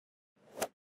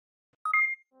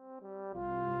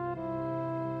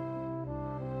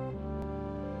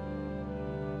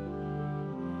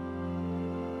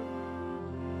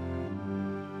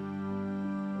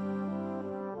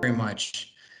very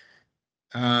much.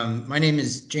 My name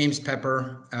is James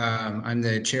Pepper. I'm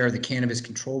the chair of the Cannabis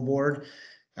Control Board.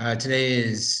 Today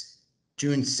is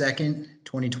June 2nd,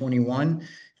 2021,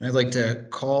 and I'd like to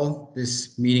call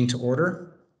this meeting to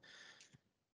order.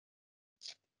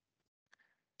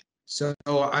 So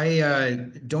I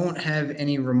don't have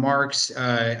any remarks.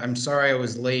 I'm sorry I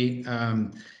was late,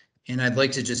 and I'd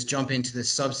like to just jump into the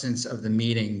substance of the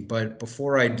meeting. But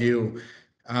before I do,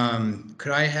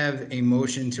 could I have a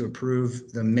motion to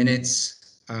approve the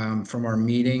minutes from our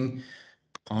meeting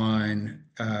on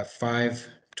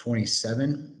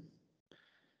 5/27?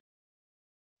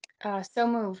 So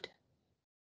moved.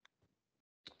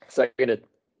 Seconded.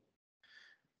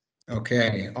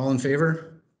 Okay, all in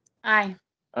favor? Aye.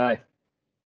 Aye.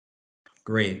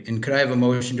 Great. And could I have a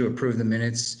motion to approve the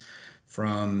minutes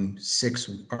from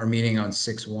our meeting on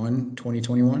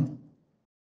 6/1/2021?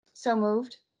 So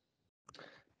moved.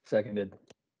 Seconded.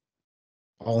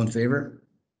 All in favor?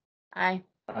 Aye.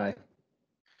 Aye.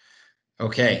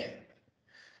 Okay.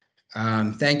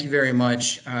 Thank you very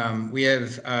much. We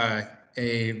have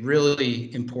a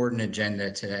really important agenda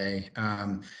today,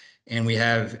 and we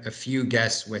have a few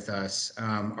guests with us.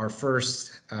 Our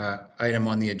first item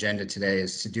on the agenda today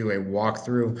is to do a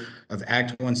walkthrough of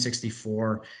Act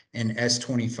 164 and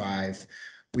S25.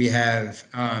 We have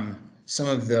some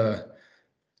of the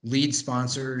lead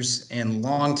sponsors and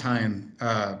longtime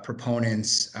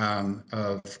proponents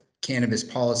of cannabis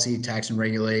policy, tax and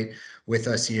regulate with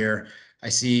us here. I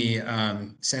see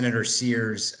Senator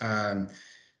Sears,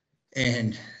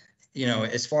 and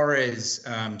as far as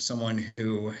someone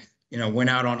who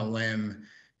went out on a limb,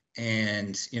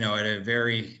 and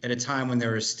at a time when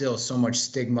there was still so much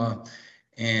stigma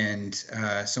and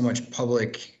so much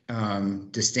public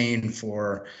disdain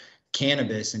for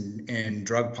cannabis and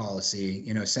drug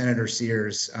policy, Senator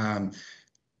Sears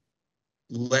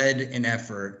led an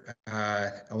effort,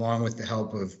 along with the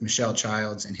help of Michelle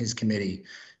Childs and his committee,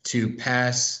 to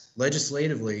pass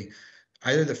legislatively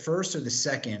either the first or the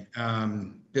second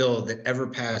bill that ever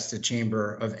passed the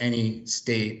chamber of any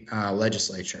state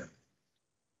legislature.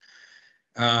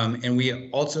 And we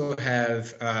also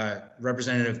have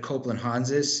Representative Copeland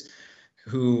Hansis,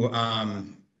 who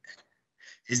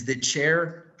is the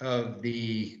chair of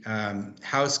the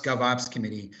House GovOps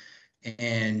Committee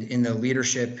and in the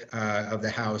leadership of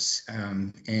the House,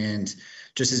 and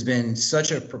just has been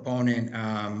such a proponent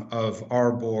of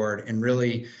our board and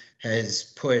really has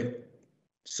put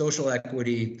social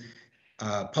equity,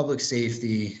 public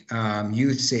safety,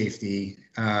 youth safety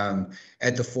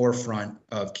at the forefront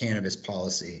of cannabis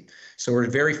policy. So we're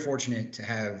very fortunate to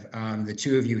have the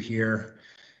two of you here.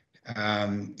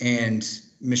 And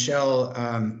Michelle,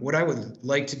 what I would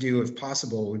like to do, if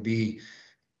possible, would be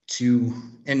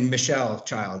and Michelle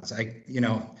Childs, I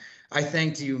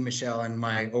thanked you, Michelle, in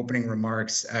my opening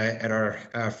remarks at our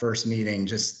first meeting.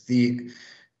 Just the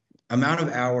amount of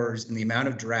hours and the amount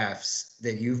of drafts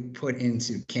that you've put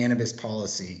into cannabis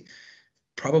policy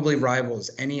probably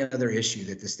rivals any other issue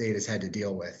that the state has had to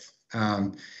deal with.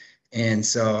 And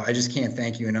so I just can't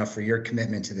thank you enough for your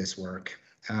commitment to this work.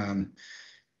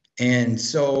 And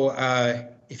so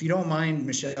if you don't mind,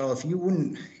 Michelle, if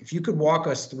you could walk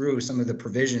us through some of the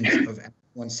provisions of Act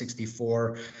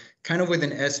 164, kind of with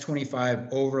an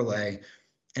S25 overlay,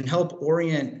 and help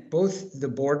orient both the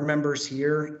board members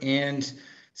here and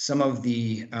some of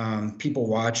the people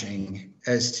watching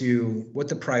as to what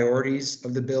the priorities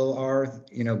of the bill are,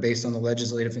 based on the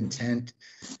legislative intent,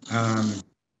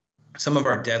 some of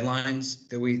our deadlines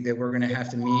that we're going to have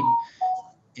to meet,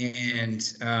 and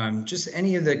just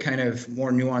any of the kind of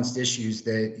more nuanced issues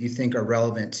that you think are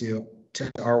relevant to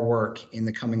our work in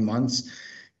the coming months.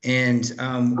 And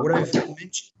what I've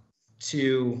mentioned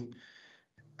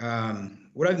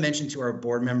to our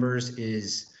board members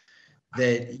is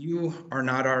that you are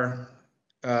not our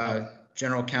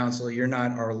general counsel. You're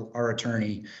not our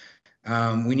attorney.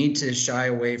 We need to shy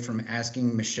away from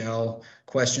asking Michelle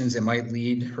questions that might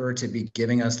lead her to be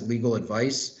giving us legal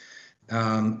advice,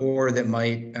 or that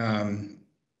might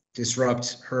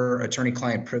disrupt her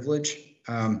attorney-client privilege.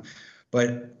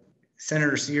 But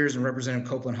Senator Sears and Representative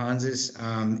Copeland Hansis,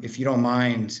 if you don't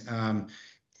mind,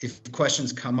 if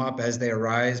questions come up as they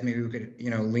arise, maybe we could,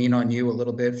 lean on you a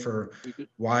little bit for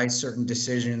why certain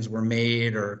decisions were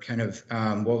made, or kind of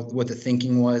what the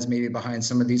thinking was maybe behind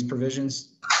some of these provisions.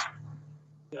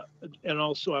 Yeah, and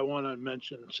also I want to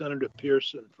mention Senator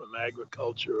Pearson from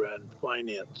Agriculture and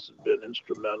Finance has been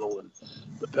instrumental in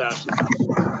the passage.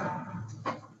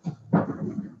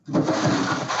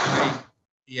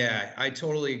 I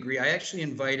totally agree. I actually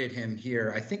invited him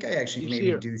here. I think I actually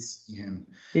maybe do see him.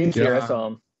 He's here. I saw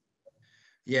him.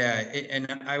 Yeah,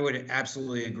 and I would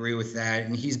absolutely agree with that.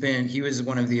 And he was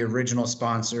one of the original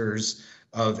sponsors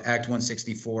of Act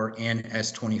 164 and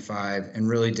S25, and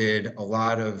really did a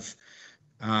lot of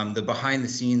the behind the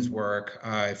scenes work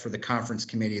for the conference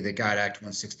committee that got Act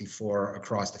 164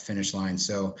 across the finish line.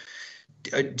 So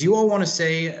do you all want to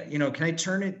say, can I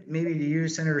turn it maybe to you,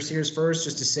 Senator Sears, first,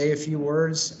 just to say a few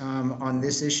words on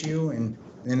this issue, and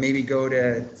then maybe go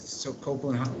to Representative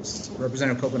Copeland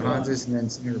Hansis, and then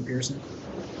Senator Pearson?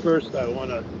 First, I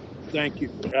want to thank you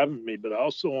for having me, but I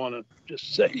also want to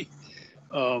just say,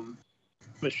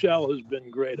 Michelle has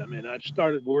been great. I mean, I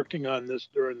started working on this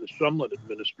during the Shumlin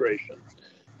administration,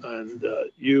 and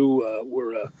you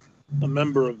were a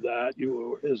member of that.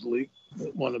 You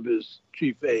were one of his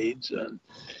chief aides, and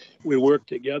we worked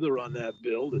together on that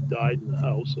bill that died in the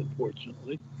House,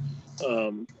 unfortunately.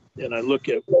 And I look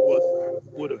at what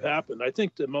would have happened. I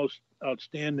think the most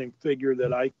outstanding figure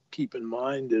that I keep in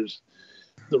mind is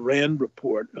the RAND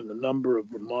report and the number of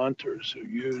Vermonters who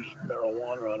use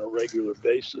marijuana on a regular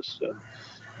basis.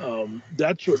 And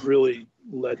that's what really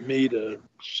led me to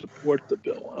support the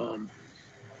bill.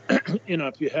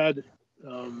 If you had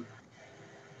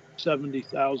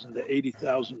 70,000 to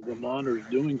 80,000 Vermonters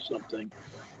doing something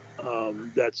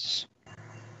that's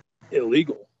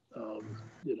illegal,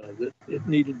 that it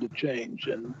needed to change.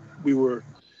 And we were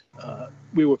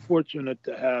fortunate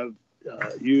to have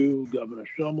you, Governor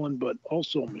Shumlin, but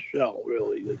also Michelle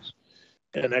really is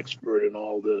an expert in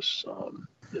all this.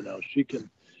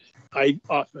 I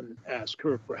often ask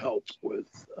her for help with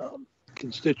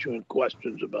constituent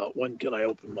questions about when can I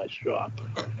open my shop,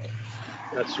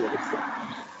 that sort of thing.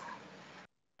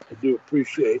 I do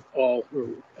appreciate all her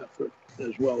effort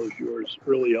as well as yours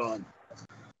early on.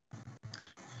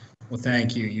 Well,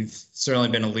 thank you. You've certainly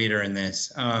been a leader in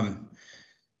this.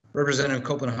 Representative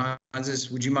Copeland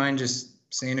Hansis, would you mind just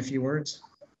saying a few words?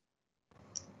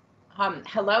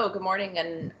 Hello, good morning,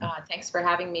 and thanks for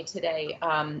having me today.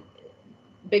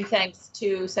 Big thanks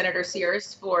to Senator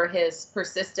Sears for his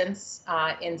persistence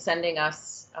in sending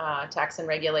us Tax and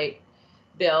Regulate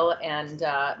bill, and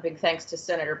big thanks to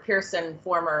Senator Pearson,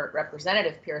 former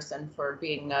Representative Pearson, for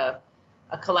being a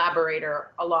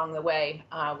collaborator along the way.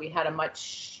 We had a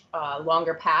much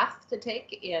longer path to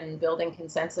take in building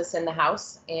consensus in the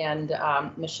House, and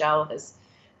Michelle has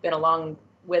been along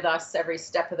with us every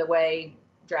step of the way,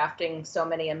 drafting so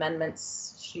many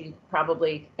amendments. She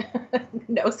probably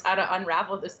knows how to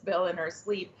unravel this bill in her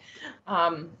sleep.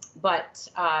 But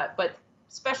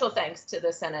special thanks to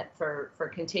the Senate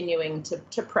for continuing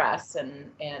to press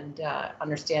and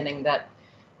understanding that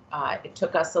it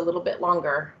took us a little bit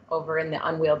longer over in the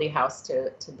unwieldy House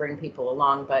to bring people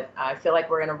along. But I feel like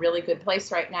we're in a really good place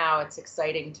right now. It's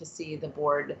exciting to see the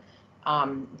board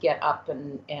get up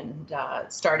and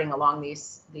starting along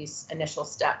these initial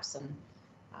steps. And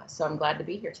so I'm glad to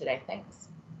be here today. Thanks.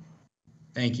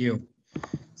 Thank you.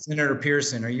 Senator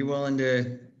Pearson, are you willing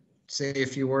to say a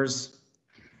few words?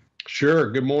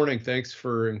 Sure. Good morning. Thanks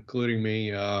for including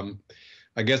me.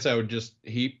 I guess I would just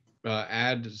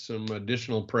add some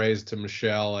additional praise to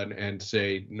Michelle and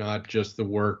say not just the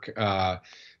work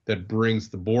that brings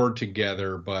the board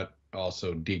together, but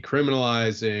also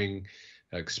decriminalizing,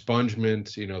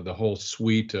 expungement, the whole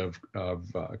suite of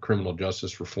criminal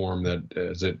justice reform that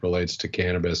as it relates to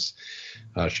cannabis.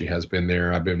 She has been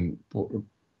there. I've been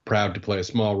proud to play a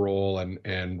small role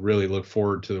and really look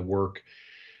forward to the work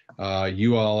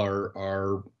you all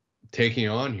are taking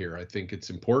on here. I think it's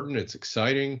important. It's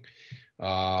exciting.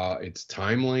 It's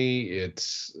timely.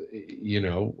 It's,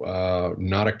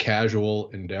 not a casual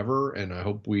endeavor, and I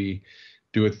hope we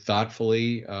do it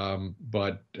thoughtfully.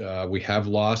 But we have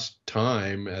lost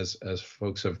time, as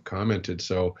folks have commented.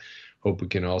 So hope we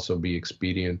can also be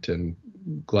expedient, and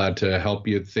glad to help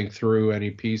you think through any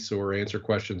piece or answer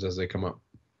questions as they come up.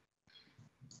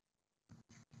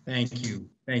 Thank you.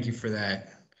 Thank you for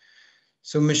that.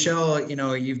 So Michelle,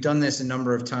 you've done this a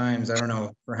number of times. I don't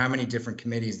know for how many different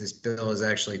committees this bill has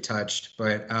actually touched,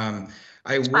 but I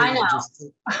would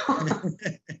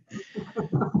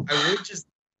just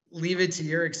leave it to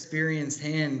your experienced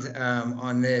hand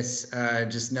on this,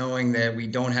 just knowing that we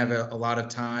don't have a lot of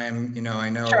time. I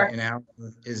know sure. An hour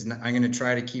I'm going to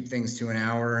try to keep things to an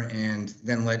hour and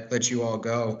then let you all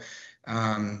go.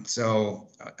 So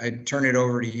I turn it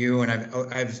over to you, and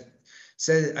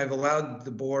I've allowed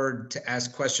the board to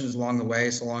ask questions along the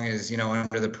way, so long as,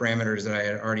 under the parameters that I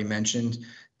had already mentioned.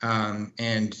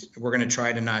 And we're going to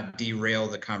try to not derail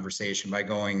the conversation by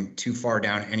going too far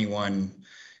down any one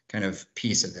kind of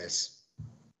piece of this.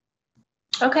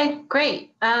 Okay,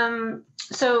 great.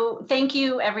 So thank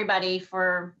you everybody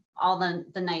for all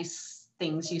the nice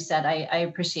things you said. I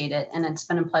appreciate it. And it's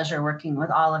been a pleasure working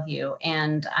with all of you.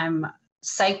 And I'm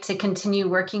psyched to continue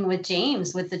working with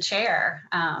James, with the chair,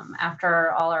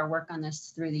 after all our work on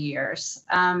this through the years.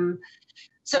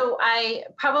 So I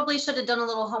probably should have done a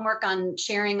little homework on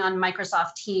sharing on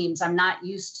Microsoft Teams. I'm not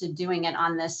used to doing it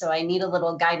on this, so I need a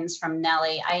little guidance from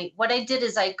Nellie. What I did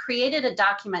is I created a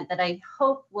document that I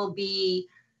hope will be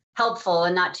helpful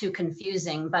and not too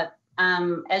confusing. But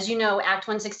as you know, Act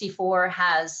 164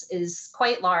 is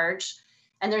quite large,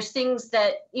 and there's things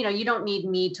that you don't need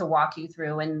me to walk you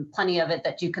through, and plenty of it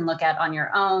that you can look at on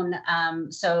your own.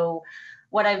 So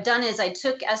what I've done is I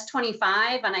took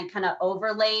S25 and I kind of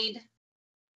overlaid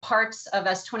parts of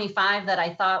S25 that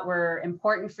I thought were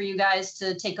important for you guys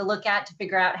to take a look at to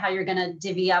figure out how you're going to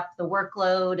divvy up the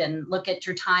workload and look at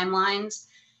your timelines.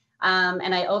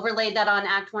 And I overlaid that on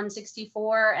Act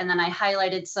 164, and then I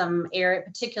highlighted some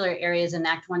particular areas in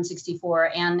Act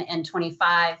 164 and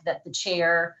 25 that the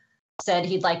chair said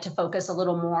he'd like to focus a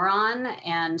little more on.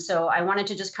 And so I wanted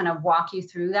to just kind of walk you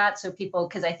through that so people,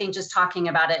 because I think just talking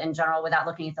about it in general without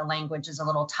looking at the language is a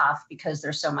little tough because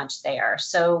there's so much there.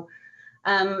 So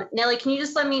Nellie, can you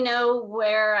just let me know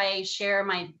where I share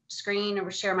my screen or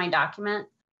share my document?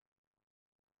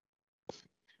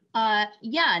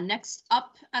 Yeah, next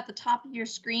up at the top of your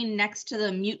screen next to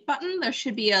the mute button, there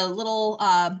should be a little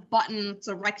button. It's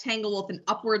a rectangle with an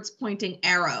upwards pointing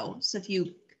arrow. So if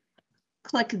you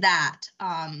click that,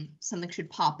 something should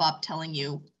pop up telling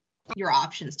you your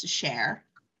options to share.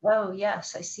 Oh,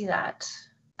 yes, I see that.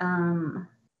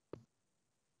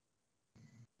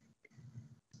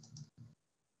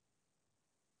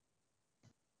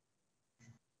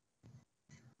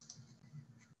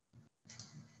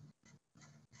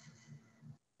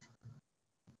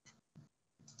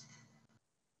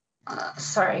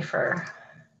 Sorry for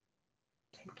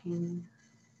taking.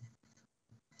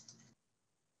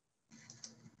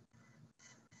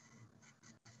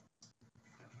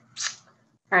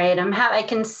 All right,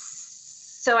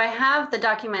 so I have the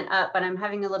document up, but I'm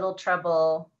having a little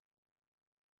trouble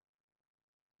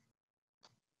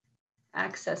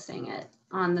accessing it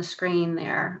on the screen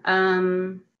there.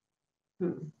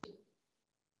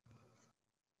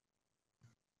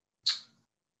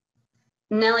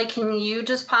 Nellie, can you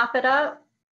just pop it up?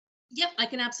 Yep, I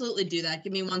can absolutely do that.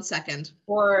 Give me 1 second.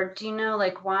 Or do you know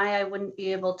why I wouldn't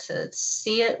be able to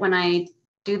see it when I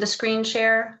do the screen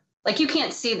share? You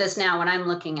can't see this now when I'm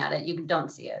looking at it. You don't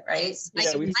see it, right?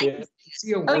 Yeah, we see it.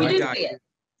 See a Oh, you Word do see document. it?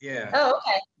 Yeah. Oh,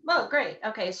 okay. Well, great.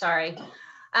 Okay, sorry.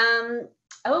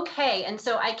 Okay, and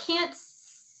so I can't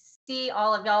see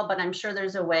all of y'all, but I'm sure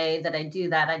there's a way that I do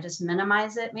that. I just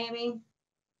minimize it, maybe.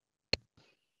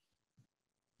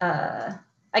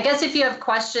 I guess if you have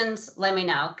questions, let me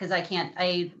know, because I can't,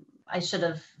 I should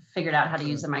have figured out how to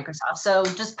use the Microsoft. So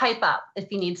just pipe up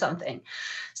if you need something.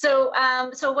 So,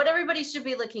 so what everybody should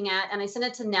be looking at, and I sent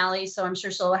it to Nellie, so I'm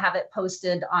sure she'll have it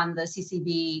posted on the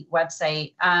CCB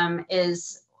website,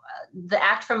 is the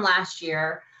act from last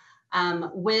year,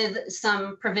 with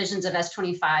some provisions of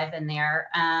S25 in there.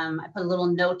 I put a little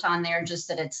note on there just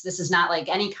that this is not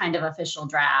any kind of official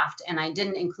draft, and I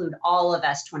didn't include all of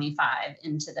S25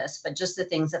 into this, but just the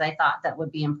things that I thought that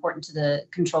would be important to the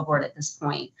control board at this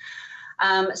point.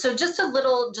 So just a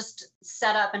little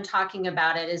set up and talking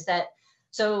about it is that,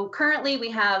 so currently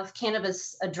we have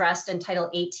cannabis addressed in Title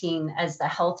 18 as the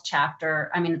health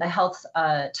chapter, the health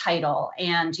title,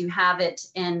 and you have it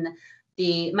in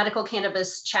the medical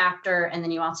cannabis chapter, and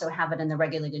then you also have it in the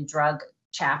regulated drug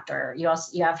chapter. You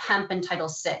have hemp in Title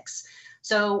 6.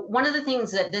 So one of the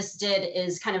things that this did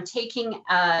is kind of taking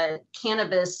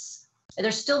cannabis,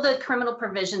 there's still the criminal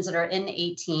provisions that are in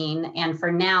 18, and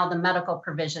for now the medical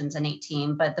provisions in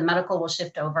 18, but the medical will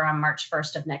shift over on March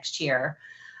 1st of next year.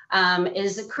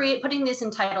 Is putting this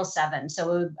in Title 7,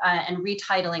 so and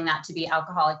retitling that to be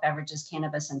alcoholic beverages,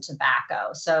 cannabis, and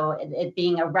tobacco. So it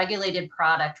being a regulated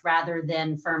product rather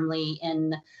than firmly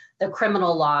in the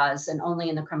criminal laws and only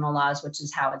in the criminal laws, which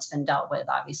is how it's been dealt with,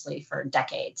 obviously, for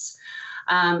decades.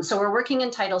 So we're working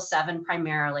in Title 7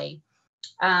 primarily.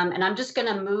 And I'm just going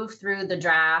to move through the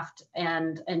draft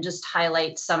and just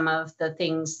highlight some of the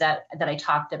things that I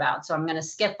talked about. So I'm going to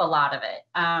skip a lot of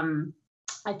it.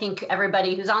 I think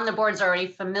everybody who's on the board is already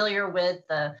familiar with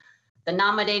the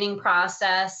nominating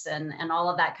process and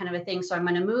all of that kind of a thing. So I'm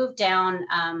going to move down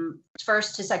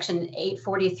first to section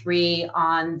 843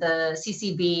 on the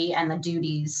CCB and the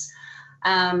duties.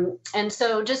 And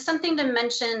so just something to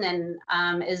mention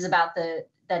and is about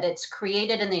that it's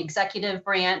created in the executive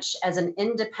branch as an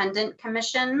independent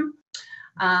commission.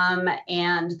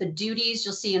 And the duties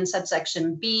you'll see in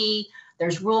subsection B.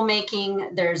 There's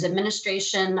rulemaking, there's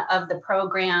administration of the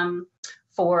program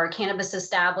for cannabis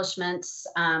establishments,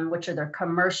 which are their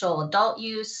commercial adult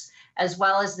use, as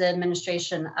well as the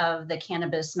administration of the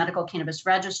medical cannabis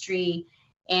registry,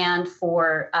 and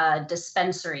for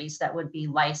dispensaries that would be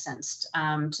licensed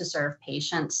to serve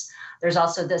patients. There's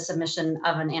also the submission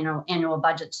of an annual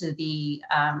budget to the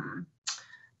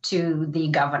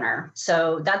governor.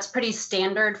 So that's pretty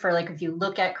standard for, like, if you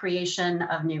look at creation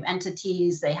of new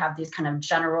entities, they have these kind of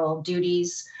general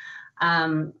duties.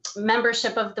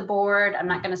 Membership of the board, I'm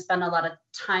not going to spend a lot of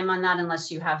time on that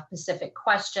unless you have specific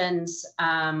questions,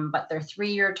 but they're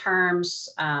 3-year terms,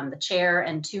 the chair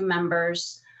and 2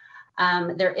 members.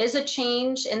 There is a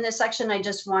change in this section I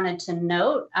just wanted to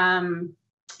note.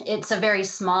 It's a very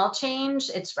small change.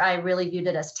 I really viewed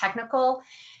it as technical,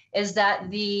 is that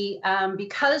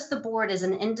because the board is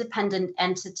an independent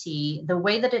entity, the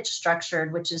way that it's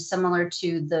structured, which is similar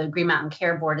to the Green Mountain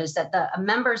Care Board, is that the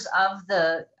members of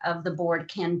the board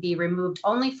can be removed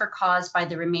only for cause by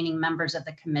the remaining members of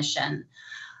the commission.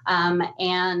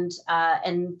 And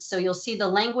so you'll see the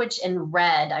language in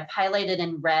red. I've highlighted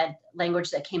in red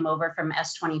language that came over from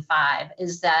S25,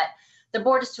 is that the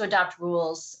board is to adopt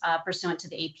rules pursuant to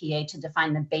the APA to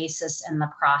define the basis and the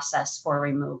process for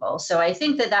removal. So I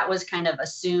think that was kind of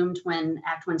assumed when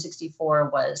Act 164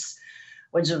 was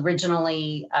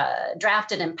originally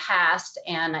drafted and passed.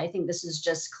 And I think this is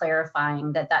just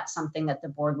clarifying that that's something that the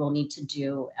board will need to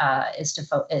do, is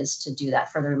to do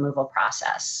that for the removal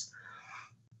process.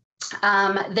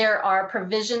 There are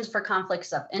provisions for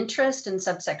conflicts of interest in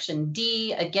subsection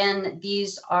D. Again,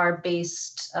 these are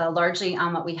based largely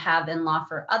on what we have in law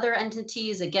for other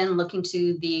entities. Again, looking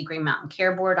to the Green Mountain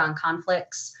Care Board on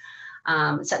conflicts.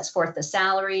 It sets forth the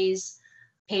salaries.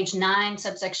 Page 9,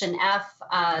 subsection F,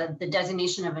 the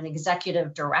designation of an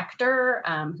executive director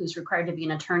who's required to be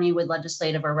an attorney with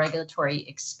legislative or regulatory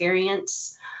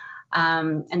experience.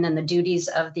 And then the duties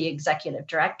of the executive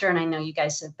director. And I know you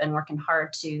guys have been working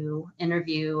hard to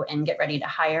interview and get ready to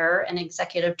hire an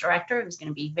executive director who's going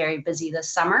to be very busy this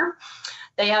summer.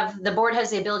 The board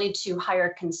has the ability to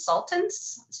hire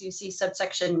consultants. So you see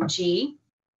subsection G.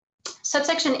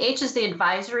 Subsection H is the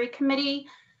advisory committee.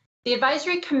 The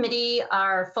advisory committee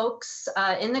are folks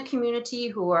in the community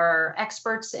who are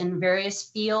experts in various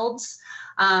fields,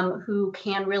 who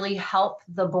can really help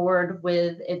the board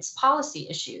with its policy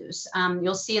issues.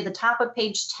 You'll see at the top of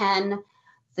page 10,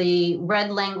 the red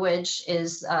language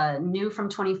is new from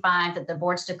 25, that the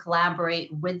board's to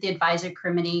collaborate with the advisory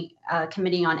committee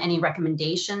on any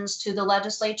recommendations to the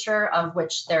legislature, of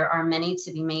which there are many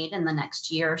to be made in the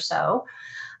next year or so.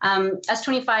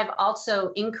 S25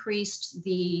 also increased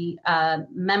the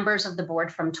members of the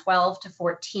board from 12 to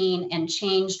 14 and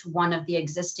changed one of the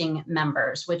existing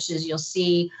members, which is, you'll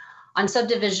see on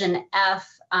subdivision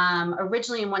F,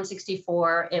 originally in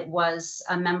 164, it was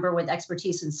a member with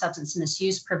expertise in substance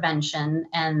misuse prevention,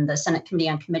 and the Senate Committee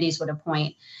on Committees would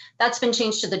appoint. That's been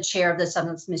changed to the chair of the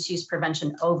Substance Misuse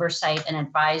Prevention Oversight and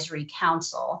Advisory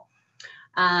Council.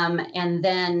 And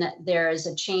then there is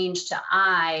a change to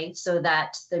I, so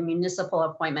that the municipal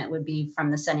appointment would be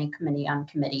from the Senate Committee on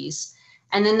Committees.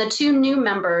 And then the 2 new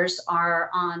members are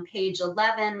on page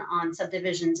 11 on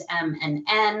subdivisions M and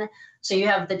N. So you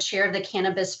have the chair of the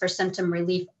Cannabis for Symptom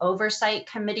Relief Oversight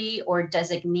Committee, or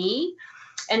designee.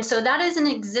 And so that is an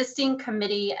existing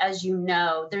committee, as you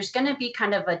know. There's going to be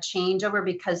kind of a changeover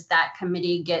because that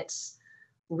committee gets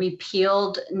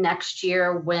repealed next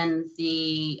year when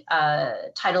the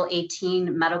Title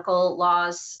 18 medical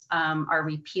laws are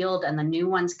repealed and the new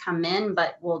ones come in.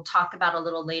 But we'll talk about a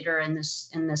little later in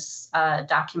this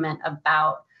document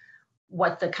about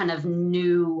what the kind of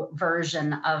new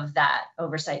version of that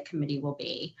oversight committee will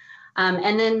be.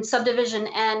 And then subdivision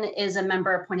N is a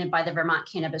member appointed by the Vermont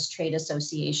Cannabis Trade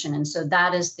Association. And so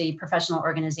that is the professional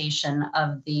organization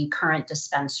of the current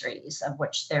dispensaries, of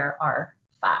which there are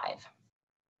 5.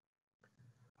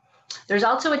 There's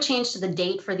also a change to the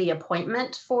date for the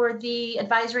appointment for the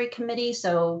advisory committee.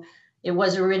 So it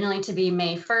was originally to be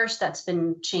May 1st. That's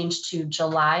been changed to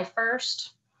July 1st.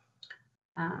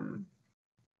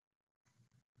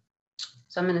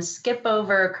 So I'm going to skip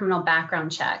over criminal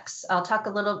background checks. I'll talk a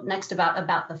little next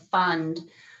about the fund.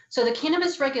 So the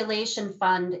Cannabis Regulation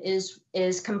Fund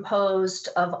is composed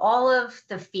of all of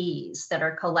the fees that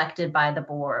are collected by the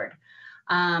board.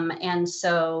 And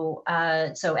so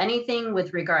anything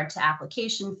with regard to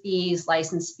application fees,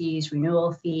 license fees,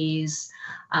 renewal fees,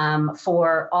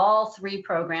 for all 3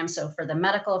 programs, so for the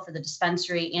medical, for the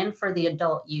dispensary, and for the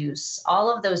adult use,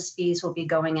 all of those fees will be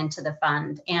going into the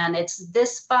fund. And it's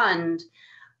this fund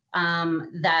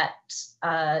that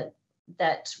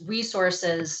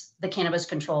resources the Cannabis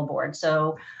Control Board.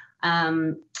 So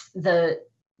the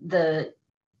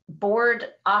board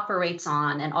operates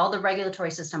on and all the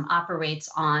regulatory system operates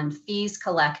on fees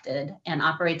collected and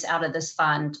operates out of this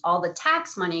fund, all the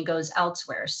tax money goes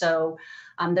elsewhere. So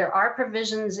there are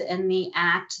provisions in the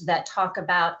act that talk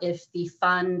about if the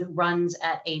fund runs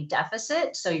at a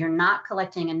deficit, so you're not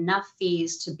collecting enough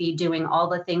fees to be doing all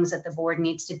the things that the board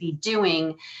needs to be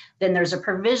doing, then there's a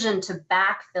provision to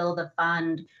backfill the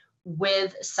fund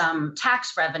with some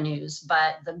tax revenues.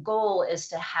 But the goal is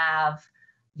to have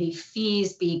the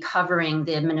fees be covering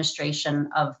the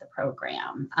administration of the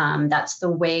program. That's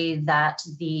the way that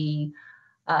the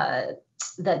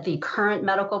current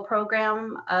medical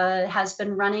program has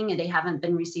been running, and they haven't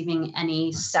been receiving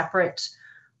any separate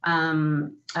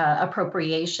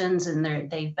appropriations,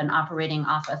 and they've been operating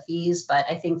off of fees. But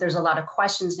I think there's a lot of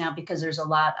questions now because there's a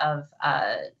lot of,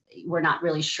 we're not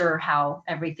really sure how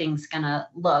everything's gonna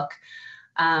look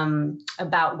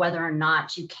about whether or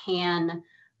not you can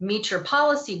meet your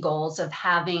policy goals of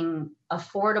having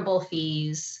affordable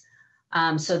fees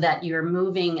so that you're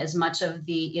moving as much of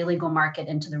the illegal market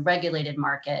into the regulated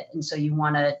market. And so you're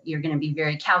going to be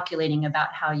very calculating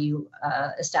about how you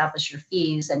establish your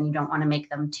fees, and you don't want to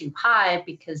make them too high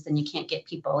because then you can't get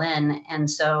people in. And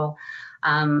so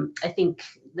I think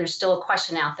there's still a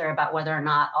question out there about whether or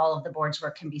not all of the board's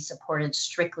work can be supported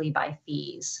strictly by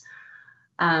fees.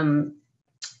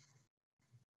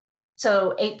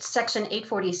 So Section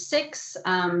 846,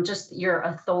 just your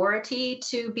authority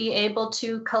to be able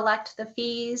to collect the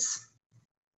fees.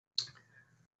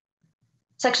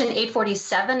 Section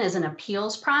 847 is an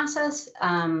appeals process.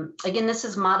 Again, this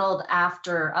is modeled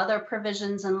after other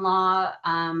provisions in law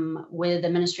with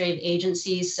administrative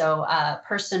agencies. So a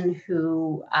person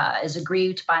who is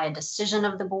aggrieved by a decision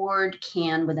of the board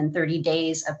can, within 30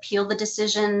 days, appeal the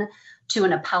decision to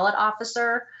an appellate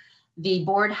officer. The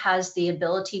board has the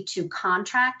ability to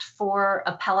contract for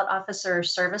appellate officer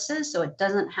services, so it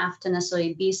doesn't have to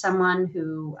necessarily be someone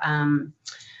who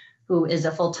is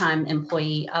a full-time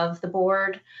employee of the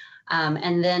board.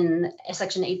 And then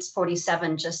Section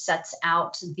 847 just sets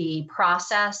out the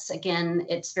process. Again,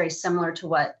 it's very similar to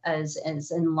what is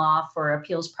in law for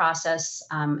appeals process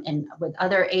and with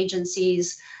other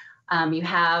agencies. You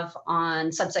have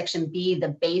on subsection B the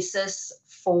basis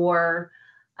for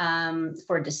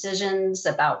decisions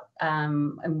about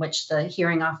in which the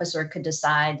hearing officer could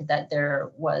decide that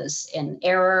there was an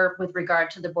error with regard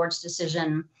to the board's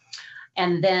decision.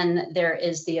 And then there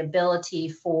is the ability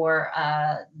for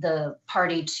the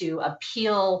party to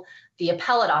appeal the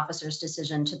appellate officer's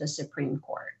decision to the Supreme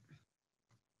Court.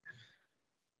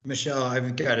 Michelle,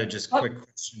 I've got a just quick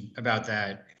question about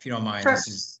that, if you don't mind. Sure.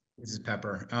 This is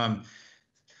Pepper.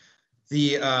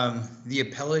 The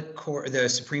appellate court, the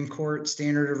Supreme Court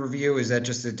standard of review, is that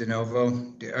just a de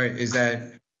novo? Is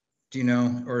that, do you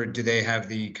know, or do they have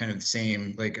the kind of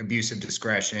same like abuse of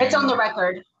discretion? It's on the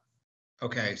record.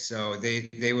 Okay, so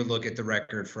they would look at the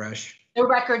record fresh? The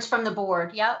records from the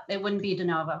board, yep, it wouldn't be de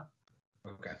novo.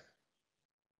 Okay.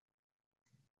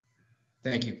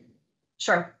 Thank you.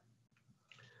 Sure.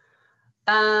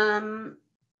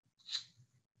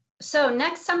 So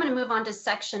next I'm going to move on to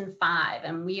section 5,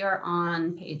 and we are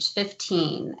on page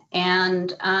 15.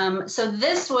 And so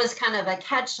this was kind of a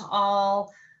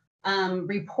catch-all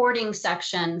reporting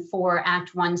section for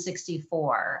Act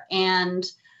 164. And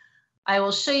I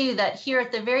will show you that here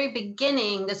at the very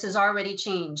beginning, this is already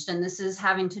changed, and this is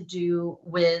having to do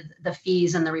with the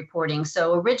fees and the reporting.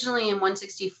 So originally in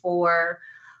 164,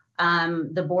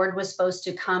 the board was supposed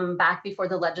to come back before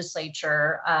the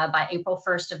legislature by April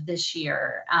 1st of this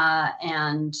year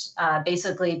and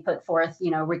basically put forth,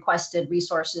 requested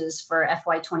resources for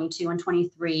FY22 and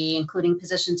 23, including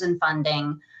positions and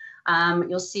funding.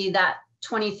 You'll see that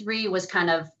 23 was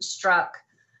kind of struck,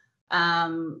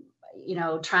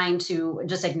 trying to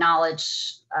just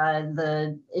acknowledge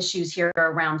the issues here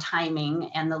around timing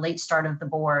and the late start of the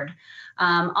board.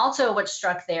 Also, what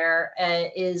struck there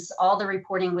is all the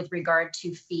reporting with regard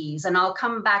to fees. And I'll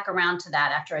come back around to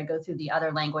that after I go through the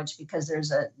other language, because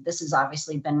this has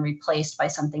obviously been replaced by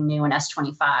something new in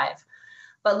S25.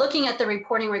 But looking at the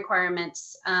reporting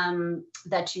requirements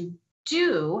that you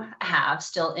do have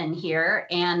still in here,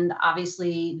 and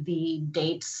obviously the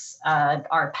dates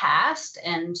are passed,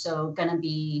 and so going to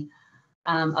be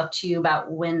up to you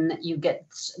about when you get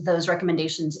those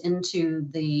recommendations into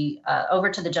the over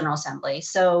to the General Assembly.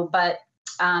 So, but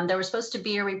there was supposed to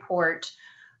be a report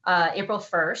April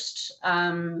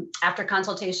 1st after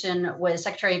consultation with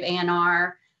Secretary of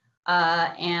A&R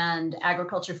and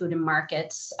Agriculture, Food and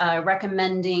Markets,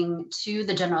 recommending to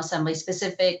the General Assembly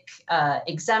specific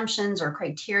exemptions or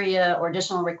criteria or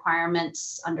additional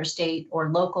requirements under state or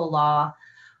local law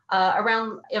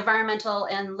around environmental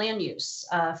and land use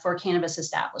for cannabis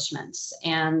establishments.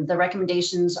 And the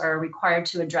recommendations are required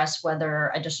to address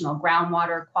whether additional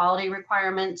groundwater quality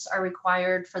requirements are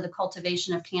required for the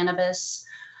cultivation of cannabis.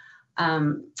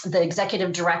 The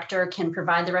executive director can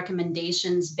provide the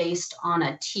recommendations based on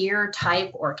a tier,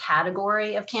 type, or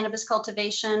category of cannabis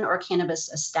cultivation or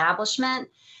cannabis establishment.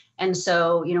 And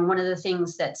so, one of the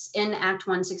things that's in Act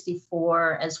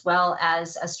 164 as well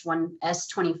as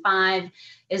S25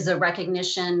 is the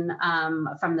recognition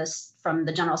from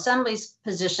the General Assembly's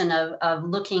position of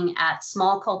looking at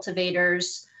small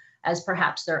cultivators as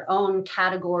perhaps their own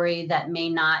category that may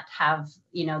not have,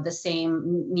 the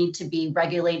same need to be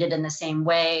regulated in the same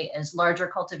way as larger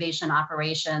cultivation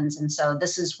operations. And so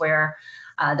this is where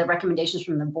the recommendations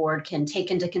from the board can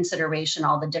take into consideration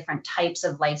all the different types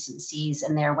of licensees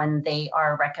in there when they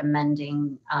are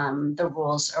recommending the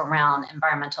rules around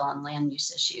environmental and land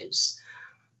use issues.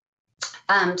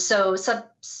 So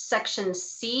subsection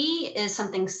C is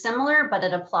something similar, but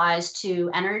it applies to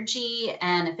energy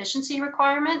and efficiency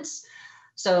requirements.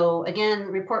 So again,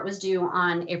 the report was due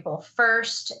on April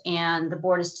 1st, and the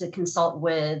board is to consult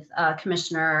with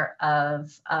Commissioner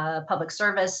of Public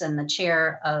Service and the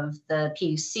chair of the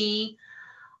PUC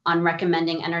on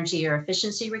recommending energy or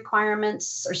efficiency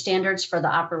requirements or standards for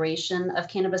the operation of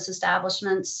cannabis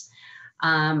establishments.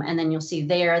 And then you'll see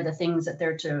there the things that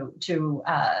they're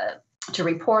to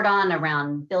report on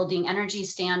around building energy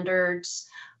standards,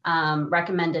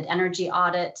 recommended energy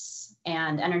audits,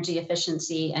 and energy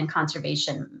efficiency and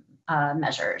conservation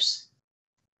measures.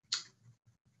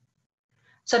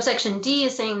 Subsection D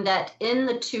is saying that in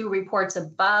the two reports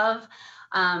above,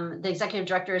 the executive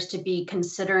director is to be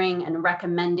considering and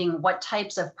recommending what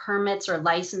types of permits or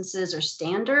licenses or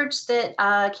standards that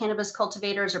cannabis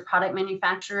cultivators or product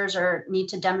manufacturers need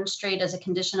to demonstrate as a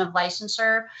condition of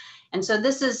licensure. And so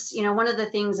this is, one of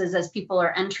the things is as people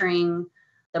are entering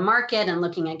the market and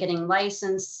looking at getting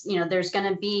licensed, there's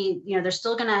going to be, they're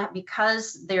still going to,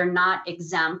 because they're not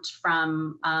exempt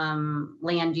from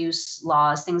land use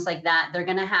laws, things like that, they're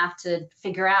going to have to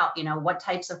figure out, what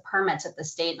types of permits at the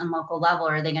state and local level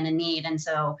are they going to need. And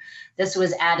so this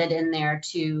was added in there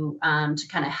to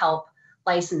kind of help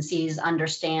licensees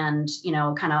understand,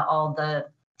 kind of all the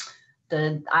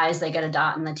I's they got to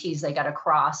dot and the T's they got to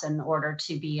cross in order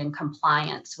to be in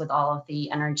compliance with all of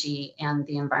the energy and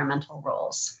the environmental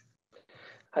rules.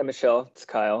 Hi, Michelle. It's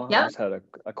Kyle. Yep. I just had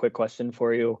a quick question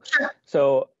for you. Sure.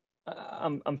 So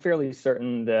I'm fairly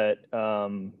certain that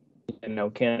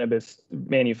cannabis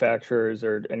manufacturers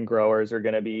and growers are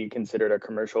going to be considered a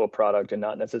commercial product and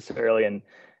not necessarily an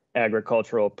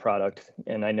agricultural product.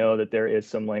 And I know that there is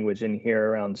some language in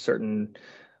here around certain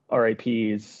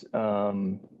RAPs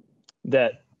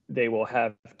that they will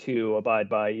have to abide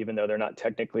by, even though they're not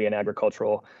technically an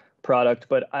agricultural product.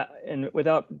 But and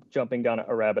without jumping down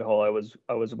a rabbit hole, I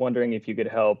was wondering if you could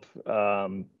help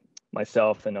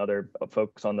myself and other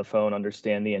folks on the phone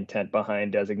understand the intent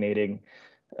behind designating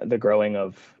the growing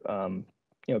of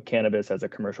cannabis as a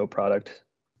commercial product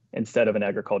instead of an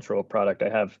agricultural product. I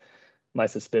have my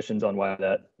suspicions on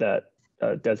why that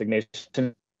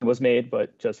designation was made,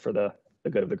 but just for the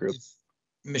good of the group.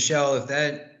 Michelle, if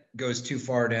that goes too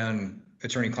far down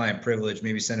attorney-client privilege,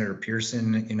 maybe Senator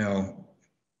Pearson,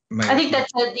 I think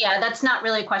that's not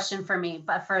really a question for me,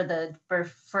 but for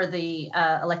the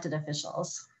elected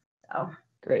officials. So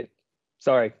great.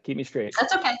 Sorry, keep me straight.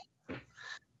 That's okay.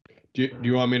 Do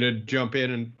you want me to jump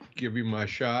in and give you my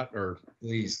shot, or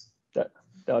please? That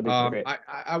would be great.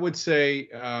 I would say,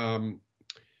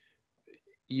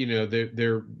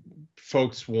 their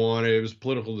folks wanted, it was a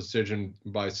political decision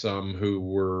by some who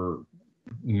were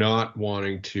not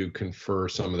wanting to confer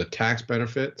some of the tax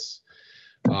benefits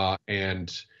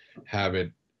and have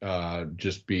it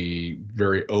just be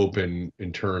very open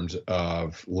in terms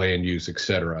of land use, et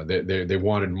cetera. They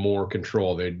wanted more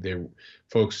control. They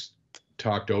folks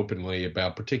talked openly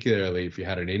about, particularly if you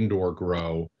had an indoor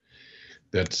grow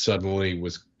that suddenly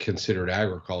was considered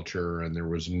agriculture and there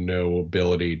was no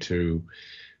ability to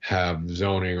have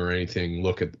zoning or anything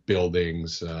look at the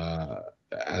buildings,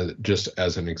 just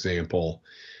as an example.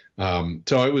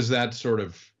 So it was that sort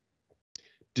of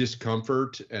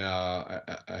discomfort,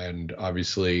 and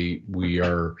obviously we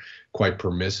are quite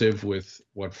permissive with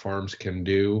what farms can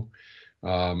do,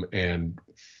 and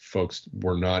folks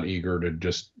were not eager to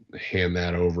just hand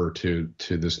that over to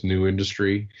this new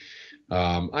industry.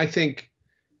 I think,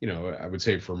 I would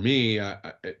say for me,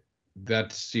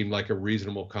 that seemed like a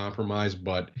reasonable compromise,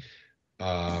 but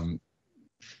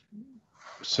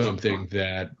something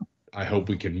that I hope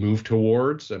we can move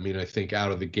towards. I mean, I think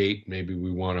out of the gate, maybe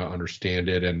we want to understand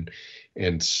it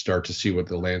and start to see what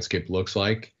the landscape looks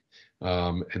like.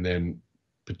 and then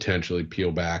potentially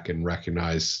peel back and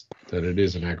recognize that it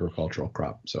is an agricultural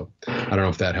crop. So I don't know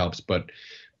if that helps, but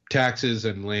taxes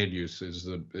and land use is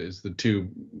the two,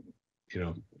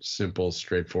 simple,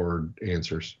 straightforward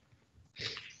answers.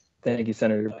 Thank you,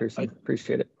 Senator Pearson.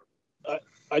 Appreciate it.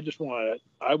 I just want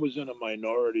to, I was in a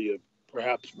minority of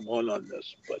perhaps one on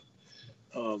this, but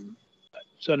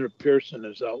Senator Pearson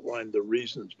has outlined the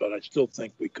reasons, but I still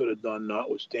think we could have done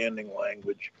notwithstanding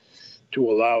language to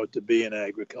allow it to be an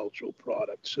agricultural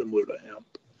product similar to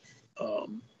hemp.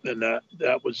 And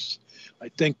that was, I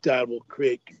think that will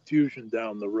create confusion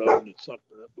down the road, and it's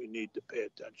something that we need to pay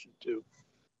attention to.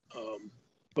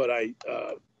 But I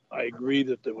agree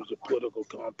that there was a political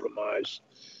compromise.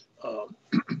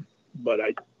 But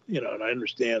and I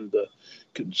understand the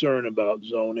concern about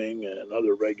zoning and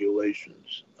other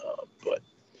regulations. But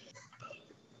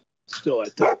still,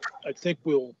 I think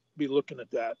we'll be looking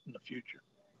at that in the future.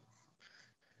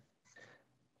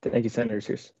 Thank you, Senator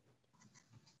Sears.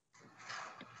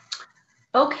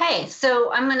 Okay,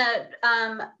 so I'm going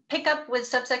to pick up with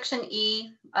subsection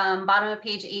E, bottom of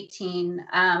page 18.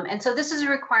 And so this is a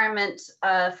requirement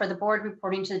for the board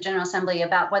reporting to the General Assembly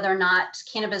about whether or not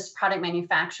cannabis product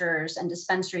manufacturers and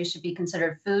dispensaries should be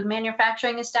considered food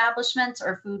manufacturing establishments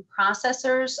or food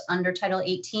processors under Title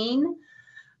 18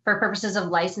 for purposes of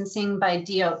licensing by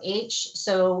DOH.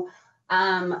 So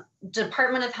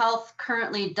Department of Health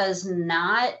currently does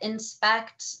not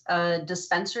inspect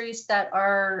dispensaries that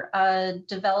are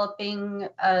developing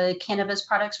cannabis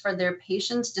products for their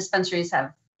patients. Dispensaries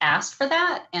have asked for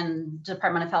that, and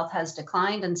Department of Health has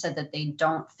declined and said that they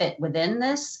don't fit within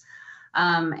this.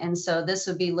 And so this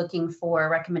would be looking for a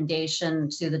recommendation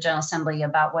to the General Assembly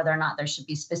about whether or not there should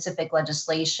be specific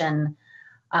legislation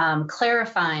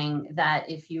clarifying that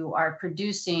if you are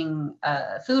producing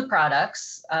food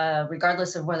products,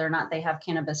 regardless of whether or not they have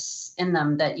cannabis in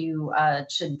them, that you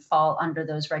should fall under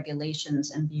those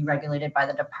regulations and be regulated by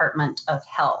the Department of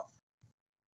Health.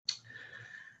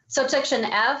 Subsection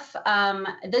F,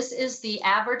 this is the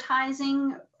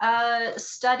advertising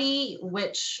study,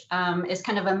 which is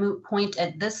kind of a moot point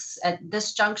at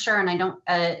this juncture, and I don't.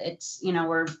 It's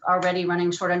we're already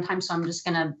running short on time, so I'm just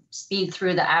going to speed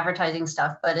through the advertising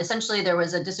stuff. But essentially, there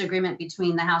was a disagreement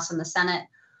between the House and the Senate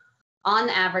on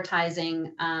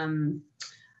advertising,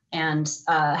 and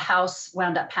House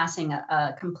wound up passing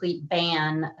a complete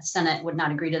ban. Senate would not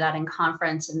agree to that in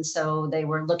conference, and so they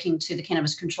were looking to the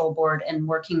Cannabis Control Board and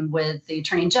working with the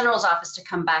Attorney General's office to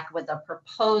come back with a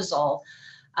proposal.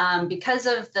 Because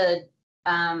of the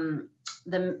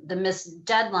missed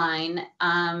deadline,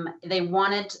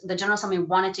 the General Assembly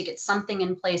wanted to get something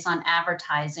in place on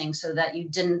advertising so that you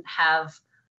didn't have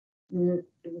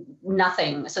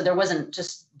nothing. So there wasn't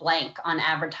just blank on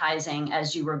advertising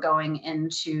as you were going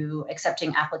into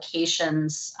accepting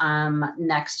applications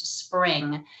next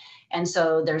spring. And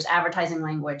so there's advertising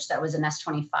language that was in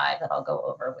S25 that I'll go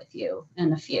over with you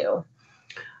in a few.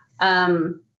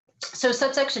 So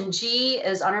subsection G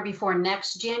is on or before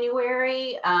next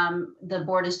January. The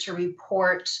board is to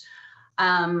report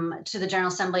to the General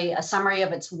Assembly a summary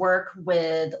of its work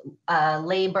with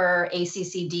Labor,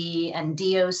 ACCD, and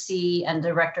DOC, and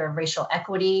Director of Racial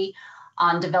Equity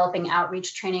on developing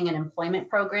outreach training and employment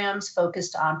programs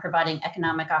focused on providing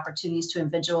economic opportunities to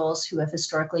individuals who have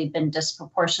historically been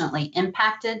disproportionately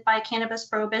impacted by cannabis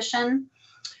prohibition.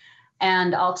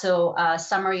 And also a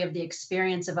summary of the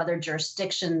experience of other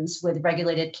jurisdictions with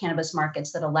regulated cannabis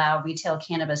markets that allow retail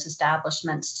cannabis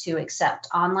establishments to accept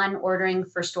online ordering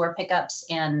for store pickups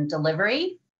and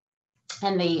delivery,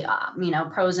 and the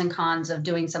pros and cons of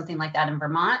doing something like that in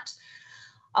Vermont.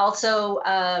 Also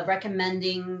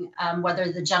recommending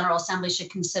whether the General Assembly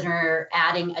should consider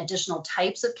adding additional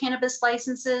types of cannabis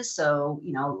licenses. So,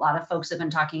 a lot of folks have been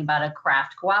talking about a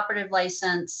craft cooperative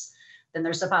license. Then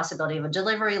there's the possibility of a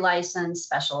delivery license,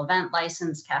 special event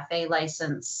license, cafe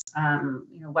license,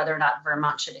 whether or not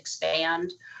Vermont should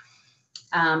expand.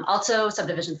 Also,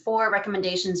 subdivision 4,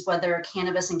 recommendations whether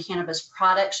cannabis and cannabis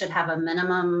products should have a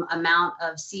minimum amount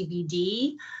of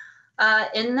CBD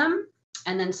in them.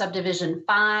 And then subdivision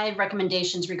 5,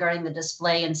 recommendations regarding the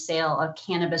display and sale of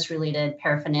cannabis-related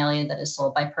paraphernalia that is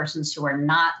sold by persons who are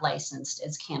not licensed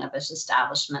as cannabis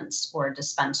establishments or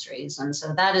dispensaries. And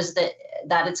so that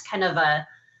it's kind of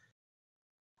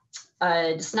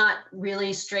it's not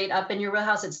really straight up in your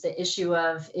wheelhouse. It's the issue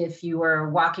of if you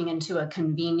are walking into a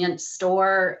convenience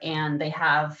store and they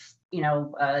have,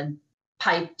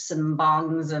 pipes and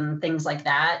bongs and things like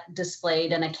that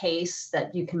displayed in a case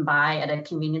that you can buy at a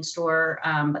convenience store,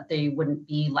 but they wouldn't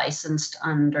be licensed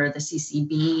under the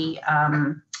CCB,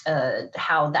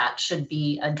 how that should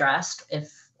be addressed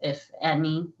if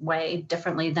any way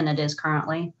differently than it is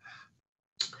currently.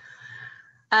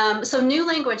 So new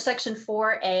language, section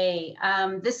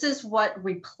 4A, this is what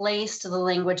replaced the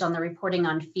language on the reporting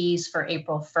on fees for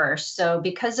April 1st. So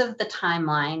because of the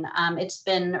timeline, it's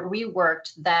been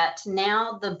reworked that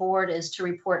now the board is to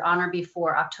report on or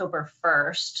before October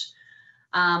 1st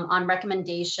on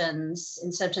recommendations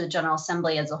instead to the General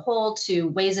Assembly as a whole, to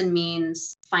Ways and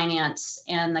Means, Finance,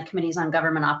 and the Committees on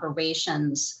Government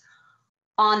Operations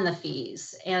on the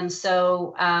fees. And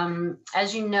so,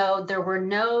 as you know, there were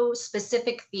no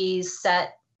specific fees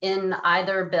set in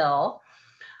either bill.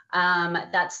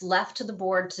 That's left to the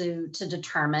board to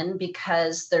determine,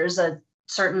 because there's a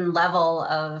certain level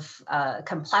of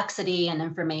complexity and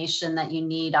information that you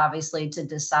need, obviously, to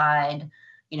decide,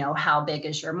 you know, how big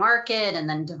is your market, and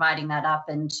then dividing that up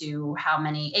into how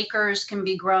many acres can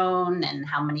be grown and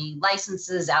how many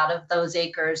licenses out of those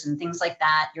acres and things like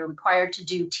that. You're required to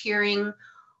do tiering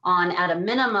on, at a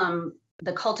minimum,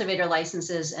 the cultivator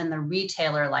licenses and the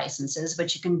retailer licenses,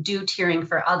 but you can do tiering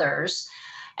for others.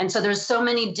 And so there's so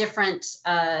many different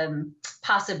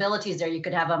possibilities there. You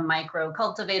could have a micro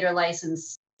cultivator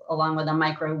license along with a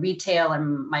micro retail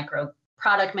and micro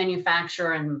product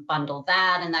manufacturer and bundle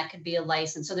that, and that could be a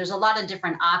license. So there's a lot of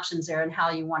different options there and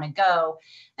how you want to go.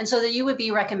 And so that you would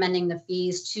be recommending the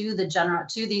fees to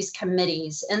these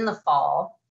committees in the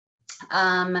fall.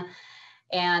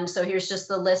 And so here's just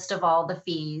the list of all the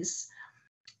fees.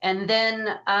 And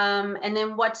then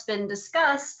what's been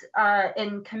discussed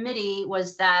in committee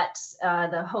was that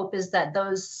the hope is that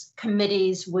those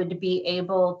committees would be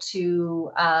able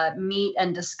to meet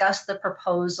and discuss the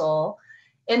proposal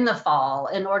in the fall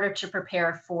in order to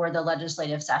prepare for the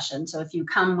legislative session. So if you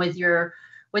come with your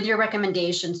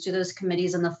recommendations to those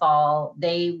committees in the fall,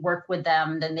 they work with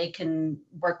them, then they can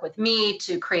work with me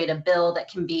to create a bill that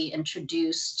can be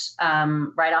introduced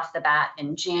right off the bat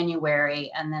in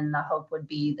January. And then the hope would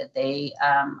be that they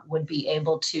would be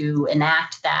able to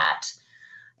enact that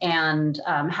and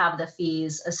have the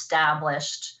fees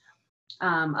established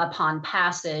upon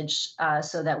passage,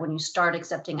 so that when you start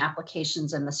accepting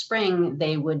applications in the spring,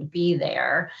 they would be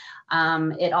there.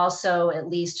 It also, at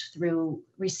least through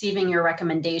receiving your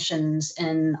recommendations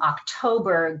in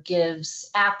October,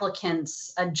 gives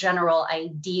applicants a general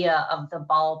idea of the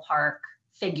ballpark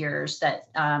figures that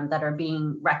are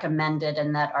being recommended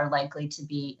and that are likely to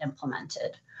be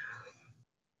implemented.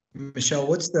 Michelle,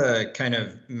 what's the kind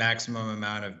of maximum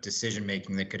amount of decision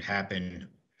making that could happen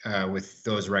with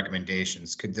those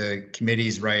recommendations? Could the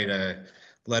committees write a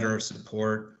letter of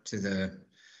support to the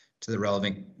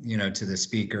relevant, to the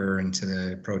speaker and to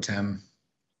the pro tem?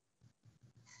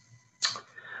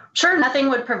 Sure, nothing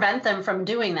would prevent them from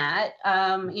doing that.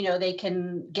 They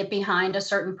can get behind a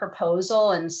certain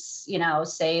proposal and,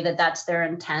 say that that's their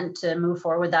intent to move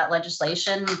forward with that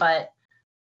legislation. But,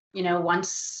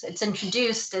 once it's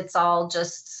introduced, it's all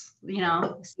just,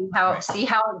 see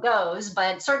how it goes.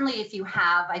 But certainly if you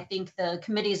have, I think, the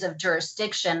committees of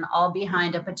jurisdiction all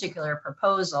behind a particular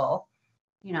proposal,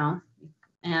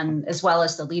 and as well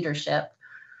as the leadership,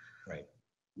 right,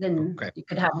 then okay, you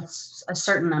could have a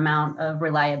certain amount of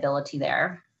reliability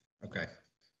there. Okay.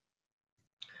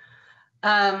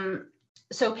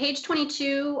 So page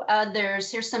 22,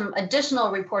 here's some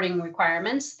additional reporting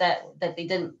requirements that they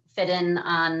didn't fit in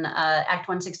on Act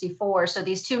 164. So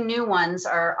these two new ones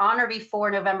are on or before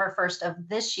November 1st of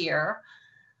this year.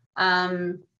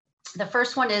 The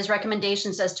first one is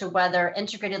recommendations as to whether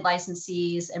integrated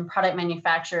licensees and product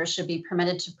manufacturers should be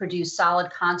permitted to produce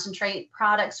solid concentrate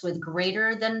products with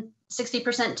greater than 60%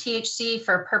 THC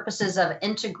for purposes of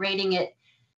integrating it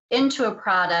into a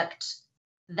product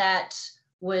that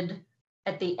would,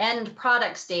 at the end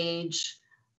product stage,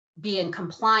 be in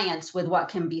compliance with what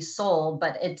can be sold,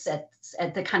 but it's at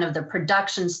the kind of the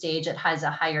production stage, it has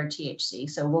a higher THC.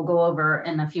 So we'll go over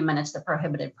in a few minutes the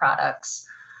prohibited products.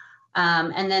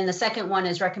 And then the second one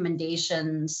is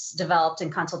recommendations developed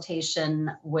in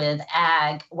consultation with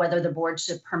AG, whether the board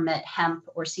should permit hemp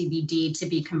or CBD to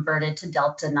be converted to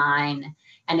Delta 9,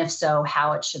 and if so,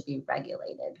 how it should be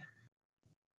regulated.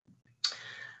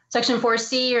 Section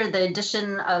 4C are the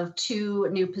addition of two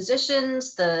new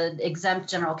positions, the exempt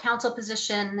general counsel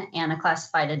position and a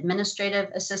classified administrative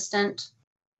assistant.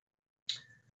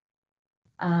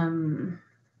 Let's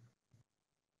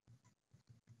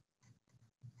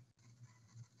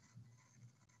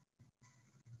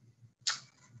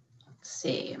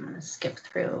see, I'm going to skip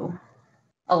through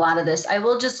a lot of this. I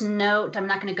will just note, I'm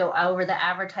not going to go over the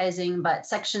advertising, but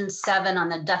section 7 on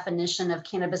the definition of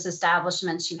cannabis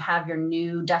establishments, you have your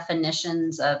new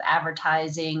definitions of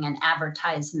advertising and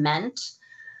advertisement,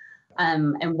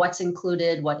 and what's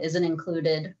included, what isn't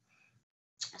included.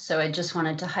 So I just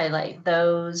wanted to highlight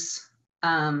those.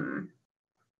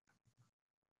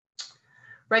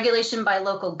 Regulation by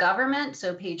local government,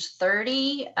 so page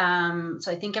 30.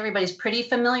 So I think everybody's pretty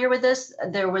familiar with this.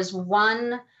 There was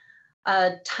one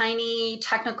tiny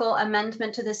technical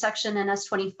amendment to this section in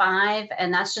S25,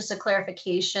 and that's just a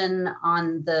clarification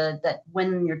on that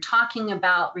when you're talking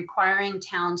about requiring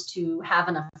towns to have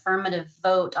an affirmative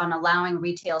vote on allowing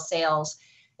retail sales,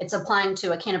 it's applying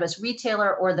to a cannabis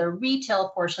retailer or the retail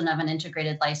portion of an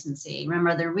integrated licensee.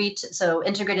 Remember, so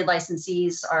integrated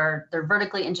licensees they're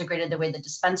vertically integrated the way the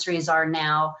dispensaries are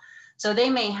now. So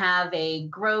they may have a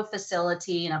grow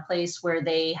facility in a place where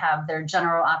they have their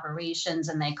general operations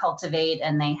and they cultivate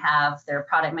and they have their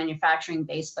product manufacturing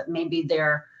base, but maybe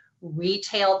their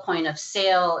retail point of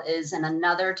sale is in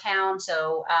another town.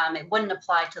 So it wouldn't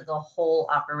apply to the whole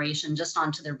operation, just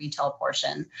onto the retail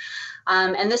portion.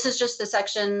 And this is just the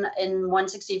section in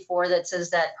 164 that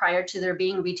says that prior to there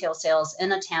being retail sales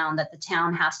in a town, that the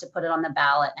town has to put it on the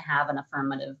ballot and have an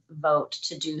affirmative vote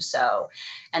to do so.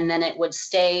 And then it would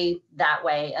stay that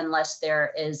way unless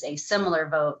there is a similar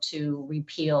vote to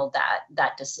repeal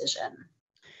that decision.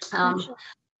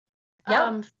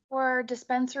 Yep. For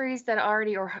dispensaries that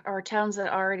already or towns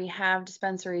that already have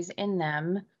dispensaries in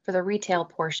them for the retail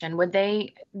portion, would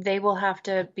they will have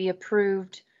to be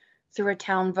approved through a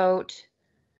town vote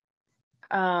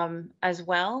as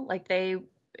well? Like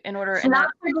in order. Not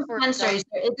for dispensaries.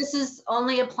 This is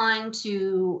only applying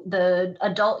to the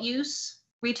adult use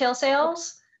retail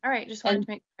sales. All right, just wanted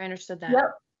to make sure I understood that.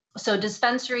 Yep. So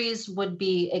dispensaries would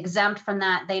be exempt from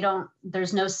that.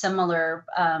 There's no similar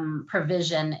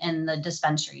provision in the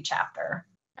dispensary chapter.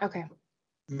 Okay.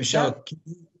 Michelle,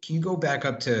 can you go back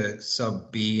up to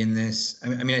sub B in this?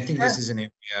 I mean, I think this is an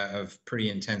area of pretty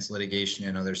intense litigation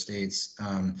in other states.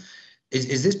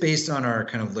 Is this based on our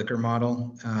kind of liquor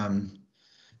model?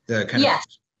 The kind of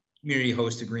community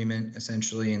host agreement,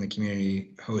 essentially, and the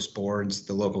community host boards,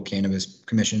 the local cannabis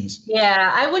commissions?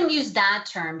 Yeah, I wouldn't use that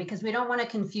term because we don't want to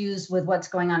confuse with what's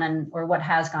going on or what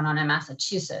has gone on in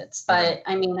Massachusetts. But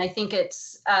I mean, I think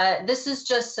it's, this is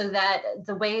just so that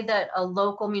the way that a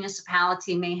local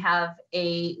municipality may have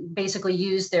basically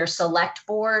use their select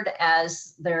board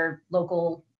as their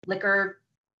local liquor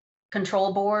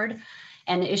control board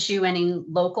and issue any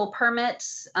local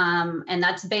permits. And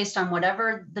that's based on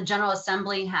whatever the General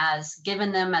Assembly has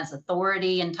given them as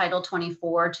authority in Title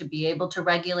 24 to be able to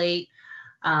regulate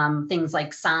things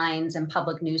like signs and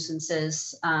public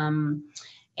nuisances.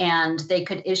 And they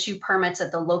could issue permits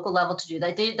at the local level to do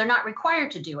that. They're not required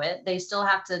to do it. They still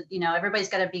have to, everybody's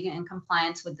got to be in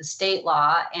compliance with the state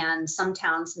law. And some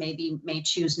towns may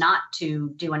choose not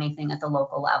to do anything at the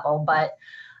local level, but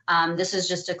this is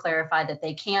just to clarify that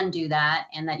they can do that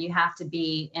and that you have to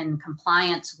be in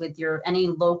compliance with any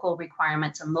local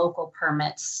requirements and local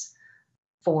permits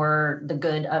for the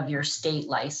good of your state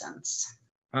license.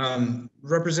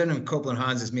 Representative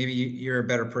Copeland-Hanzis, maybe you're a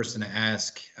better person to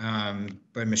ask,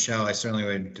 but Michelle, I certainly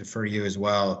would defer to you as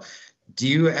well. Do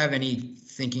you have any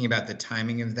thinking about the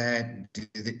timing of that?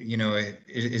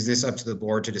 Is this up to the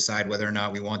board to decide whether or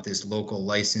not we want this local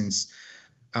license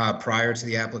prior to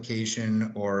the application,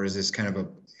 or is this kind of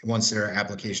once their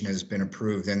application has been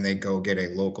approved, then they go get a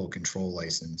local control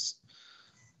license?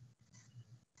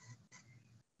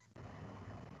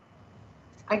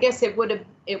 I guess it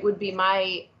would be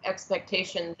my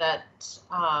expectation that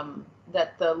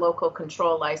that the local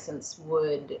control license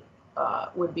would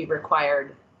be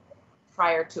required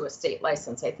prior to a state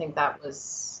license. I think that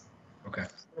was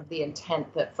sort of the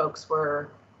intent that folks were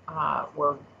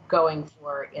going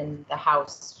for in the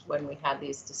House when we had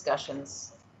these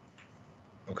discussions.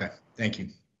 Okay, thank you.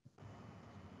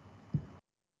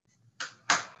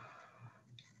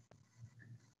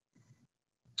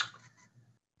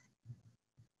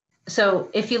 So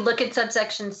if you look at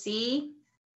subsection C,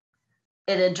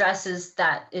 it addresses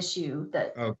that issue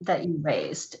that you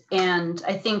raised. And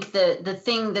I think the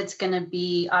thing that's going to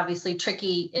be obviously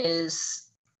tricky is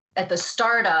at the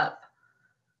startup,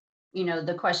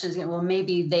 the question is, well,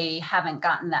 maybe they haven't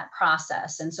gotten that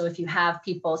process. And so if you have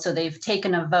people, so they've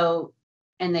taken a vote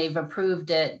and they've approved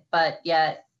it, but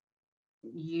yet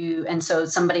so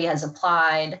somebody has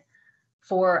applied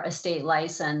for a state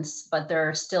license, but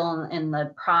they're still in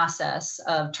the process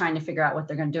of trying to figure out what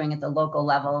they're going to doing at the local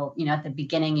level. At the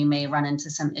beginning, you may run into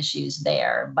some issues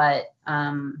there, but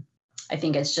I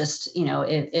think it's just,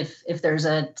 if there's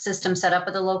a system set up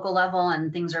at the local level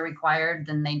and things are required,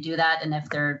 then they do that. And if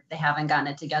they haven't gotten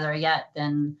it together yet,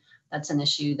 then that's an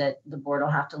issue that the board will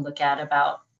have to look at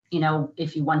about,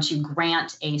 once you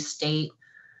grant a state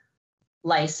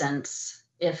license,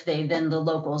 if the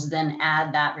locals then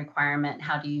add that requirement,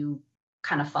 how do you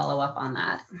kind of follow up on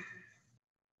that.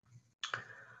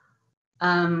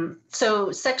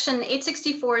 So section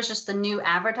 864 is just the new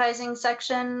advertising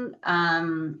section.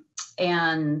 And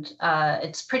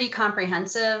it's pretty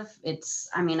comprehensive.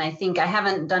 I mean, I think I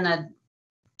haven't done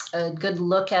a good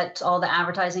look at all the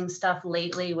advertising stuff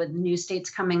lately with new states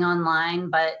coming online,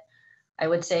 but I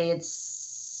would say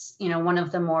it's, one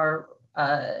of the more,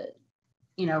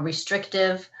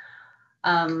 restrictive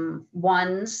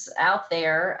ones out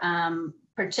there,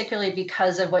 particularly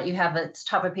because of what you have at the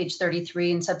top of page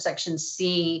 33 in subsection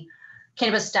C.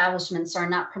 Cannabis establishments are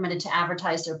not permitted to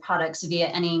advertise their products via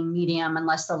any medium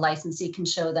unless the licensee can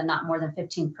show that not more than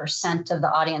 15% of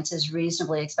the audience is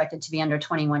reasonably expected to be under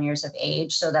 21 years of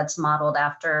age. So that's modeled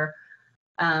after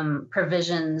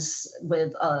provisions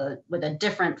with a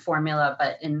different formula,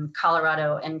 but in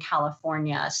Colorado and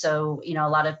California. So, a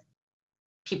lot of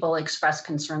people express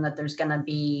concern that there's going to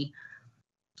be,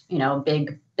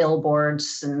 big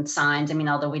billboards and signs. I mean,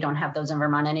 although we don't have those in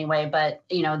Vermont anyway, but,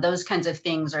 those kinds of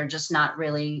things are just not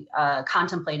really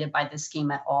contemplated by the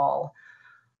scheme at all.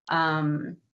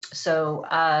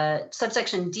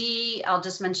 Subsection D, I'll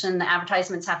just mention the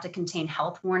advertisements have to contain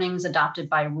health warnings adopted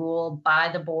by rule by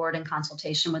the board in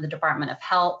consultation with the Department of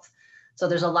Health. So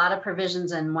there's a lot of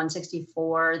provisions in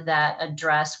 164 that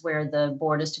address where the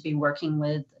board is to be working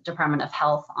with Department of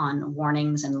Health on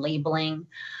warnings and labeling.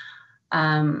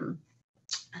 There's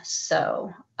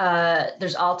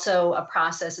also a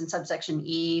process in subsection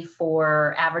E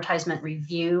for advertisement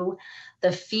review.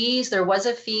 The fees, there was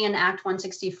a fee in Act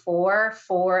 164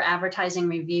 for advertising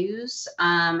reviews.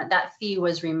 That fee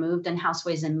was removed in House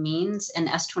Ways and Means in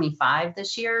S25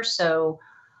 this year. So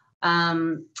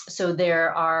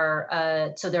there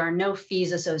are no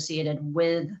fees associated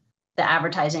with the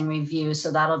advertising review.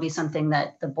 So that'll be something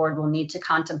that the board will need to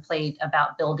contemplate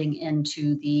about building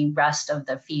into the rest of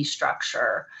the fee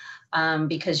structure,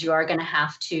 because you are going to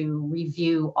have to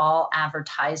review all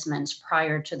advertisements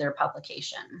prior to their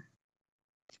publication.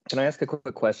 Can I ask a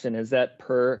quick question? Is that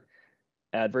per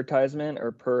advertisement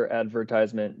or per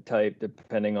advertisement type,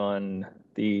 depending on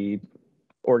the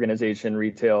organization,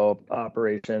 retail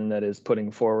operation that is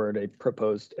putting forward a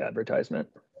proposed advertisement?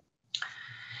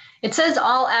 It says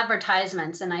all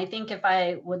advertisements, and I think if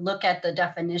I would look at the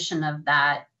definition of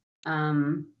that,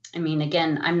 I mean,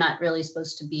 again, I'm not really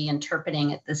supposed to be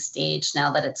interpreting at this stage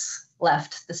now that it's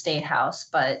left the State House,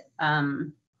 but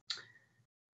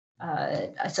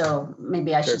so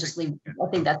maybe I should just leave. I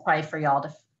think that's probably for y'all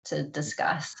to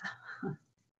discuss.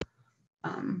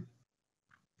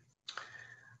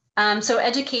 So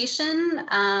education,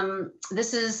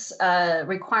 this is a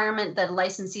requirement that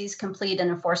licensees complete an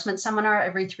enforcement seminar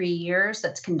every 3 years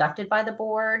that's conducted by the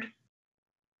board.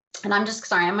 And I'm just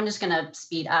going to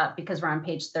speed up because we're on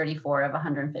page 34 of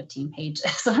 115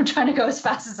 pages. So I'm trying to go as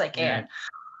fast as I can.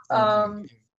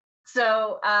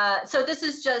 So this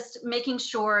is just making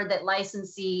sure that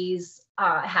licensees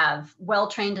have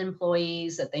well-trained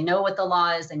employees, that they know what the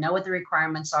law is, they know what the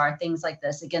requirements are, things like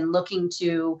this. Again, looking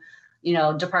to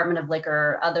Department of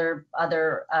Liquor, other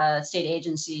state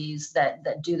agencies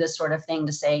that do this sort of thing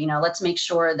to say, let's make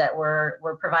sure that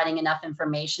we're providing enough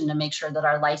information to make sure that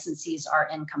our licensees are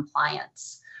in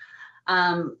compliance.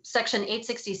 Section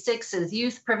 866 is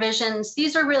youth provisions.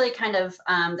 These are really kind of,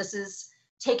 this is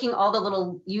taking all the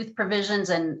little youth provisions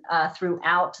and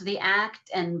throughout the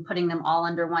act and putting them all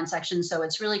under one section. So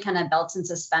it's really kind of belts and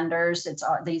suspenders.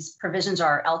 These provisions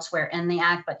are elsewhere in the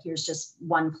act, but here's just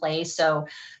one place. So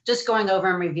just going over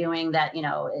and reviewing that,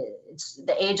 it's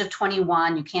the age of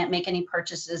 21. You can't make any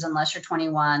purchases unless you're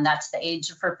 21. That's the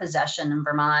age for possession in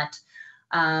Vermont.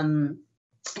 And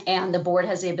the board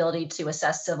has the ability to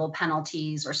assess civil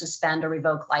penalties or suspend or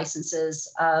revoke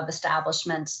licenses of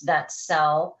establishments that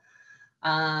sell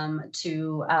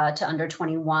to under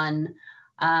 21.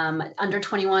 Under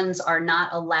 21s are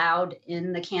not allowed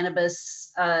in the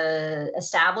cannabis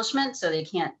establishment, so they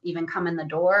can't even come in the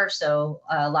door. So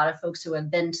a lot of folks who have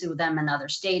been to them in other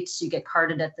states, you get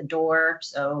carded at the door.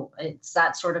 So it's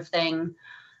that sort of thing.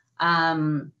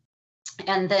 And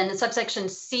then subsection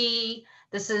C,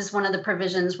 this is one of the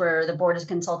provisions where the board is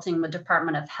consulting with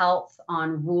Department of Health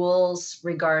on rules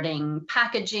regarding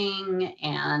packaging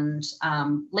and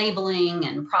labeling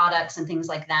and products and things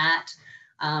like that,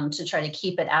 to try to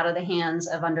keep it out of the hands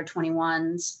of under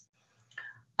 21s.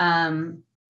 And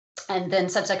then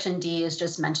subsection D is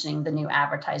just mentioning the new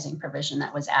advertising provision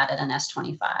that was added in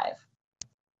S25.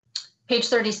 Page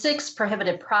 36,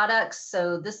 prohibited products.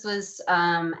 So this was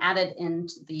added in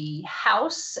the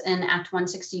House in Act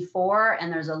 164,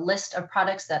 and there's a list of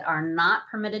products that are not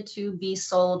permitted to be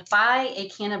sold by a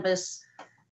cannabis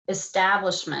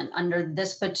establishment under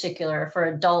this particular for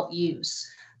adult use.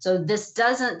 So this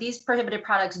doesn't, these prohibited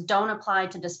products don't apply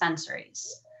to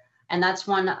dispensaries. And that's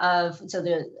one of, so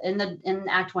in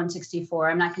Act 164,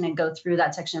 I'm not going to go through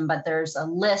that section, but there's a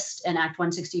list in Act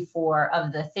 164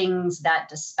 of the things that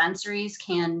dispensaries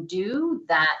can do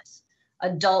that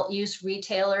adult use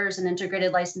retailers and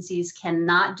integrated licensees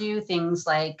cannot do, things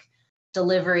like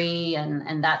delivery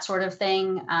and that sort of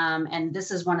thing. And this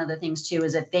is one of the things too,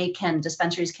 is that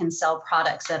dispensaries can sell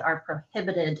products that are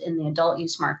prohibited in the adult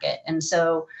use market. And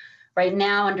so right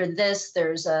now under this,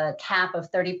 there's a cap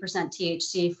of 30%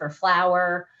 THC for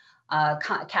flower,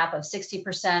 cap of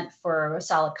 60% for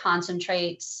solid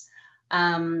concentrates.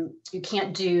 You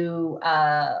can't do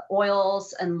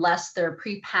oils unless they're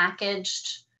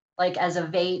prepackaged, like as a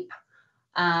vape.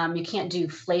 You can't do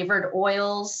flavored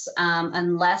oils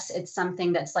unless it's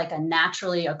something that's like a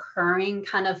naturally occurring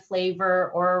kind of flavor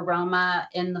or aroma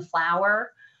in the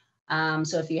flower.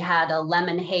 So if you had a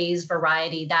lemon haze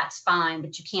variety, that's fine,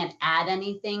 but you can't add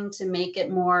anything to make it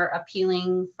more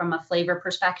appealing from a flavor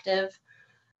perspective.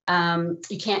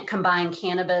 You can't combine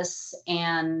cannabis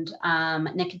and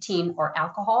nicotine or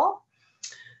alcohol.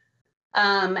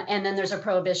 And then there's a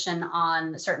prohibition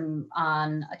on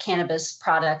cannabis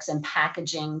products and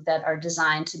packaging that are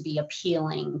designed to be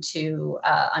appealing to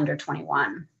under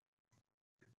 21.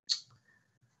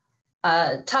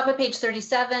 Top of page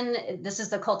 37, this is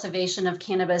the cultivation of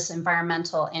cannabis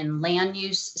environmental and land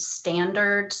use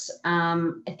standards.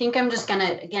 I think I'm just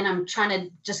gonna, again, I'm trying to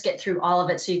just get through all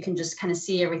of it so you can just kind of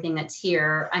see everything that's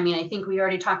here. I mean, I think we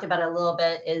already talked about it a little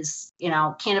bit is,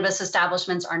 cannabis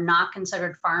establishments are not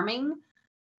considered farming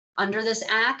under this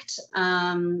act.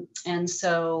 And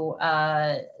so,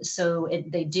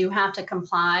 they do have to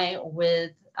comply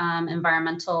with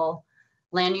environmental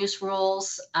land use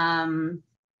rules.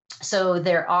 So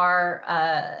there are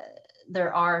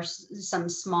some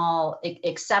small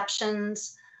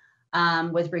exceptions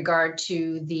with regard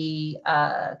to the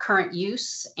current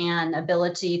use and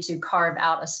ability to carve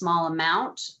out a small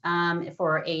amount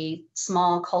for a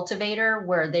small cultivator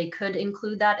where they could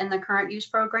include that in the current use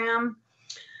program.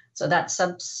 So that's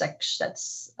subsection,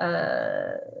 that's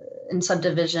in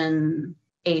subdivision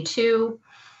A2.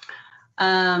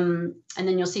 And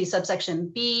then you'll see subsection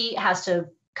B has to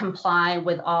comply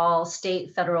with all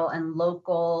state, federal, and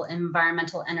local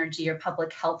environmental, energy, or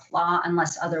public health law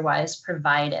unless otherwise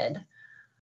provided.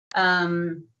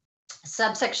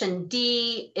 Subsection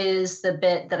D is the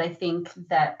bit that I think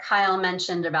that Kyle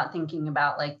mentioned about thinking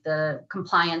about like the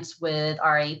compliance with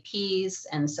RAPs,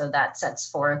 and so that sets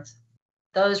forth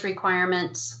those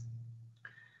requirements.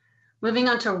 Moving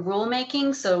on to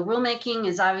rulemaking. So rulemaking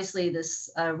is obviously this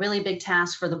really big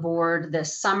task for the board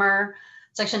this summer.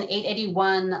 Section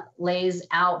 881 lays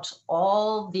out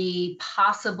all the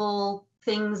possible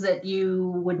things that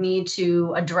you would need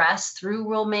to address through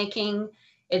rulemaking.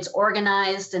 It's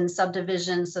organized in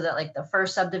subdivisions so that like the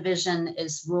first subdivision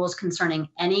is rules concerning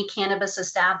any cannabis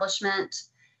establishment.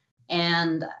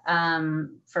 And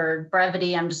for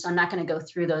brevity, I'm not going to go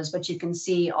through those, but you can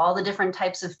see all the different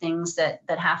types of things that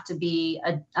have to be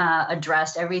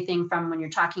addressed. Everything from when you're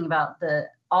talking about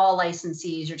all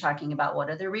licensees, you're talking about what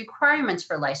are the requirements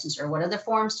for licensure, what are the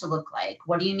forms to look like,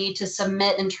 what do you need to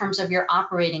submit in terms of your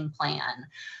operating plan,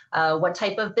 what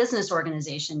type of business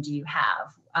organization do you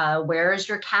have, where is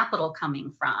your capital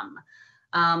coming from,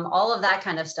 all of that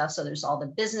kind of stuff. So there's all the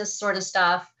business sort of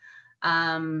stuff.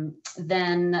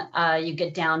 Then you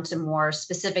get down to more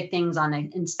specific things on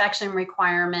inspection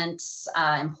requirements,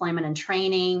 employment and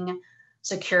training,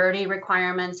 security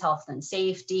requirements, health and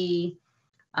safety.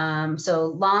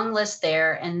 So long list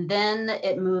there. And then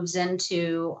it moves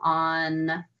into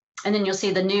and then you'll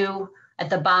see the new at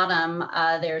the bottom,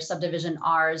 there's subdivision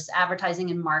R's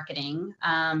advertising and marketing.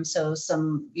 So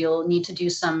you'll need to do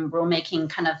some rulemaking,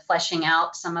 kind of fleshing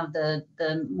out some of the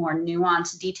more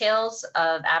nuanced details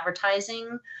of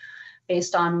advertising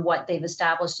based on what they've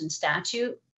established in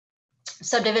statute.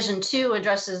 Subdivision 2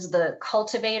 addresses the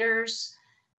cultivators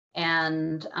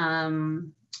and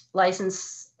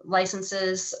licenses.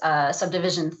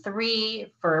 Subdivision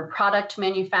 3 for product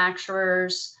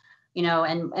manufacturers.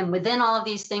 And within all of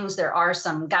these things, there are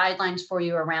some guidelines for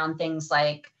you around things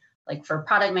like for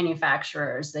product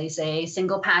manufacturers, they say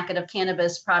single packet of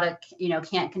cannabis product,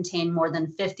 can't contain more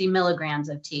than 50 milligrams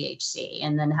of THC,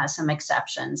 and then has some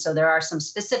exceptions. So there are some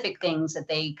specific things that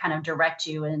they kind of direct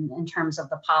you in terms of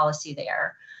the policy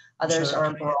there. Others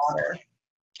are broader.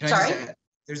 Sorry?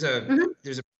 There's a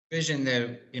provision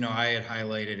that I had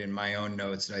highlighted in my own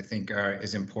notes that I think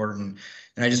is important,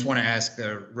 and I just want to ask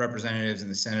the representatives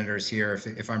and the senators here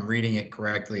if I'm reading it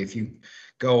correctly. If you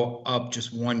go up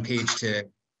just one page to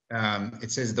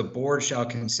it says the board shall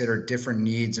consider different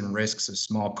needs and risks of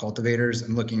small cultivators.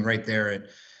 I'm looking right there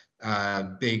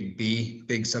at big B,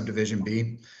 big subdivision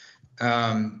B.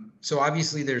 So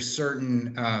obviously there's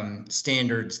certain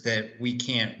standards that we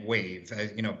can't waive,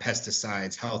 you know,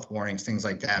 pesticides, health warnings, things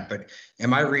like that. But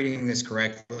am I reading this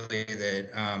correctly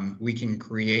that we can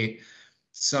create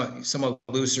somewhat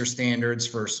looser standards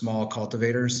for small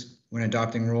cultivators when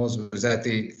adopting rules? Was that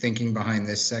the thinking behind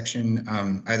this section?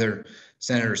 Either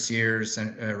Senator Sears,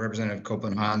 Representative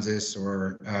Copeland-Hanzis,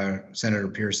 or Senator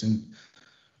Pearson?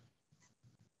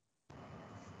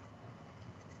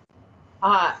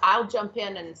 I'll jump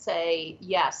in and say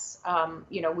yes.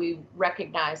 You know, we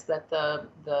recognize that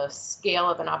the scale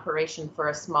of an operation for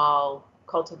a small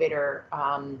cultivator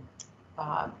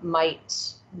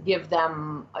might give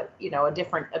them, you know, a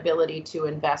different ability to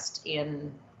invest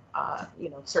in, you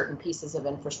know, certain pieces of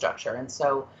infrastructure. And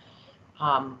so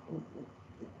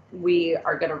we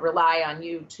are going to rely on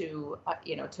you to,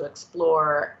 you know, to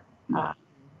explore,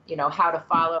 you know, how to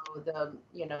follow the,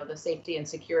 you know, the safety and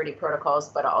security protocols,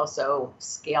 but also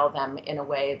scale them in a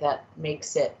way that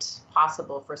makes it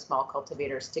possible for small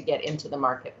cultivators to get into the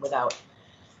market without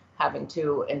having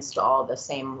to install the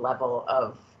same level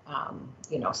of,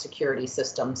 you know, security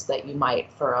systems that you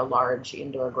might for a large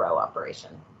indoor grow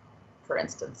operation, for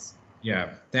instance.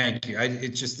 Yeah, thank you. It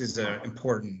just is an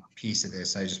important piece of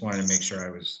this. I just wanted to make sure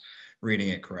I was reading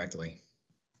it correctly.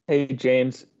 Hey,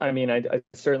 James, I mean, I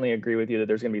certainly agree with you that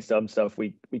there's going to be some stuff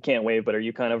we can't waive, but are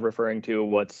you kind of referring to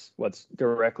what's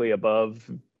directly above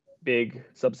big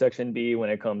subsection B when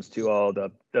it comes to all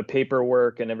the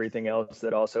paperwork and everything else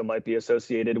that also might be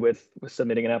associated with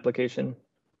submitting an application?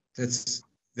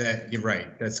 You're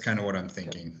right. That's kind of what I'm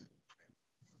thinking.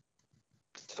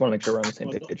 Just want to make sure we're on the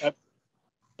same page.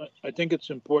 I think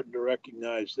it's important to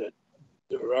recognize that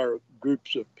there are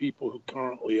groups of people who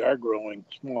currently are growing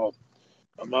small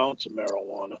amounts of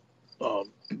marijuana,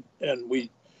 and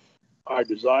our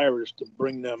desire is to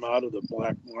bring them out of the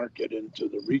black market into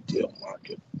the retail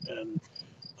market, and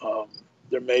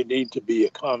there may need to be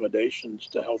accommodations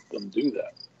to help them do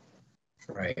that.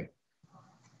 Right.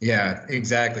 Yeah,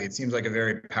 exactly. It seems like a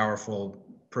very powerful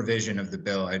provision of the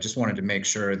bill. I just wanted to make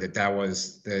sure that that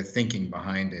was the thinking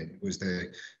behind it, was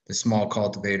the small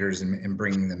cultivators and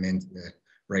bringing them into the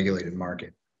regulated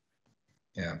market.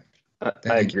 Yeah.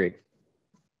 I agree.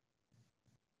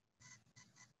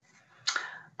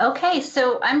 Okay,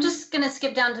 so I'm just going to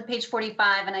skip down to page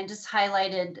 45, and I just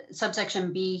highlighted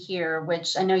subsection B here,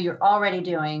 which I know you're already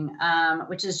doing,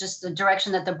 which is just the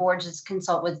direction that the board should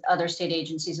consult with other state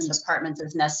agencies and departments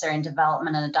as necessary in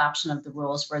development and adoption of the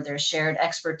rules where there's shared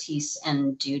expertise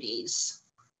and duties.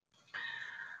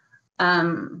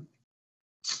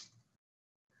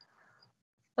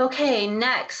 Okay,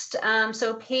 next,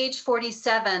 so page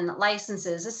 47,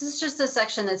 licenses. This is just a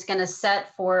section that's going to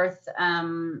set forth,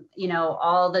 you know,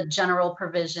 all the general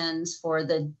provisions for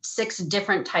the 6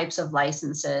 different types of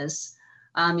licenses.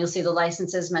 You'll see the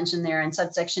licenses mentioned there in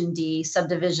subsection D.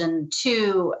 Subdivision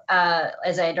 2,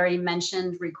 as I had already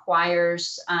mentioned,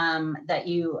 requires that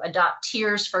you adopt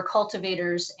tiers for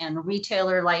cultivators and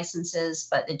retailer licenses,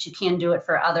 but that you can do it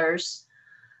for others.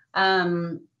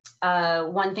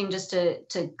 One thing just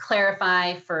to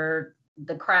clarify for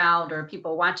the crowd or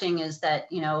people watching is that,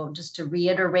 you know, just to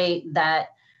reiterate that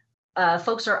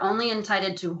folks are only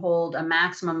entitled to hold a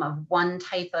maximum of 1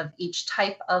 type of each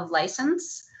type of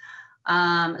license.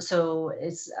 So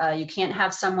it's you can't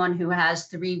have someone who has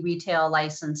 3 retail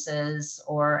licenses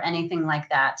or anything like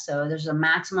that. So there's a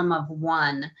maximum of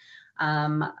 1.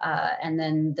 And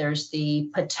then there's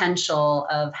the potential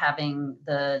of having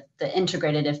the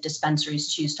integrated, if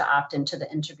dispensaries choose to opt into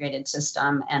the integrated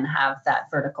system and have that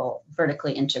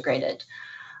vertically integrated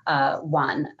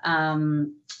one.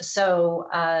 Let's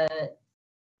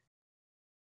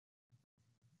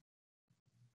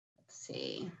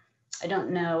see. I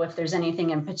don't know if there's anything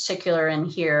in particular in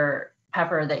here,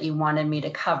 Pepper, that you wanted me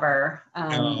to cover.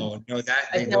 No,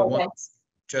 the one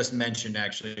just mentioned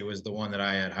actually was the one that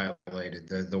I had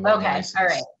highlighted. The one. Okay, license. all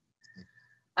right.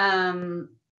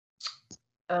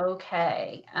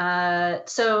 Okay,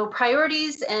 so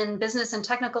priorities and business and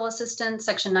technical assistance,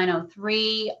 section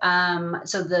 903.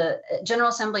 So the General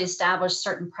Assembly established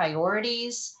certain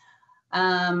priorities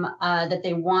that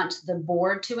they want the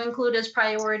board to include as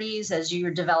priorities as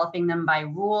you're developing them by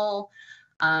rule.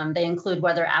 They include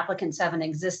whether applicants have an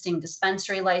existing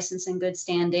dispensary license in good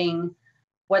standing,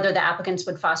 whether the applicants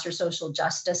would foster social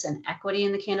justice and equity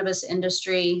in the cannabis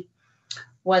industry,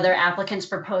 whether applicants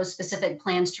propose specific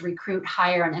plans to recruit,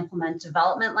 hire, and implement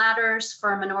development ladders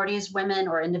for minorities, women,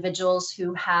 or individuals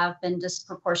who have been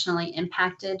disproportionately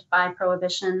impacted by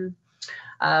prohibition,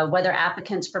 whether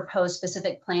applicants propose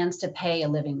specific plans to pay a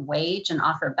living wage and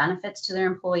offer benefits to their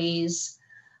employees,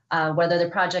 whether the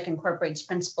project incorporates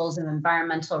principles of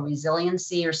environmental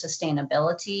resiliency or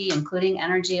sustainability, including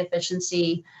energy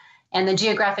efficiency, and the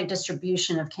geographic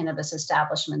distribution of cannabis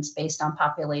establishments based on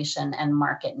population and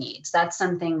market needs. That's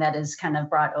something that is kind of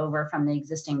brought over from the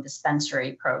existing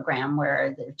dispensary program,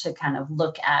 where to kind of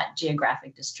look at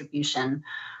geographic distribution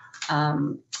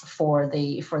for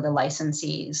the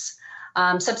licensees.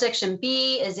 Subsection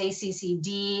B is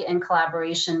ACCD in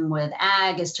collaboration with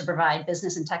AG is to provide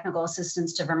business and technical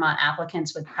assistance to Vermont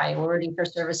applicants with priority for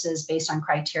services based on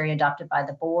criteria adopted by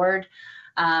the board.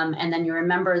 And then you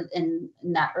remember in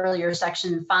that earlier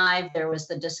section 5, there was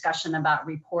the discussion about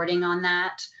reporting on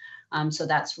that. So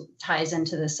that ties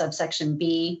into the subsection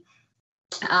B.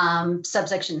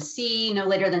 Subsection C, no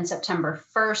later than September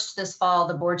 1st this fall,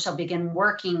 the board shall begin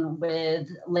working with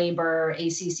Labor,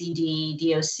 ACCD,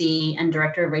 DOC, and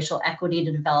Director of Racial Equity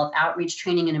to develop outreach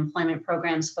training and employment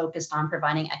programs focused on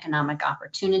providing economic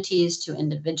opportunities to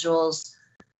individuals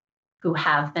who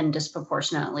have been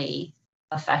disproportionately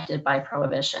affected by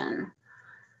prohibition.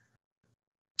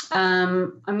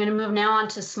 I'm going to move now on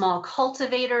to small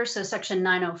cultivators, so section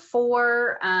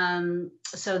 904.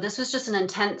 So this was just an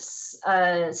intense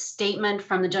statement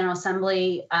from the General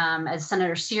Assembly, as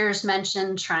Senator Sears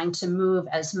mentioned, trying to move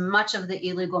as much of the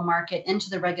illegal market into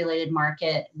the regulated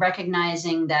market,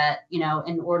 recognizing that, you know,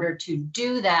 in order to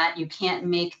do that, you can't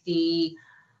make the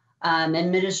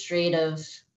administrative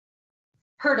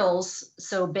hurdles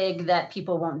so big that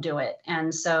people won't do it.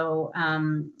 And so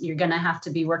you're going to have to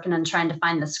be working on trying to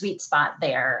find the sweet spot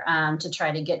there to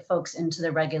try to get folks into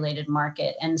the regulated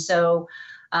market. And so,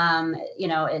 you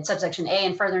know, in subsection A,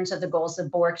 in furtherance of the goals, the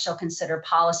board shall consider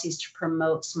policies to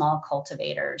promote small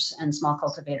cultivators, and small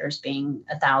cultivators being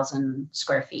 1,000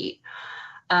 square feet.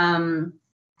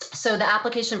 So the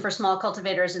application for small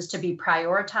cultivators is to be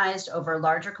prioritized over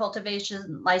larger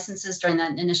cultivation licenses during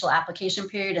that initial application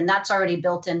period. And that's already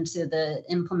built into the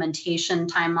implementation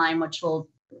timeline, which we'll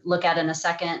look at in a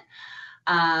second.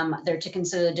 They're to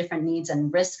consider the different needs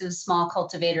and risks of small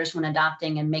cultivators when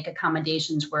adopting and make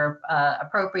accommodations where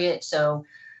appropriate. So,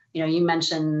 you know, you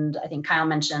mentioned, I think Kyle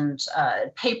mentioned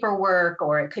paperwork,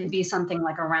 or it could be something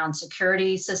like around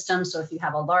security systems. So if you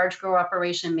have a large grow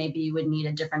operation, maybe you would need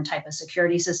a different type of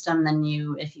security system than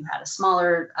if you had a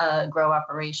smaller grow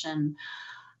operation.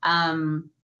 And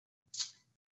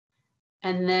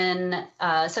then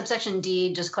subsection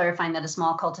D, just clarifying that a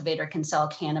small cultivator can sell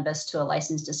cannabis to a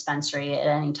licensed dispensary at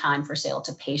any time for sale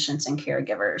to patients and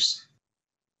caregivers.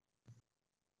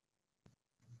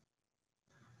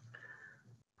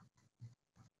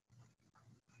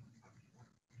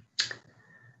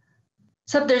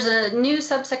 So there's a new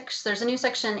subsection, there's a new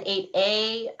section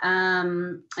 8A,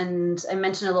 and I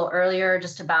mentioned a little earlier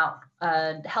just about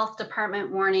health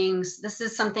department warnings. This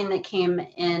is something that came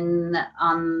in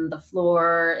on the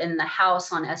floor in the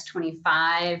House on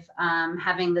S25,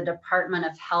 having the Department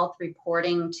of Health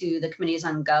reporting to the Committees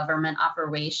on Government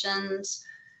Operations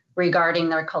regarding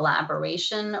their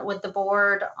collaboration with the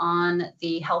board on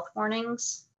the health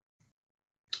warnings.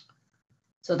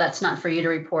 So that's not for you to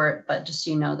report, but just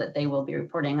so you know that they will be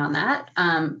reporting on that.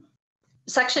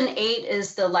 Section 8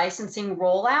 is the licensing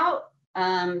rollout.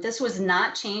 This was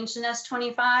not changed in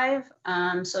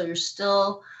S25, so you're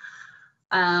still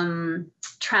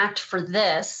tracked for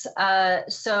this.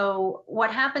 So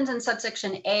what happens in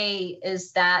subsection A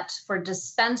is that for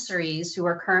dispensaries who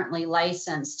are currently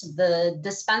licensed, the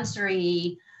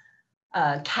dispensary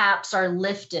caps are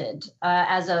lifted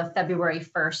as of February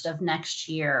 1st of next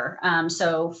year.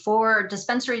 So for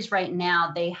dispensaries right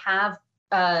now, they have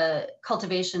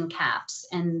cultivation caps,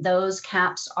 and those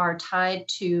caps are tied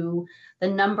to the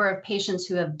number of patients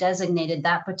who have designated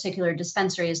that particular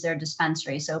dispensary as their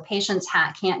dispensary. So patients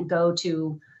can't go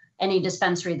to any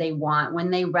dispensary they want.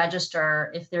 When they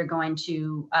register, if they're going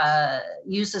to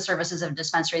use the services of a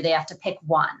dispensary, they have to pick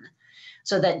one,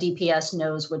 so that DPS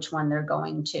knows which one they're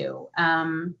going to.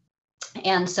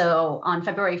 And so on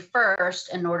February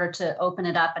 1st, in order to open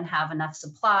it up and have enough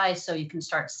supply so you can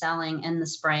start selling in the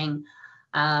spring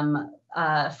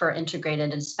for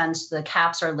integrated dispense, the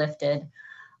caps are lifted.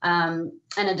 And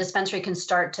a dispensary can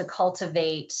start to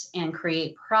cultivate and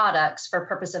create products for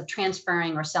purpose of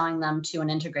transferring or selling them to an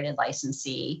integrated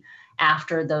licensee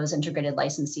after those integrated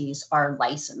licensees are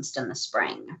licensed in the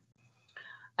spring.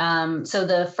 So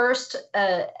the first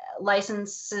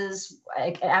licenses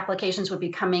applications would be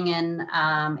coming in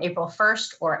April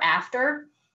 1st or after.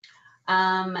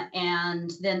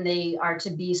 And then they are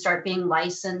to start being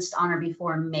licensed on or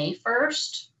before May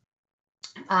 1st.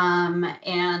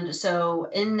 And so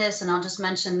in this, and I'll just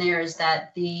mention there, is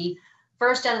that the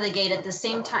first out of the gate at the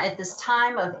same time, at this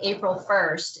time of April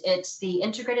 1st, it's the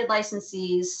integrated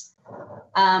licensees,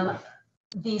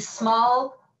 the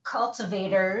small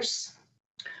cultivators,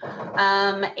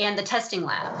 and the testing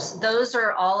labs. Those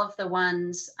are all of the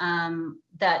ones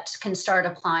that can start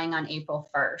applying on April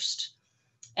 1st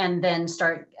and then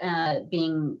start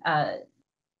being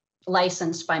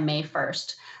licensed by May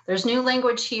 1st. There's new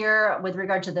language here with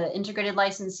regard to the integrated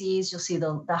licensees. You'll see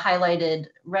the highlighted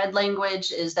red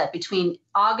language is that between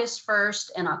August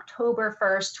 1st and October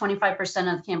 1st,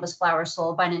 25% of cannabis flower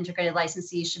sold by an integrated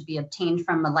licensee should be obtained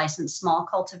from a licensed small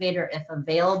cultivator if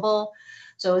available.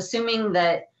 So assuming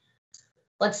that,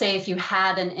 let's say if you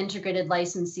had an integrated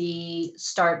licensee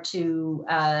start to,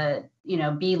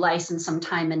 be licensed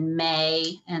sometime in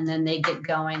May, and then they get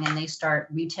going and they start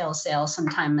retail sales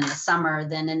sometime in the summer,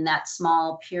 then in that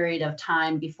small period of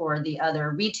time before the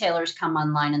other retailers come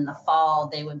online in the fall,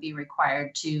 they would be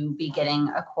required to be getting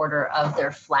a quarter of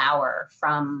their flower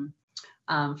from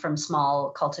small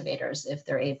cultivators if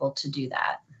they're able to do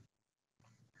that.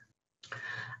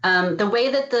 The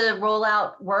way that the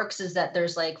rollout works is that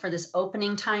there's like, for this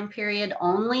opening time period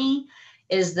only,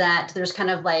 is that there's kind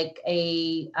of like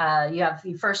a, you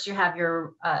have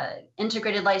your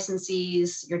integrated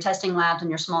licensees, your testing labs, and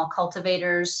your small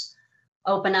cultivators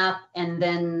open up, and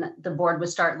then the board would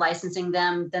start licensing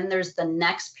them. Then there's the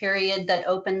next period that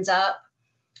opens up,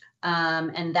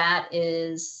 and that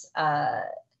is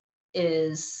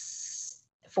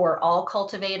for all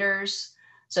cultivators.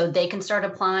 So they can start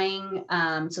applying.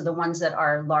 So the ones that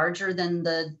are larger than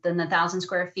the 1,000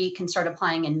 square feet can start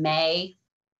applying in May.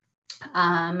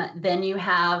 Then you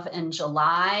have in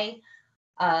July,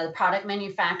 product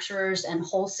manufacturers and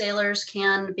wholesalers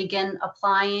can begin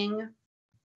applying.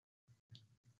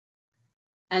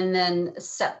 And then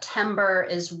September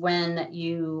is when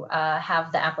you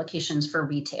have the applications for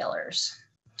retailers.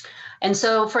 And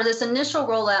so for this initial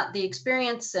rollout, the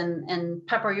experience, and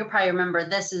Pepper, you'll probably remember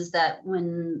this, is that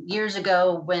years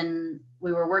ago, when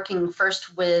we were working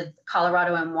first with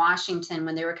Colorado and Washington,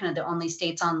 when they were kind of the only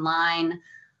states online,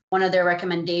 one of their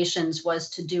recommendations was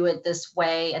to do it this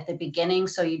way at the beginning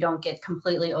so you don't get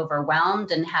completely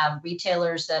overwhelmed and have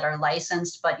retailers that are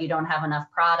licensed, but you don't have enough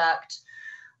product.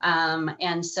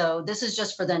 And so this is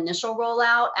just for the initial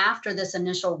rollout. After this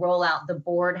initial rollout, the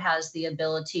board has the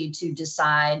ability to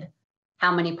decide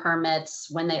how many permits,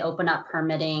 when they open up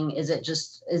permitting, is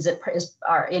the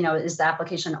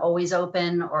application always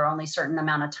open or only a certain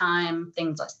amount of time,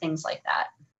 things like that.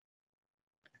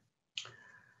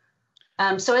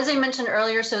 So as I mentioned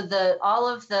earlier, so all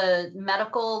of the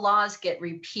medical laws get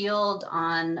repealed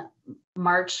on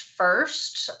March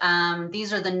 1st.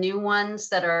 These are the new ones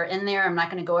that are in there. I'm not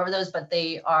going to go over those, but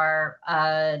they are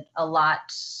a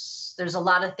lot. There's a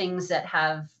lot of things that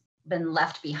have been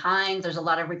left behind. There's a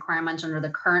lot of requirements under the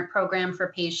current program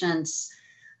for patients,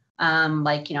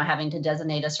 like having to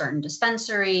designate a certain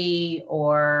dispensary,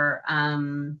 or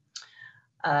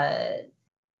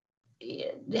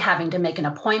having to make an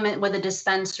appointment with a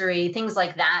dispensary, things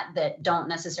like that don't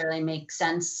necessarily make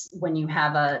sense when you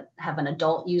have an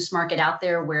adult use market out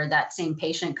there, where that same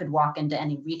patient could walk into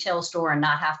any retail store and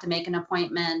not have to make an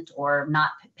appointment or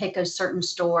not pick a certain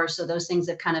store. So those things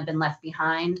have kind of been left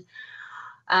behind.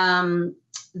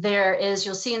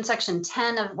 You'll see in section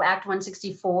 10 of Act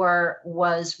 164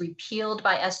 was repealed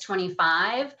by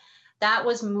S25. That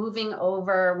was moving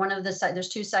over there's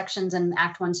two sections in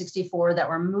Act 164 that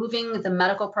were moving the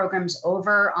medical programs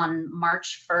over on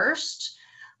March 1st.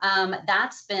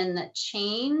 That's been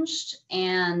changed,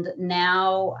 and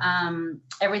now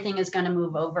everything is going to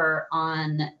move over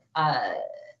on, I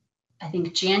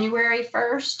think, January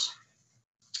 1st.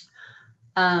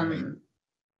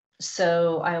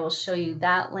 So I will show you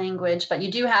that language, but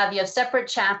you have separate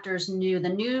chapters, the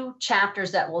new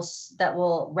chapters that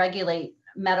will regulate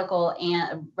medical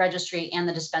and registry and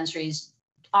the dispensaries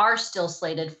are still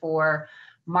slated for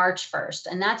March 1st.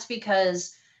 And that's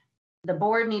because the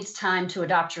board needs time to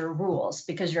adopt your rules,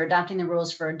 because you're adopting the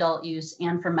rules for adult use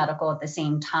and for medical at the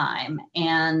same time.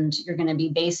 And you're going to be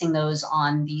basing those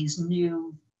on these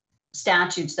new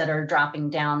statutes that are dropping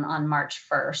down on March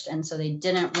 1st. And so they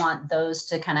didn't want those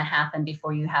to kind of happen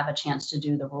before you have a chance to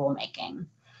do the rulemaking.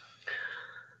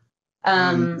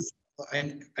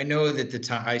 I know that the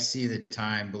time, I see the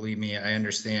time, believe me, I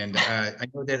understand. I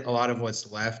know that a lot of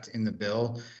what's left in the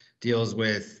bill deals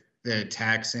with the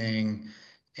taxing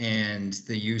and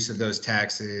the use of those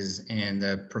taxes and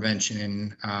the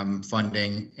prevention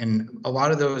funding. And a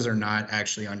lot of those are not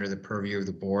actually under the purview of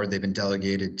the board. They've been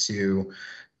delegated to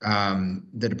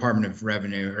the Department of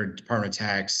Revenue or Department of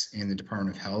Tax and the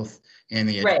Department of Health and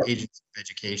the Right. Agency of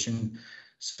Education.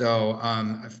 So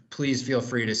please feel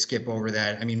free to skip over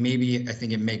that. I mean, maybe I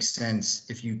think it makes sense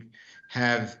if you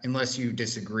have, unless you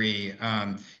disagree,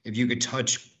 if you could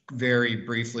touch very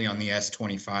briefly on the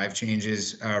S25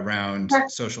 changes around Sure.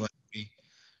 social equity.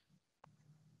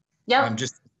 Yep.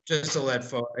 Just to let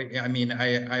folks, I mean,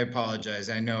 I apologize.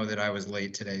 I know that I was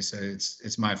late today, so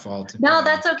it's my fault. No,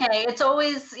 that's okay. It's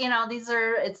always,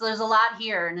 there's a lot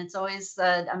here, and it's always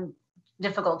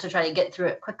difficult to try to get through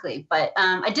it quickly. But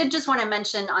I did just want to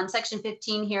mention on section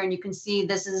 15 here, and you can see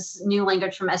this is new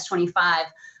language from S25,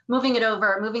 moving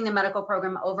the medical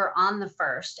program over on the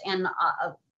 1st. And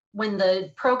when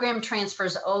the program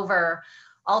transfers over,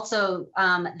 also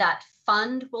that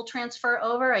fund will transfer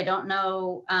over. I don't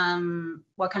know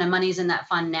what kind of money's in that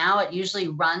fund now. It usually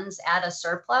runs at a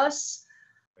surplus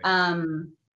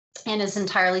and is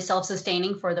entirely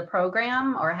self-sustaining for the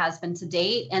program, or has been to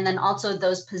date. And then also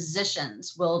those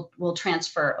positions will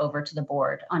transfer over to the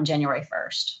board on January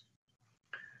 1st.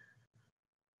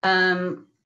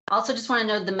 Also just want to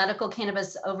note the Medical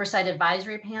Cannabis Oversight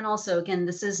Advisory Panel. So again,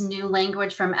 this is new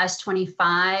language from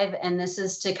S25, and this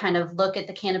is to kind of look at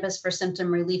the Cannabis for Symptom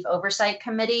Relief Oversight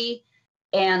Committee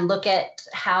and look at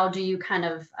how do you kind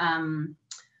of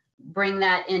bring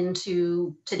that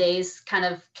into today's kind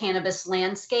of cannabis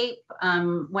landscape.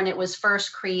 When it was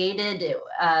first created,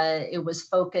 it was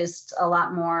focused a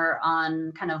lot more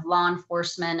on kind of law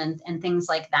enforcement and things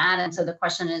like that. And so the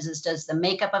question is does the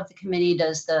makeup of the committee,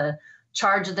 does the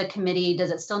charge of the committee,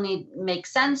 does it still make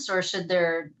sense, or should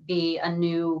there be a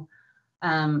new,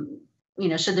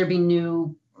 should there be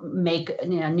new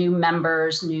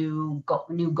members, new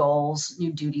goals,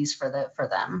 new duties for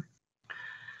them?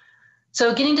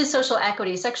 So getting to social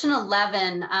equity, section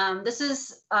 11, this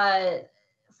is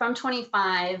from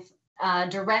 25,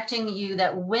 directing you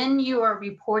that when you are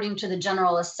reporting to the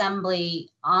General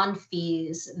Assembly on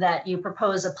fees, that you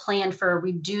propose a plan for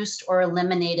reduced or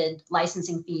eliminated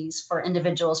licensing fees for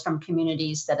individuals from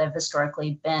communities that have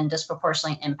historically been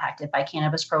disproportionately impacted by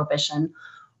cannabis prohibition,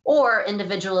 or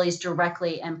individuals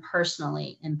directly and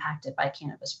personally impacted by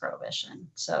cannabis prohibition.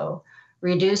 So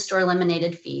reduced or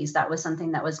eliminated fees, that was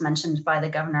something that was mentioned by the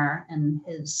governor in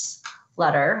his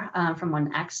letter from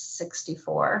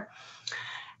 1X64.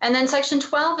 And then section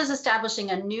 12 is establishing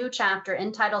a new chapter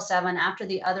in Title VII after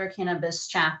the other cannabis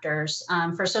chapters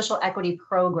for social equity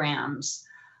programs.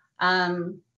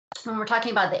 When we're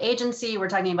talking about the agency, we're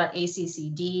talking about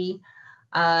ACCD.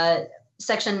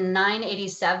 Section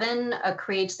 987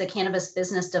 creates the Cannabis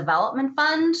Business Development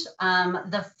Fund.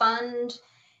 The fund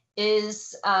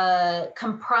is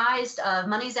comprised of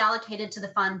monies allocated to the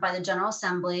fund by the General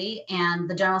Assembly, and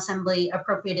the General Assembly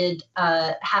appropriated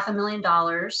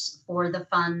 $500,000 for the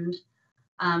fund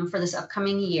for this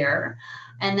upcoming year.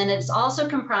 And then it's also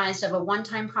comprised of a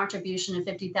one-time contribution of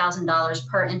 $50,000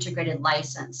 per integrated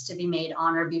license to be made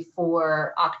on or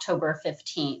before October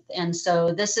 15th. And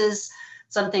so this is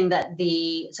something that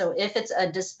so if it's a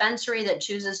dispensary that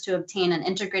chooses to obtain an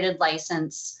integrated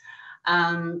license,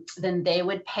 then they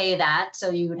would pay that.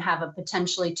 So you would have a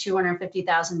potentially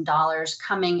 $250,000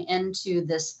 coming into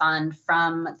this fund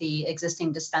from the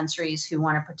existing dispensaries who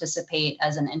want to participate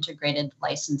as an integrated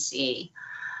licensee.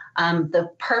 The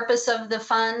purpose of the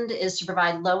fund is to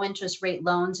provide low interest rate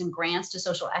loans and grants to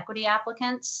social equity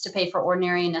applicants to pay for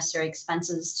ordinary and necessary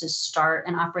expenses to start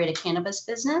and operate a cannabis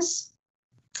business,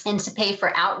 and to pay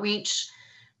for outreach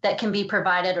that can be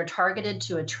provided or targeted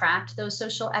to attract those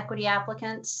social equity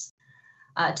applicants,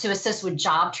 to assist with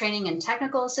job training and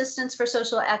technical assistance for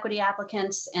social equity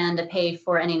applicants, and to pay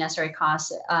for any necessary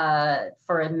costs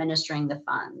for administering the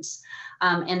funds.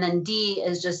 And then D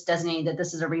is just designating that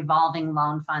this is a revolving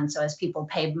loan fund. So as people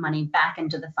pay money back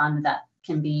into the fund, that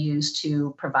can be used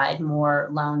to provide more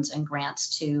loans and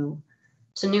grants to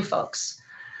new folks.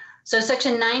 So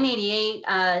section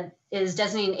 988 is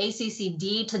designating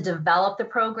ACCD to develop the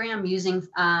program using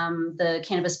the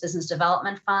Cannabis Business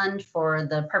Development Fund for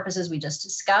the purposes we just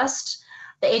discussed.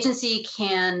 The agency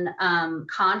can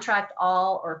contract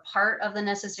all or part of the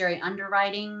necessary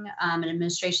underwriting and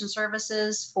administration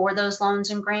services for those loans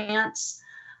and grants.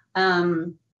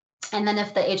 And then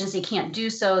if the agency can't do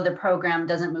so, the program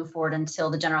doesn't move forward until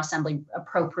the General Assembly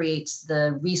appropriates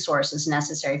the resources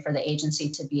necessary for the agency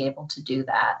to be able to do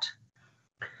that.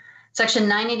 Section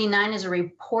 989 is a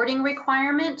reporting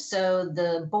requirement. So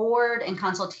the board, in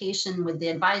consultation with the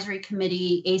advisory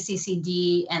committee,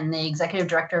 ACCD, and the executive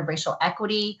director of racial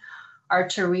equity, are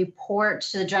to report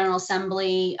to the General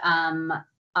Assembly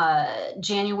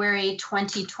January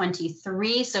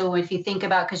 2023. So if you think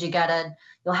about, because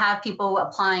you'll have people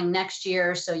applying next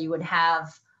year, so you would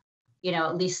have,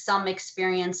 at least some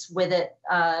experience with it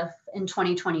in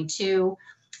 2022.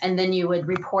 And then you would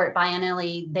report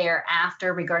biennially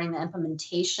thereafter regarding the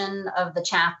implementation of the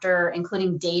chapter,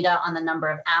 including data on the number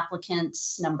of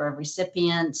applicants, number of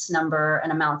recipients, number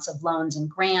and amounts of loans and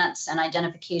grants, and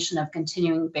identification of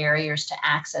continuing barriers to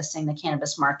accessing the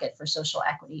cannabis market for social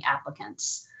equity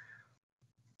applicants.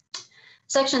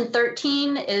 Section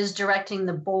 13 is directing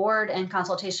the board in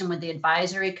consultation with the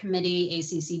advisory committee,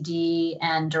 ACCD,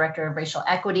 and director of racial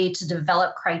equity to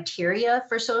develop criteria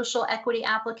for social equity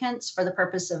applicants for the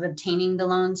purpose of obtaining the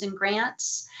loans and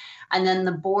grants. And then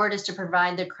the board is to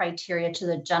provide the criteria to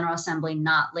the General Assembly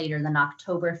not later than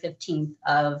October 15th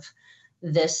of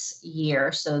this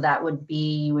year. So that would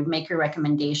be, you would make your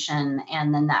recommendation,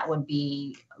 and then that would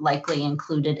be likely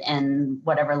included in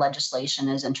whatever legislation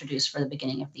is introduced for the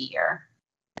beginning of the year.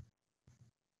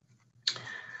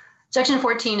 Section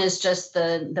 14 is just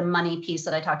the money piece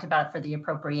that I talked about for the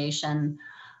appropriation.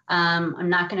 I'm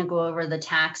not going to go over the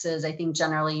taxes. I think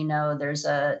generally, there's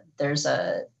a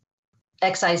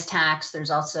excise tax. There's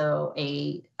also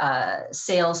a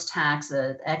sales tax.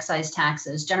 The excise tax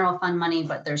is general fund money,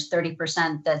 but there's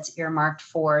 30% that's earmarked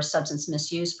for substance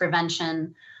misuse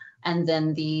prevention. And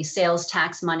then the sales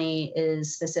tax money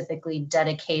is specifically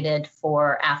dedicated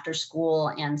for after school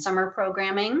and summer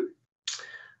programming.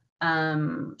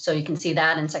 So you can see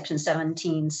that in section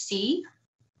 17C.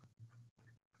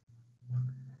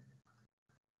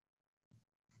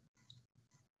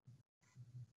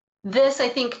 This, I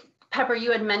think, Pepper,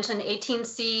 you had mentioned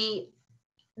 18C.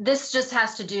 This just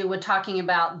has to do with talking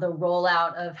about the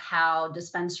rollout of how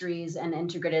dispensaries and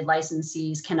integrated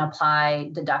licensees can apply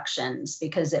deductions,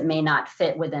 because it may not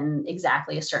fit within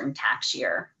exactly a certain tax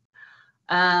year.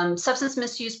 Substance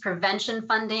misuse prevention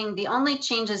funding, the only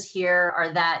changes here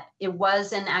are that it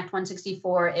was in Act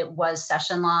 164, it was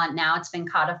session law, now it's been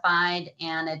codified,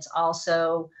 and it's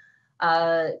also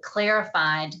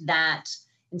clarified that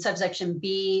in subsection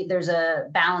B, there's a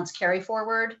balance carry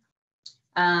forward,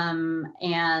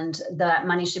 and that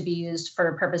money should be used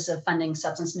for the purpose of funding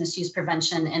substance misuse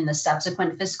prevention in the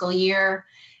subsequent fiscal year.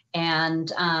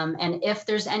 And if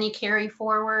there's any carry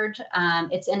forward,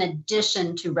 it's in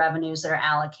addition to revenues that are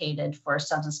allocated for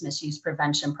substance misuse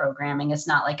prevention programming. It's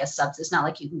not like it's not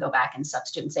like you can go back and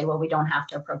substitute and say, well, we don't have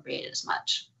to appropriate as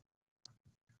much.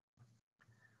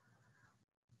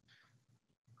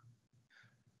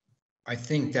 I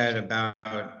think that about.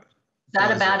 Is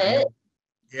that about it?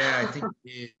 Yeah, I think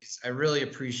it is. I really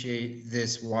appreciate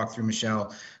this walkthrough,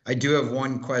 Michelle. I do have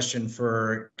one question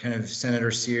for kind of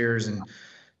Senator Sears and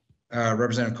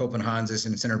Representative Copeland-Hanzis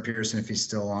and Senator Pearson, if he's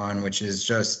still on, which is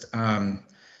just,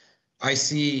 I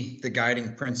see the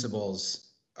guiding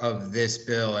principles of this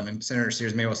bill, and Senator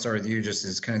Sears, maybe I'll start with you just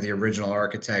as kind of the original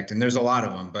architect, and there's a lot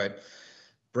of them, but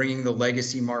bringing the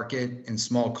legacy market and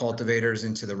small cultivators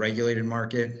into the regulated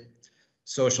market,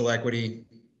 social equity,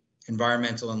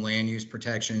 environmental and land use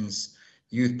protections,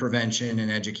 youth prevention and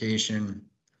education,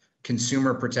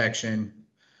 consumer protection,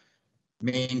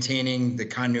 maintaining the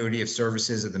continuity of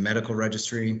services of the medical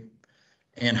registry,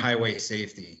 and highway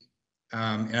safety.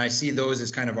 And I see those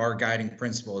as kind of our guiding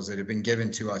principles that have been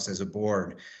given to us as a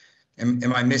board.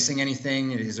 Am I missing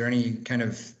anything? Is there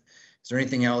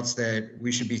anything else that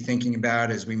we should be thinking about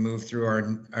as we move through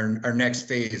our next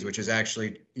phase, which is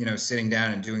actually, sitting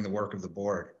down and doing the work of the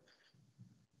board?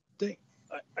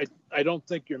 I don't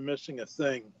think you're missing a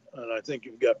thing, and I think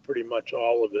you've got pretty much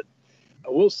all of it. I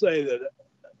will say that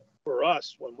for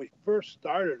us, when we first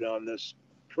started on this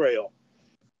trail,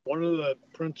 one of the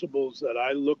principles that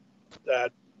I looked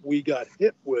at, we got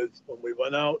hit with when we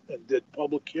went out and did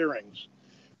public hearings,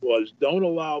 was don't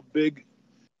allow big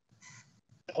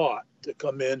pot to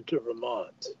come into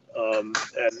Vermont.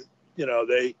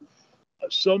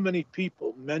 So many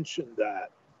people mentioned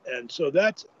that. And so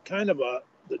that's kind of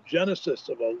the genesis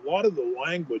of a lot of the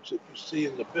language that you see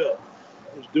in the bill,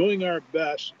 is doing our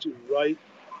best to write,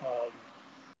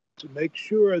 to make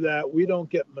sure that we don't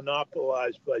get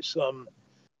monopolized by some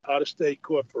out-of-state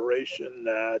corporation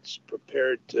that's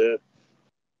prepared to,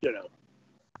 I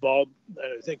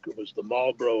think it was the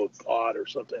Marlboro of pot or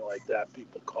something like that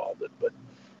people called it.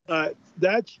 But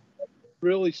that's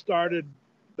really started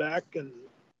back in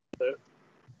the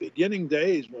beginning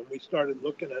days when we started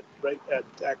looking at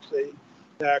tax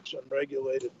on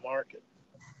regulated market.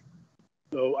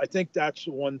 So I think that's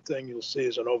the one thing you'll see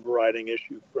as an overriding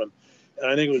issue from, and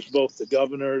I think it was both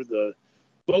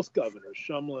both governors,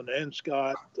 Shumlin and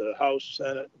Scott, the House,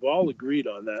 Senate, have all agreed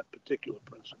on that particular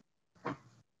principle.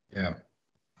 Yeah.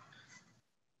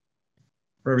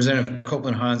 Representative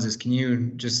Copeland Hanses, can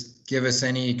you just give us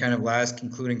any kind of last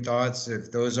concluding thoughts,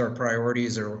 if those are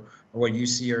priorities or what you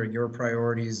see are your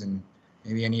priorities, and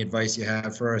maybe any advice you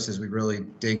have for us as we really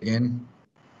dig in?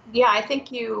 Yeah, I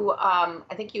think you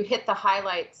hit the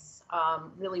highlights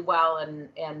really well,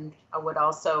 and I would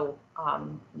also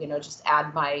just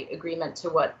add my agreement to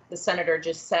what the senator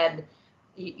just said.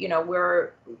 It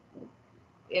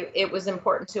was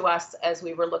important to us as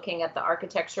we were looking at the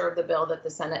architecture of the bill that the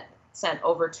Senate sent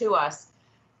over to us,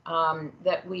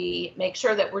 that we make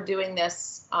sure that we're doing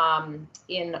this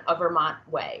in a Vermont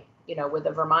way, with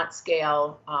a Vermont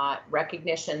scale,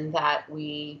 recognition that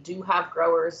we do have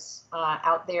growers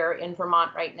out there in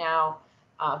Vermont right now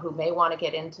who may want to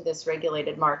get into this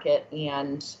regulated market,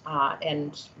 and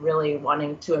really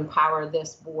wanting to empower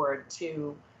this board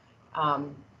to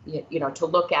to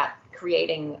look at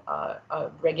creating a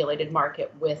regulated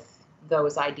market with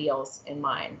those ideals in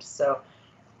mind. So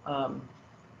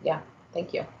yeah,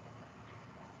 thank you.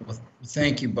 Well,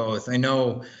 thank you both. I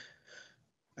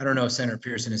don't know if Senator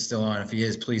Pearson is still on. If he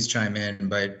is, please chime in.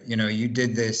 But you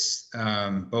did this,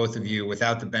 both of you,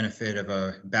 without the benefit of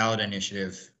a ballot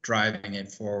initiative driving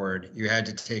it forward. You had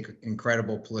to take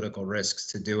incredible political risks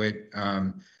to do it.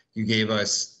 You gave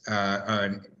us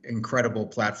an incredible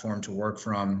platform to work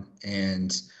from,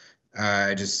 and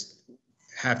I just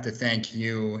have to thank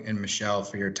you and Michelle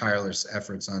for your tireless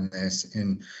efforts on this.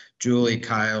 And Julie,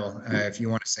 Kyle, if you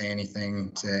want to say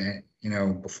anything to,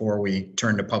 before we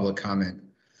turn to public comment.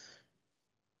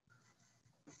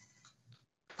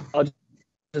 I'll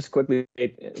just quickly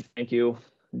thank you.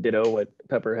 Ditto what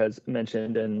Pepper has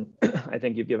mentioned, and I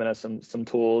think you've given us some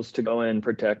tools to go in,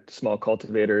 protect small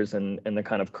cultivators and the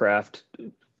kind of craft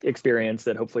experience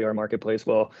that hopefully our marketplace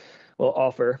will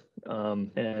offer,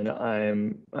 and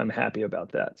I'm happy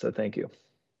about that. So thank you.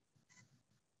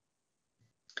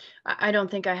 I don't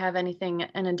think I have anything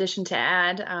in addition to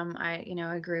add. I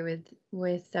agree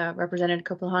with Representative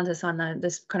Copeland-Hanses on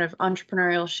this kind of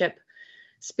entrepreneurship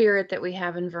spirit that we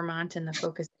have in Vermont and the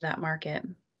focus of that market.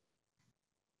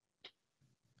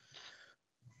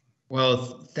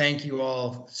 Well, thank you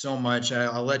all so much.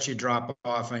 I'll let you drop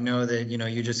off. I know that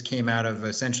you just came out of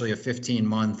essentially a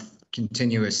 15-month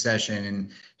continuous session,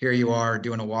 and here you are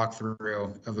doing a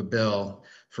walkthrough of a bill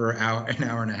for an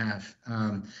hour and a half.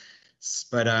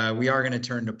 But we are going to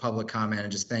turn to public comment,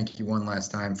 and just thank you one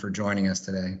last time for joining us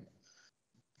today.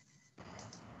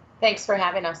 Thanks for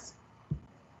having us.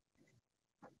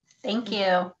 Thank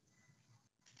you.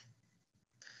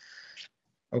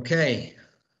 Okay.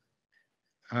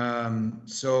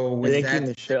 So with thank that, you,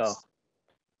 Michelle.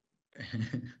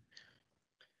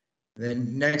 The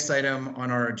next item on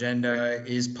our agenda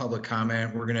is public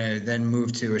comment. We're going to then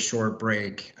move to a short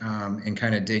break and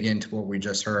kind of dig into what we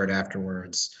just heard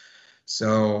afterwards.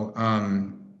 So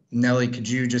Nellie, could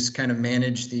you just kind of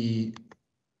manage the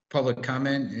public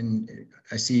comment? And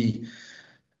I see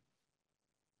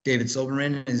David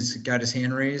Silberman has got his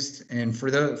hand raised. And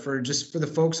for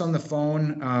the folks on the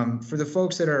phone, for the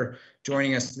folks that are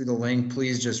joining us through the link,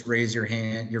 please just raise your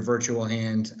hand, your virtual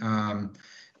hand.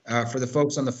 For the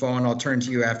folks on the phone, I'll turn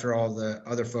to you after all the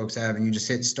other folks have, and you just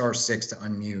hit *6 to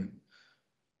unmute.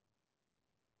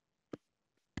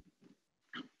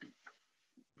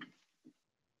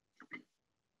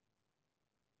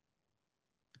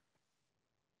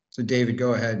 So David,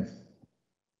 go ahead.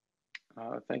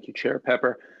 Thank you, Chair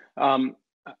Pepper.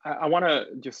 I want to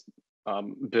just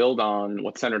build on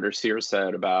what Senator Sears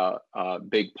said about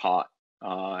Big Pot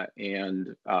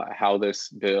and how this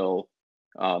bill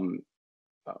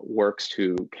works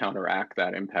to counteract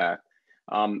that impact.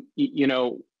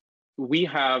 We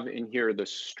have in here the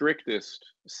strictest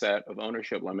set of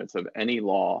ownership limits of any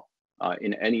law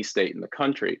in any state in the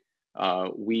country.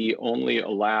 We only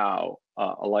allow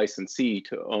a licensee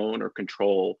to own or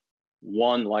control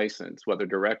one license, whether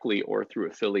directly or through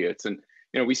affiliates. And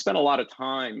we spent a lot of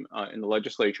time in the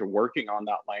legislature working on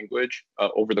that language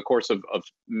over the course of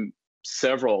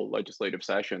several legislative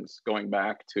sessions going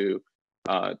back to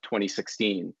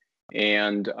 2016.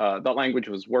 And that language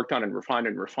was worked on and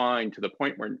refined to the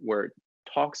point where it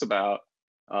talks about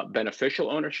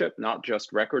beneficial ownership, not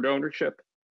just record ownership,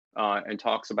 and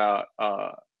talks about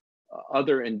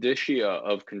other indicia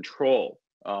of control,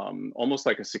 almost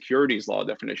like a securities law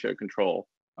definition of control,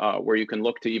 where you can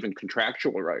look to even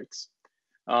contractual rights.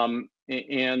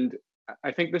 And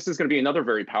I think this is going to be another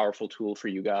very powerful tool for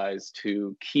you guys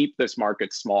to keep this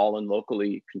market small and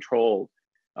locally controlled.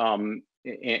 And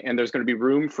there's going to be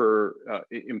room for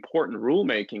important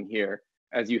rulemaking here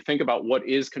as you think about what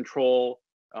is control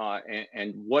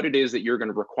and what it is that you're going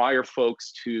to require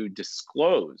folks to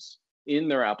disclose in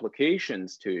their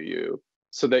applications to you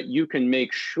so that you can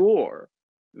make sure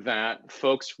that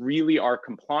folks really are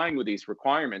complying with these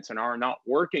requirements and are not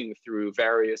working through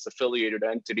various affiliated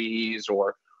entities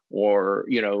or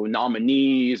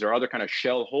nominees or other kind of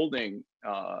shell holding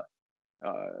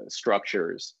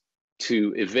structures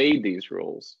to evade these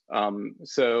rules.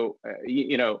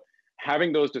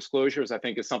 Having those disclosures, I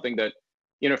think, is something that,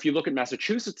 if you look at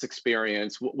Massachusetts'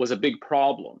 experience, was a big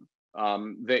problem. I've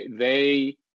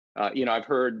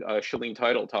heard Shalene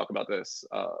Title talk about this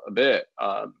a bit,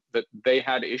 that they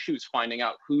had issues finding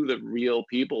out who the real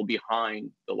people behind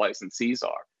the licensees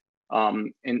are.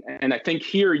 And I think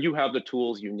here you have the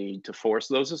tools you need to force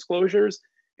those disclosures.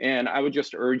 And I would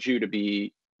just urge you to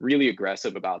be really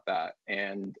aggressive about that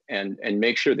and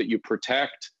make sure that you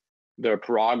protect the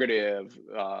prerogative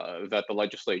that the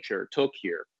legislature took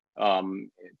here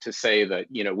to say that,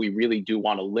 we really do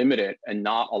want to limit it and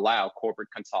not allow corporate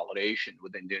consolidation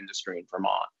within the industry in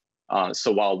Vermont.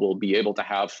 So while we'll be able to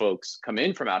have folks come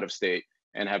in from out of state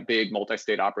and have big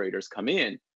multi-state operators come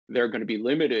in, they're going to be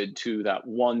limited to that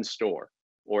one store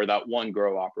or that one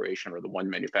grow operation or the one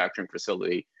manufacturing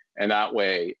facility. And that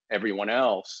way, everyone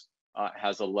else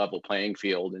has a level playing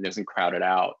field and isn't crowded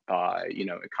out by,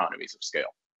 economies of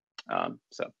scale.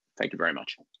 So thank you very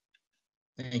much.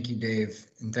 Thank you, Dave.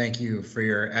 And thank you for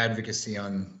your advocacy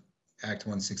on Act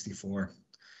 164.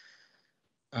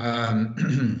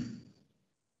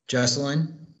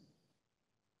 Jesselyn?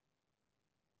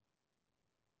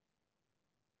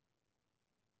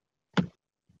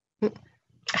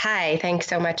 Hi, thanks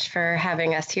so much for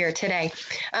having us here today.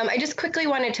 I just quickly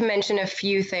wanted to mention a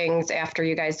few things after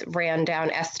you guys ran down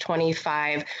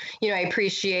S25. I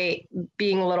appreciate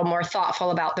being a little more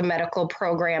thoughtful about the medical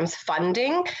programs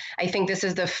funding. I think this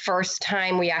is the first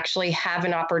time we actually have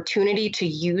an opportunity to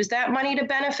use that money to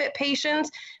benefit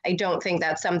patients. I don't think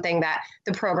that's something that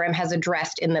the program has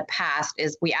addressed in the past,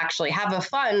 is we actually have a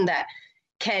fund that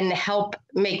can help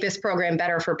make this program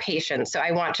better for patients. So I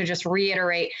want to just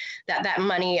reiterate that that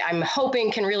money, I'm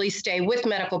hoping, can really stay with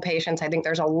medical patients. I think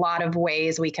there's a lot of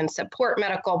ways we can support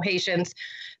medical patients,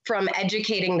 from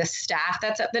educating the staff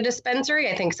that's at the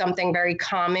dispensary. I think something very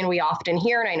common we often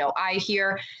hear, and I know I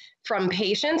hear from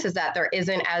patients, is that there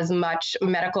isn't as much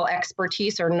medical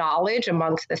expertise or knowledge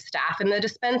amongst the staff in the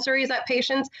dispensaries that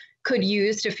patients could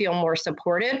use to feel more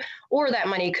supported, or that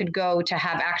money could go to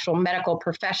have actual medical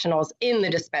professionals in the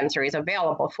dispensaries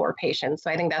available for patients.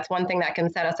 So I think that's one thing that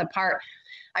can set us apart.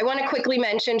 I want to quickly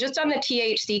mention, just on the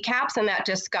THC caps and that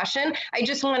discussion, I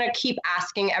just want to keep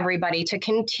asking everybody to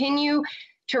continue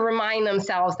to remind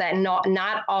themselves that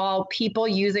not all people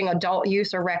using adult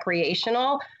use or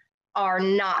recreational are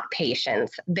not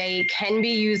patients. They can be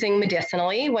using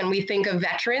medicinally. When we think of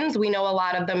veterans, we know a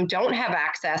lot of them don't have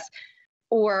access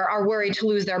or are worried to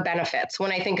lose their benefits.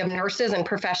 When I think of nurses and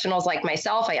professionals like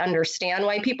myself, I understand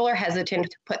why people are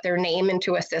hesitant to put their name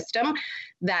into a system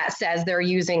that says they're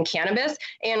using cannabis.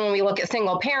 And when we look at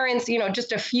single parents,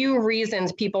 just a few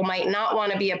reasons people might not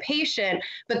want to be a patient,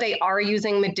 but they are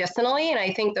using medicinally. And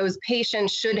I think those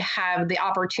patients should have the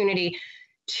opportunity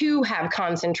to have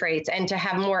concentrates and to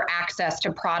have more access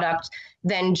to product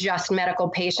than just medical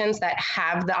patients that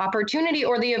have the opportunity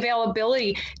or the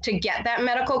availability to get that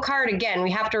medical card. Again,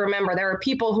 we have to remember there are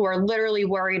people who are literally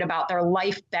worried about their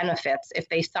life benefits if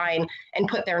they sign and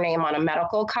put their name on a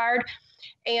medical card.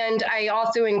 And I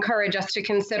also encourage us to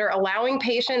consider allowing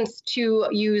patients to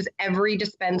use every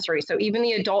dispensary. So even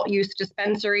the adult use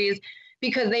dispensaries,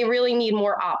 because they really need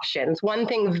more options. One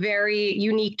thing very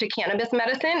unique to cannabis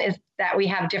medicine is that we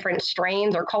have different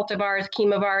strains or cultivars,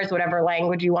 chemovars, whatever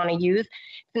language you want to use.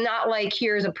 It's not like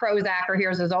here's a Prozac or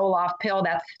here's a Zoloft pill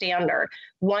that's standard.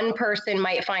 One person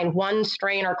might find one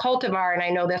strain or cultivar, and I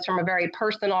know this from a very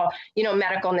personal,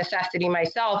 medical necessity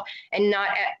myself, and not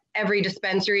every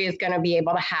dispensary is going to be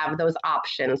able to have those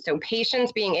options. So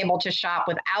patients being able to shop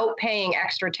without paying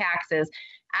extra taxes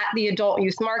at the adult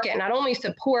use market not only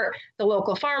support the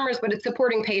local farmers, but it's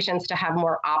supporting patients to have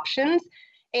more options.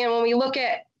 And when we look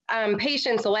at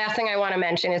patients, the last thing I want to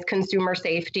mention is consumer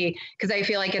safety, because I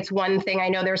feel like it's one thing. I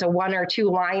know there's a 1 or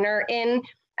 2 liner in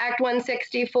Act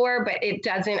 164, but it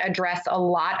doesn't address a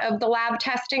lot of the lab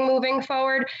testing moving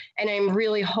forward. And I'm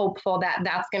really hopeful that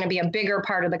that's going to be a bigger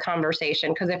part of the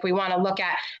conversation, because if we want to look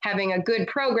at having a good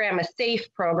program, a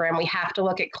safe program, we have to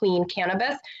look at clean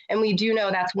cannabis. And we do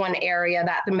know that's one area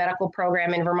that the medical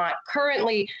program in Vermont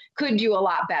currently could do a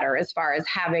lot better as far as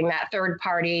having that third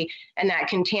party and that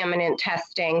contaminant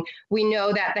testing. We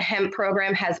know that the hemp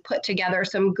program has put together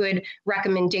some good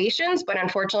recommendations, but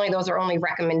unfortunately, those are only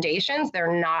recommendations.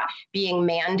 They're not being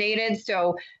mandated.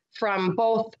 So from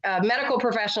both a medical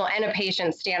professional and a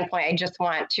patient standpoint, I just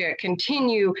want to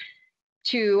continue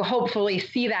to hopefully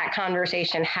see that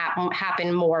conversation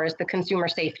happen more is the consumer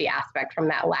safety aspect from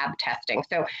that lab testing.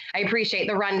 So I appreciate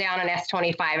the rundown on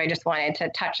S25. I just wanted to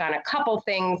touch on a couple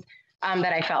things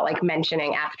that I felt like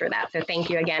mentioning after that. So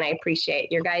thank you again. I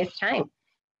appreciate your guys' time.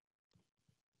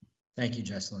 Thank you,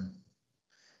 Jesselyn.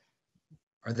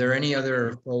 Are there any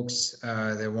other folks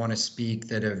that want to speak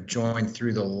that have joined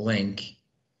through the link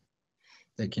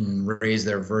that can raise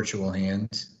their virtual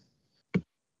hand?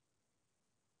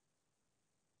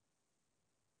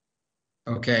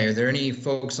 Okay, are there any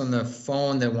folks on the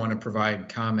phone that want to provide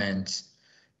comment?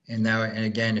 And now, and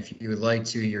again, if you would like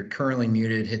to, you're currently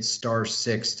muted, hit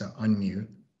 *6 to unmute.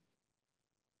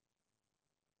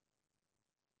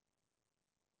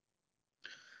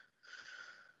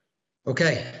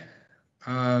 Okay,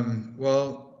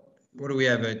 well, what do we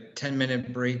have, a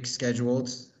 10-minute break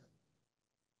scheduled?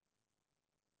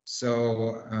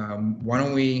 So why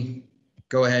don't we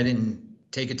go ahead and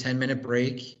take a 10-minute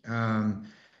break?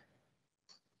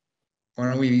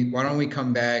 Why don't we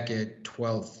come back at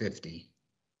 12:50?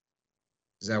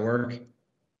 Does that work?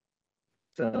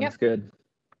 Sounds good.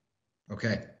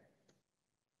 Okay.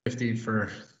 50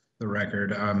 for the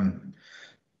record.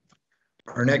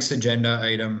 Our next agenda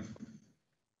item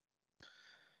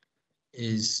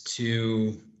is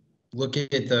to look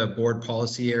at the board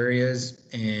policy areas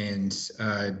and,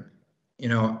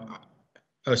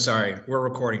 oh, sorry, we're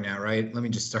recording now, right? Let me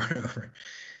just start over.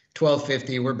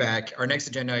 12:50, we're back. Our next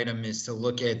agenda item is to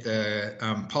look at the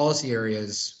policy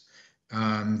areas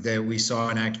that we saw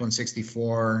in Act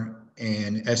 164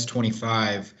 and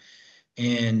S25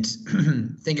 and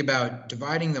think about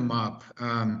dividing them up.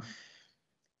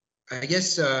 I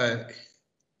guess, I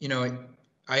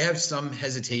have some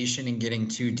hesitation in getting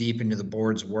too deep into the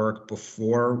board's work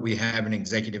before we have an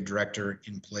executive director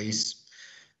in place.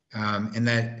 And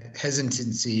that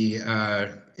hesitancy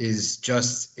is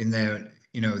just in that,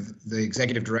 the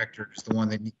executive director is the one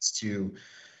that needs to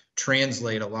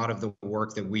translate a lot of the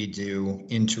work that we do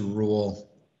into rule,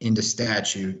 into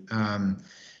statute.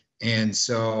 And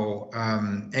so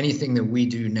anything that we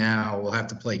do now will have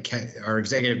to play, our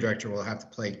executive director will have to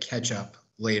play catch up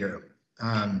later.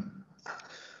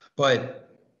 But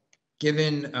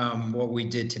given what we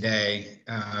did today,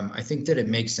 I think that it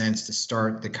makes sense to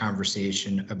start the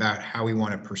conversation about how we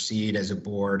want to proceed as a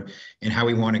board and how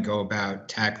we want to go about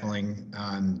tackling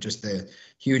just the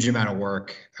huge amount of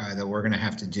work that we're going to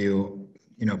have to do,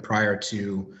 prior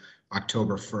to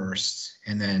October 1st,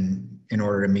 and then in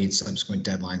order to meet subsequent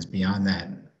deadlines beyond that.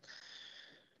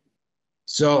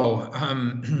 So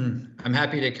I'm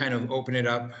happy to kind of open it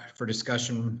up for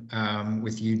discussion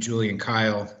with you, Julie and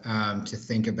Kyle, to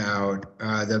think about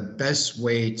the best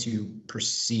way to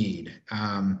proceed.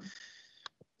 And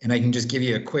I can just give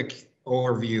you a quick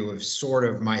overview of sort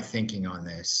of my thinking on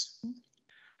this,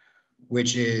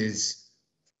 which is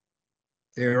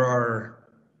there are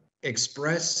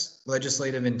express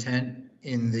legislative intent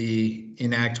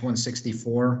in Act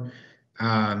 164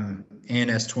 and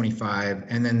S25,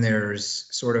 and then there's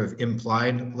sort of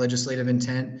implied legislative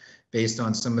intent based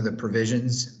on some of the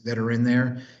provisions that are in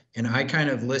there. And I kind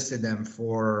of listed them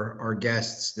for our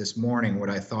guests this morning, what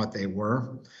I thought they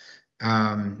were.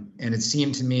 And it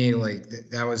seemed to me like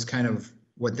that was kind of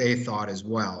what they thought as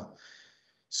well.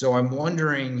 So I'm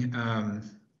wondering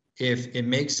if it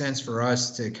makes sense for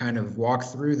us to kind of walk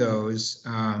through those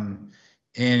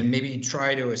and maybe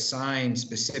try to assign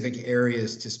specific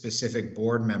areas to specific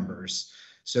board members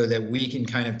so that we can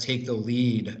kind of take the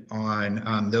lead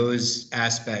on those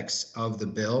aspects of the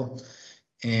bill.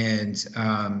 And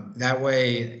that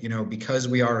way, because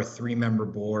we are a 3-member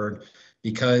board,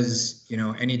 because,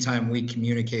 anytime we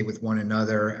communicate with one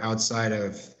another outside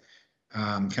of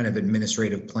kind of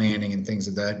administrative planning and things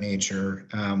of that nature,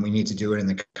 we need to do it in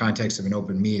the context of an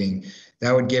open meeting.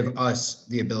 That would give us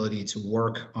the ability to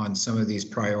work on some of these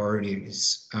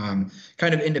priorities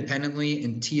kind of independently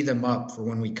and tee them up for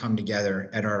when we come together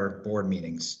at our board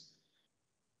meetings.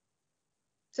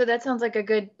 So that sounds like a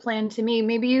good plan to me.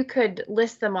 Maybe you could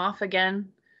list them off again,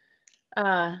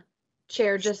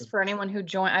 Chair, just for anyone who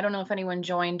joined. I don't know if anyone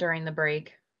joined during the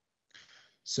break.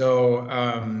 So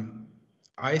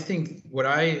I think what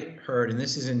I heard, and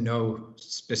this is in no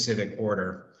specific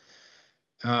order,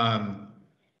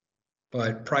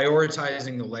 but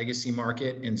prioritizing the legacy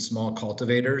market and small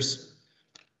cultivators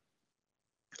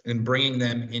and bringing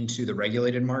them into the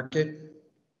regulated market,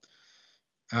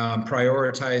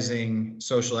 prioritizing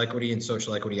social equity and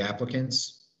social equity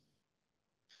applicants,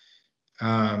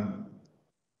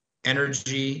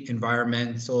 energy,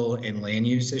 environmental, and land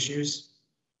use issues,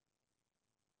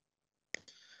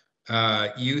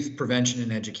 youth prevention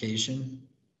and education,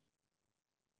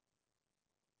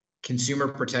 consumer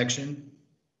protection,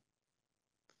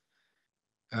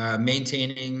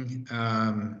 maintaining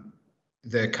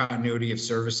the continuity of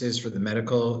services for the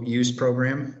medical use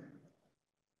program.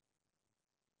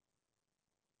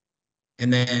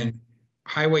 And then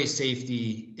highway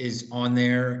safety is on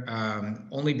there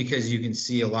only because you can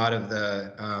see a lot of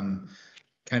the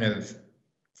kind of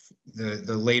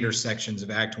the later sections of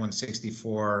Act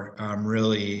 164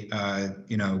 really,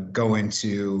 go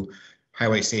into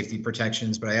highway safety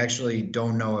protections, but I actually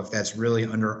don't know if that's really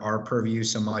under our purview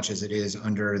so much as it is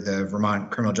under the Vermont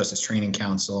Criminal Justice Training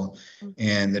Council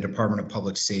and the Department of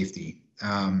Public Safety.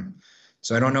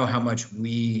 So I don't know how much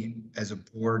we as a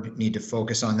board need to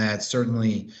focus on that.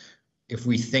 Certainly, if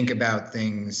we think about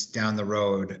things down the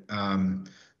road,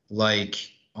 like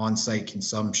on-site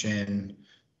consumption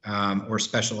or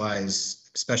special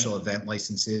event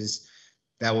licenses,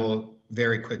 that will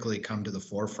very quickly come to the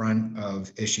forefront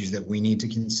of issues that we need to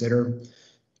consider.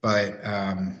 But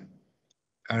I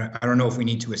don't know if we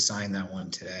need to assign that one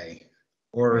today,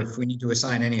 or if we need to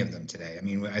assign any of them today. I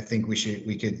mean, I think we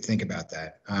could think about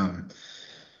that.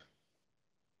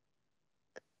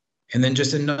 And then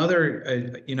just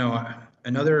another,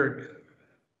 another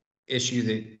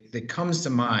issue that comes to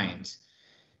mind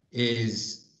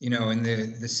is, in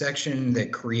the section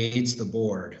that creates the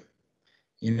board,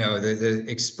 the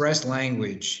express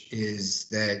language is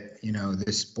that,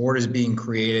 this board is being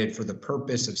created for the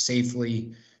purpose of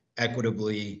safely,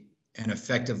 equitably, and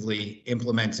effectively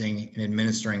implementing and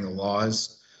administering the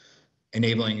laws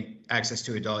enabling access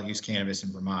to adult use cannabis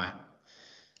in Vermont.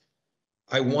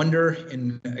 I wonder,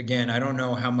 and again, I don't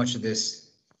know how much of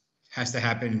this has to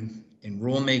happen in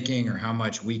rulemaking or how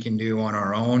much we can do on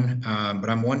our own, but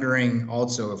I'm wondering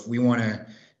also if we want to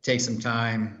take some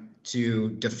time to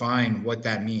define what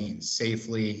that means,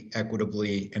 safely,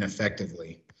 equitably, and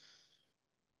effectively.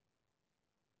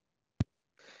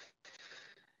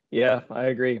 Yeah, I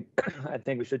agree. I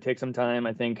think we should take some time.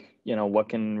 I think, what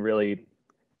can really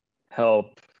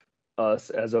help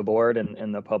us as a board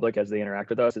and the public as they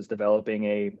interact with us is developing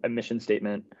a mission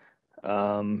statement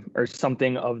or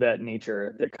something of that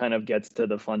nature that kind of gets to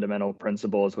the fundamental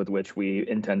principles with which we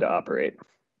intend to operate.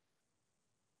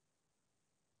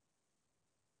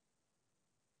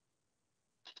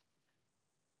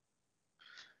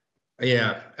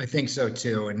 Yeah, I think so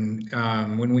too. And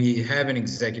when we have an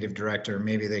executive director,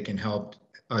 maybe they can help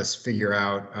us figure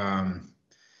out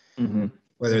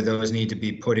whether those need to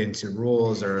be put into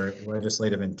rules or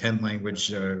legislative intent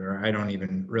language, or I don't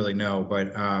even really know.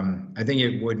 But I think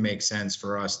it would make sense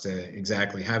for us to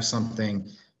exactly have something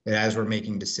that as we're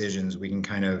making decisions, we can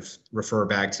kind of refer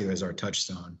back to as our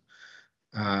touchstone.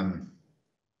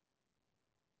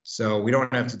 So we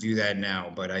don't have to do that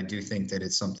now, but I do think that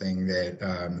it's something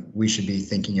that we should be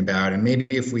thinking about. And maybe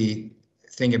if we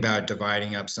think about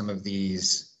dividing up some of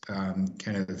these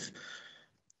kind of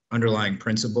underlying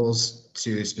principles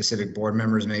to specific board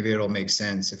members, maybe it'll make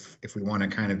sense if we want to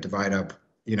kind of divide up,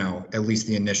 at least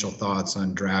the initial thoughts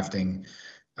on drafting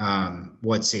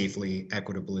what safely,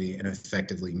 equitably, and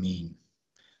effectively mean.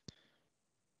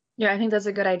 Yeah, I think that's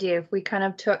a good idea. If we kind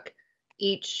of took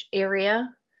each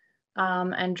area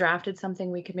and drafted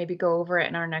something, we could maybe go over it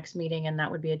in our next meeting, and that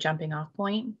would be a jumping off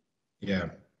point. Yeah.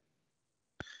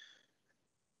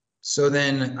 So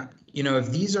then,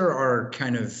 if these are our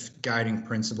kind of guiding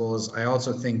principles, I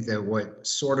also think that what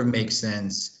sort of makes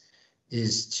sense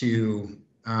is to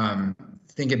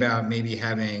think about maybe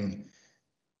having,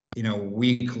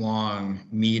 week-long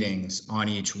meetings on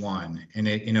each one. And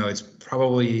it's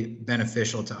probably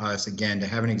beneficial to us, again, to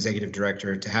have an executive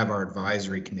director, to have our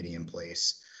advisory committee in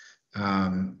place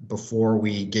before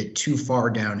we get too far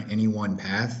down any one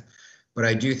path. But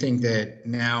I do think that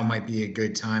now might be a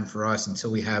good time for us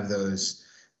until we have those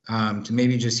to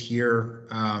maybe just hear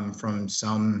from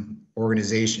some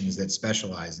organizations that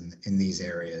specialize in these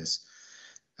areas.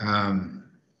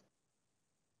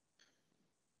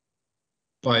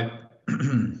 But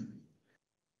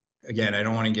again, I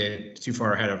don't want to get too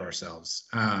far ahead of ourselves.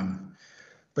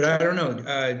 But I don't know,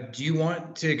 do you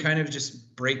want to kind of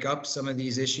just break up some of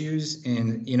these issues?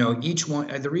 And, each one,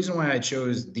 the reason why I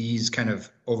chose these kind of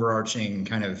overarching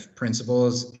kind of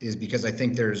principles is because I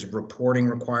think there's reporting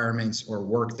requirements or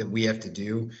work that we have to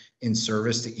do in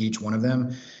service to each one of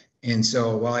them. And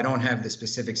so while I don't have the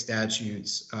specific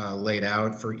statutes laid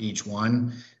out for each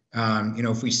one,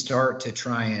 if we start to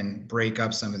try and break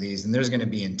up some of these, and there's going to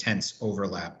be intense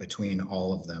overlap between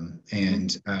all of them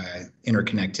and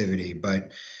interconnectivity.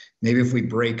 But maybe if we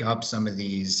break up some of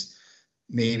these,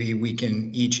 maybe we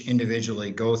can each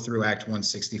individually go through Act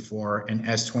 164 and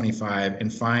S25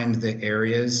 and find the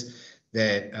areas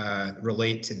that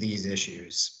relate to these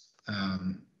issues.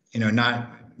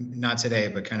 not today,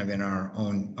 but kind of in our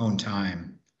own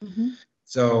time. Mm-hmm.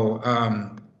 So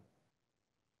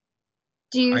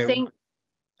do you think,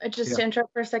 just yeah. to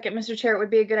interrupt for a second, Mr. Chair, it would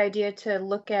be a good idea to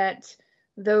look at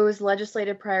those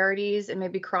legislative priorities and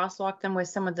maybe crosswalk them with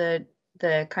some of the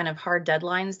kind of hard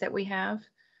deadlines that we have?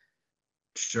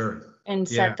 Sure. And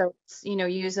set those,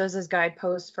 use those as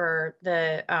guideposts for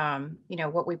the,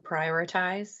 what we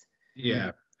prioritize.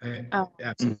 Yeah,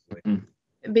 absolutely.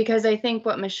 Because I think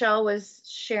what Michelle was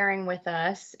sharing with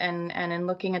us and in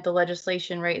looking at the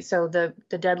legislation, right? So the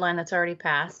deadline that's already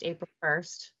passed, April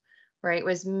 1st, right,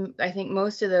 was, I think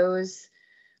most of those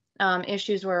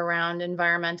issues were around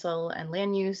environmental and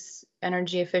land use,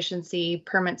 energy efficiency,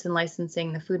 permits and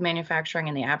licensing, the food manufacturing,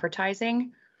 and the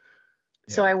advertising.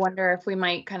 Yeah. So I wonder if we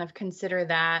might kind of consider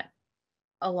that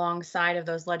alongside of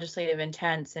those legislative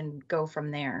intents and go from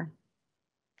there.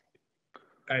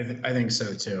 I think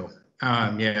so too.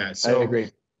 Yeah. So I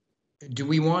agree. Do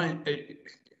we want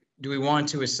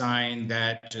to assign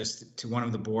that just to one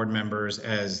of the board members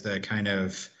as the kind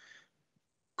of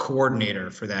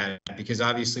coordinator for that? Because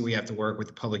obviously we have to work with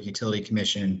the Public Utility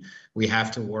Commission. We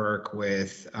have to work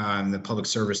with the Public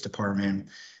Service Department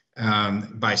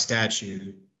by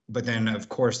statute. But then, of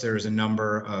course, there's a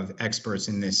number of experts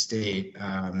in this state,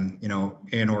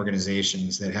 and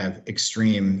organizations that have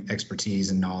extreme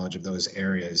expertise and knowledge of those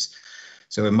areas.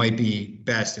 So it might be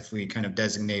best if we kind of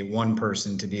designate one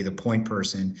person to be the point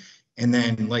person. And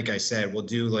then, like I said, we'll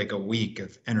do like a week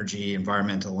of energy,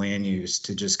 environmental, land use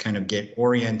to just kind of get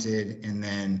oriented and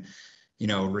then,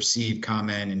 receive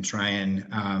comment and try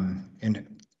and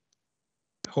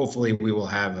hopefully we will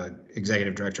have an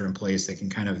executive director in place that can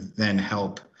kind of then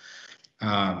help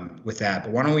with that.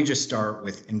 But why don't we just start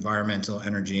with environmental,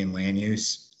 energy, and land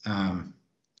use?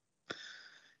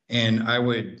 And I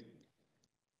would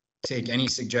take any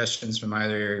suggestions from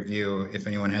either of you if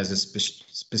anyone has a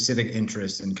specific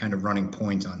interest in kind of running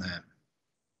point on that.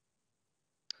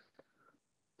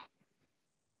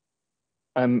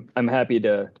 I'm happy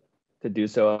to do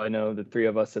so. I know the three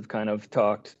of us have kind of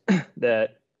talked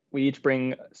that we each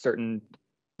bring certain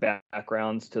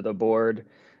backgrounds to the board.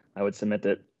 I would submit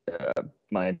that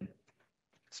my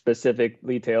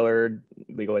specifically tailored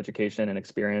legal education and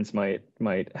experience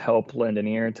might help lend an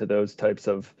ear to those types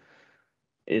of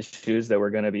issues that we're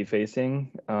going to be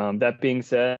facing. That being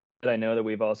said, I know that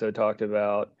we've also talked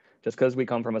about, just because we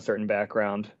come from a certain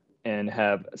background and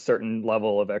have a certain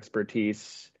level of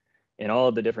expertise in all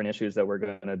of the different issues that we're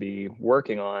going to be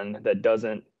working on, that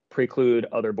doesn't preclude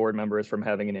other board members from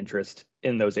having an interest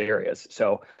in those areas.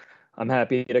 So I'm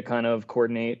happy to kind of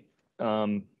coordinate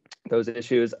those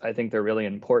issues. I think they're really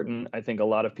important. I think a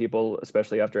lot of people,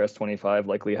 especially after S25,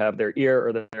 likely have their ear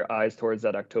or their eyes towards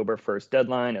that October 1st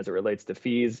deadline as it relates to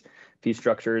fee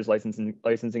structures,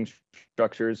 licensing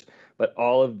structures. But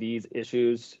all of these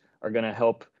issues are going to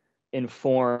help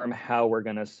inform how we're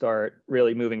going to start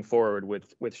really moving forward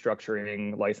with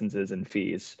structuring licenses and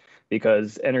fees,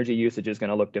 because energy usage is going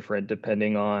to look different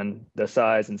depending on the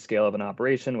size and scale of an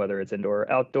operation, whether it's indoor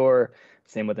or outdoor.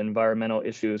 Same with environmental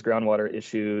issues, groundwater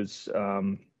issues.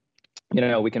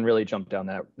 We can really jump down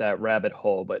that rabbit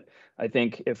hole. But I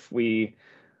think if we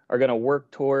are going to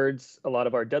work towards a lot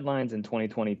of our deadlines in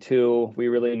 2022, we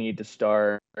really need to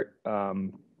start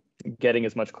getting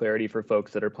as much clarity for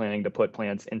folks that are planning to put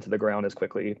plants into the ground as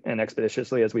quickly and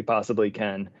expeditiously as we possibly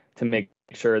can, to make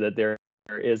sure that there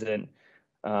isn't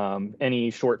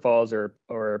any shortfalls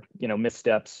or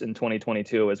missteps in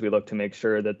 2022 as we look to make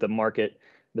sure that the market,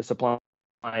 the supply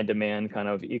and demand kind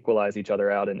of equalize each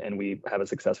other out, and we have a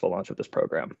successful launch of this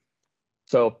program.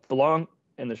 So the long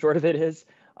and the short of it is,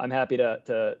 I'm happy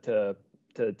to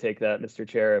take that, Mr.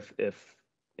 Chair, if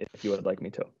you would like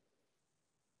me to.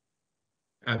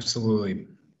 Absolutely.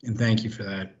 And thank you for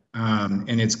that.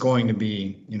 And it's going to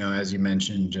be, as you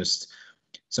mentioned, just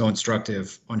so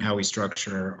instructive on how we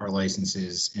structure our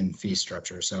licenses and fee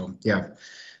structure. So yeah.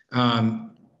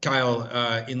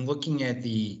 Kyle, in looking at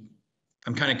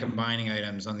I'm kind of combining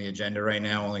items on the agenda right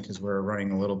now, only because we're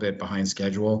running a little bit behind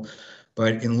schedule.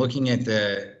 But in looking at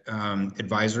the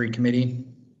advisory committee,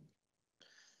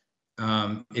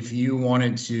 if you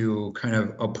wanted to kind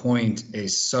of appoint a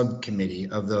subcommittee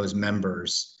of those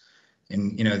members,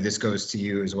 and this goes to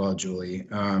you as well, Julie,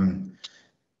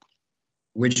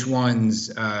 which ones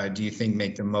do you think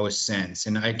make the most sense?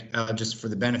 And I'll just, for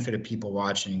the benefit of people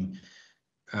watching,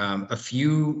 a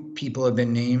few people have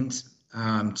been named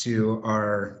to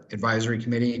our advisory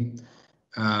committee,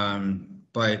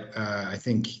 but I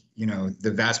think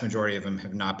the vast majority of them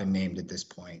have not been named at this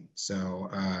point.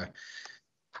 So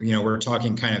we're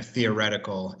talking kind of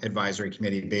theoretical advisory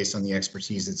committee based on the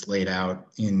expertise that's laid out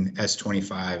in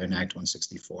S25 and Act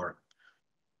 164.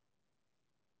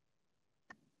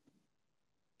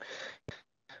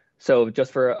 So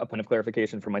just for a point of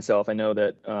clarification for myself, I know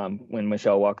that when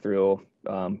Michelle walked through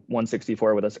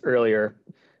 164 with us earlier,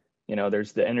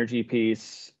 there's the energy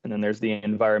piece, and then there's the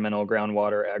environmental,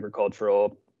 groundwater,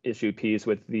 agricultural issue piece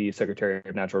with the Secretary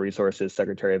of Natural Resources,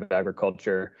 Secretary of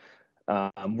Agriculture.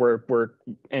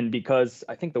 And because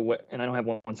I think and I don't have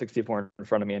 164 in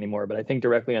front of me anymore, but I think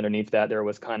directly underneath that there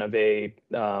was kind of a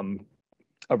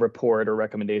report or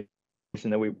recommendation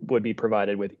that we would be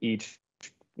provided with each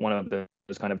one of those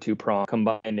kind of two prongs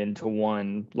combined into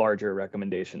one larger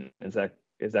recommendation. Is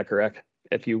that correct?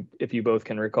 If you both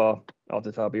can recall off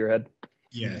the top of your head.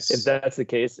 Yes. If that's the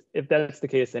case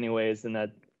anyways, then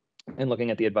that, and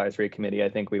looking at the advisory committee, I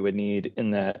think we would need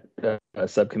in that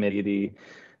subcommittee the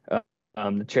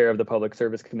chair of the Public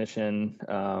Service Commission,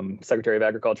 Secretary of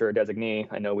Agriculture or designee.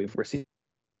 I know we've received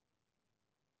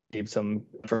some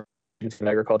from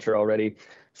Agriculture already,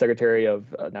 Secretary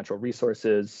of Natural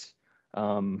Resources,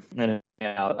 and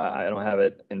I don't have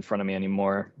it in front of me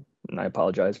anymore, and I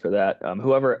apologize for that.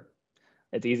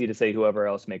 It's easy to say whoever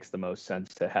else makes the most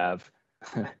sense to have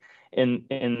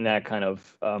in that kind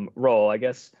of role. I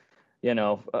guess,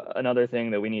 another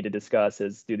thing that we need to discuss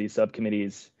is, do these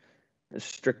subcommittees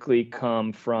strictly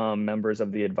come from members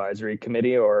of the advisory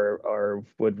committee, or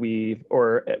would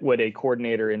a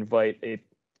coordinator invite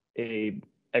a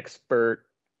expert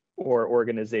or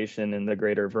organization in the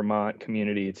greater Vermont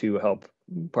community to help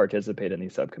participate in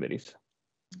these subcommittees?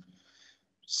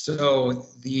 So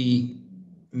the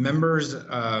members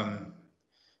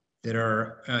that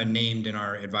are named in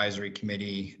our advisory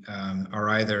committee are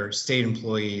either state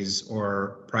employees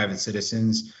or private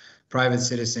citizens. Private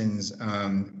citizens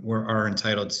are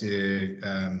entitled to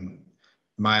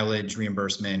mileage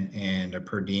reimbursement and a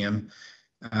per diem.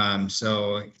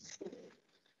 So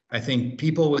I think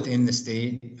people within the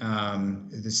state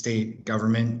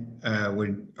government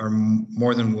are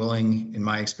more than willing, in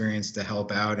my experience, to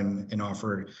help out and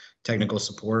offer technical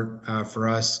support for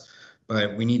us.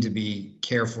 But we need to be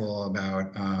careful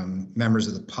about members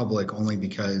of the public, only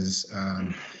because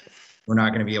we're not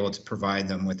going to be able to provide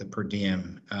them with a per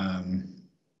diem. And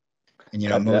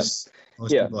most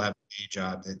people have a day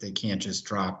job that they can't just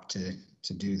drop to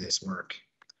do this work.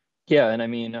 Yeah, and I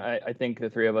mean, I think the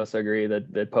three of us agree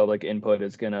that public input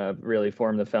is going to really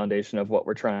form the foundation of what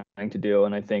we're trying to do.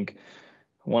 And I think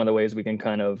one of the ways we can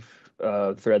kind of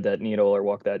thread that needle or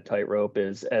walk that tightrope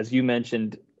is, as you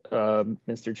mentioned,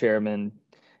 Mr. Chairman,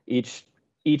 each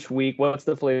week, what's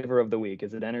the flavor of the week?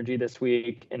 Is it energy this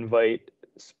week? Invite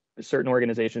certain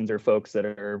organizations or folks that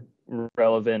are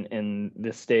relevant in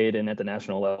this state and at the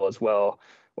national level as well,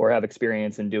 or have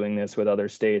experience in doing this with other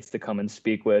states, to come and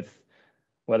speak with,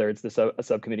 whether it's a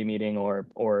subcommittee meeting or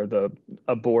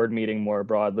a board meeting more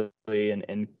broadly,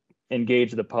 and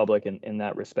engage the public in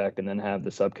that respect, and then have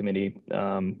the subcommittee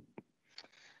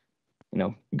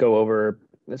go over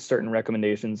certain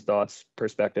recommendations, thoughts,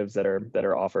 perspectives that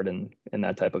are offered in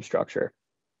that type of structure.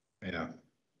 Yeah.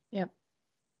 Yep.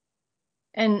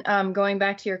 And going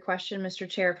back to your question, Mr.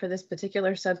 Chair, for this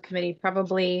particular subcommittee,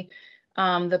 probably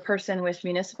the person with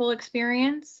municipal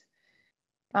experience,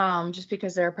 just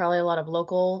because there are probably a lot of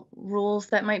local rules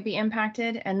that might be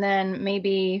impacted. And then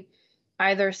maybe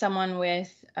either someone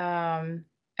with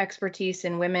expertise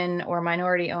in women or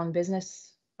minority-owned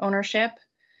business ownership,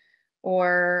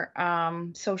 or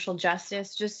social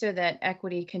justice, just so that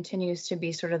equity continues to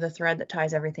be sort of the thread that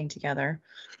ties everything together.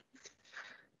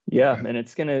 Yeah, and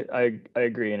it's gonna. I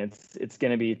agree, and it's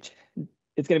gonna be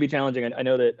challenging. I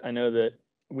know that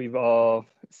we've all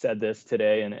said this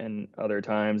today and other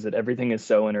times, that everything is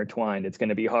so intertwined. It's going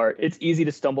to be hard. It's easy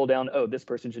to stumble down. Oh, this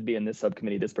person should be in this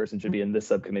subcommittee. This person should be in this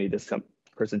subcommittee. This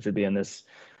person should be in this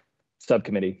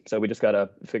subcommittee. So we just got to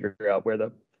figure out where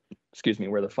the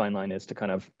fine line is, to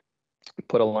kind of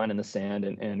put a line in the sand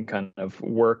and kind of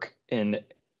work in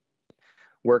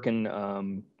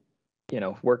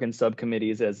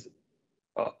subcommittees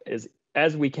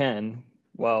as we can,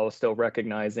 while still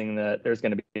recognizing that there's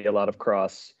going to be a lot of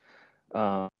cross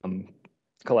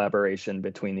collaboration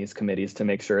between these committees, to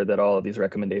make sure that all of these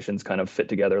recommendations kind of fit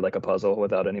together like a puzzle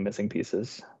without any missing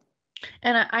pieces.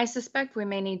 And I suspect we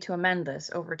may need to amend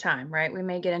this over time, right? We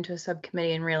may get into a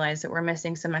subcommittee and realize that we're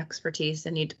missing some expertise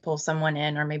and need to pull someone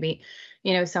in, or maybe,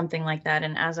 something like that.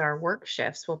 And as our work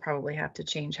shifts, we'll probably have to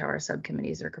change how our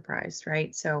subcommittees are comprised,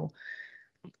 right? So.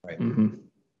 Right. Mm-hmm.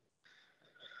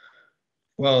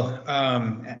 Well,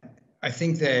 I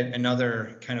think that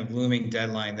another kind of looming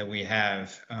deadline that we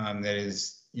have that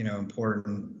is,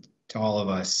 important to all of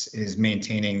us is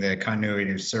maintaining the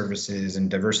continuity of services and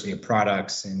diversity of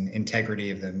products and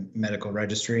integrity of the medical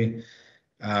registry.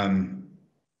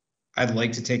 I'd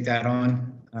like to take that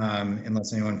on,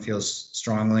 unless anyone feels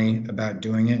strongly about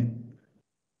doing it.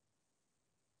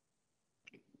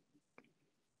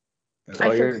 It's all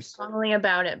I feel yours. strongly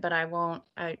about it, but I won't.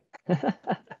 I'll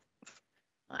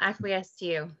acquiesce to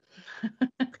you.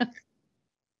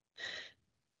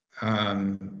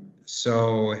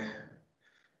 So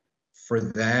for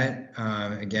that,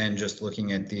 again, just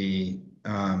looking at the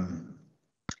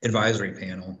advisory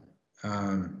panel,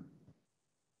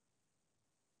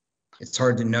 it's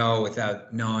hard to know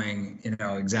without knowing,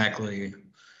 exactly,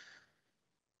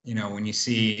 when you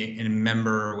see a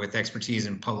member with expertise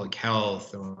in public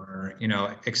health or,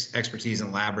 expertise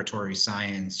in laboratory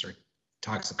science or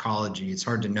toxicology, it's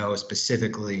hard to know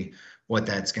specifically what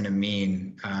that's going to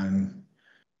mean.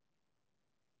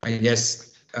 I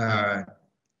guess I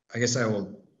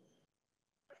will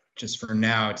just for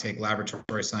now take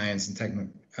laboratory science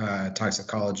and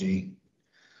toxicology,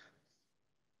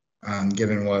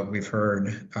 given what we've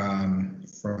heard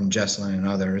from Jesselyn and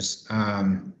others.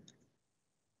 I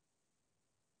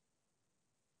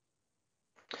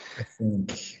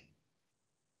think.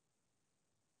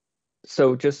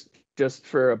 So just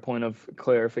for a point of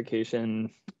clarification,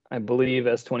 I believe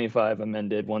S25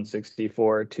 amended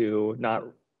 164 to not,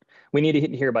 we need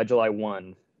to hear by July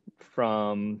 1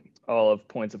 from all of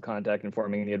points of contact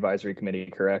informing the advisory committee,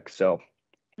 correct? So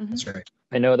That's right.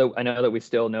 I know that we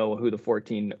still know who the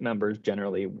 14 members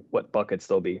generally, what buckets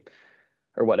they'll be,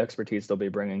 or what expertise they'll be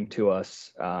bringing to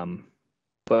us.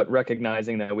 But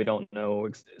recognizing that we don't know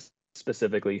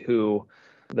specifically who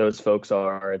those folks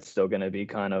are, it's still going to be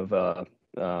kind of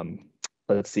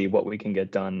let's see what we can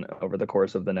get done over the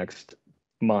course of the next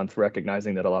month,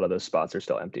 recognizing that a lot of those spots are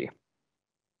still empty.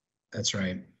 That's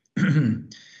right.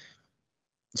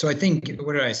 So I think,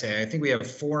 what did I say? I think we have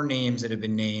 4 names that have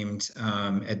been named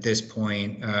at this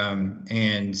point.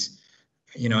 And,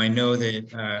 I know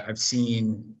that I've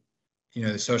seen,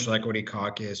 the Social Equity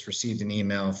Caucus received an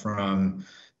email from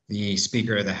the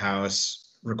Speaker of the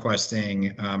House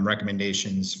requesting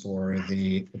recommendations for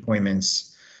the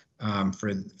appointments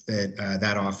for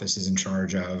that office is in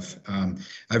charge of.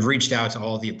 I've reached out to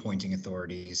all the appointing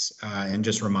authorities and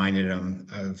just reminded them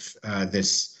of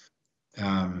this,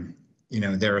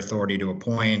 their authority to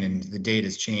appoint, and the date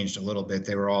has changed a little bit.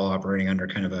 They were all operating under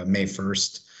kind of a May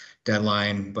 1st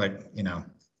deadline, but,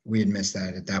 we had missed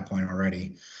that at that point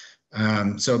already.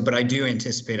 But I do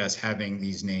anticipate us having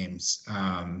these names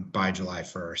by July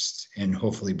 1st and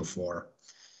hopefully before.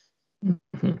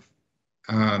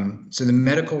 So the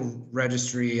medical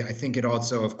registry, I think it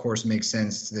also, of course, makes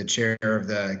sense to the chair of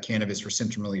the Cannabis for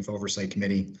Symptom Relief Oversight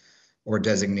Committee or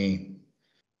designee,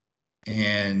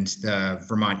 and the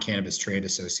Vermont Cannabis Trade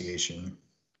Association.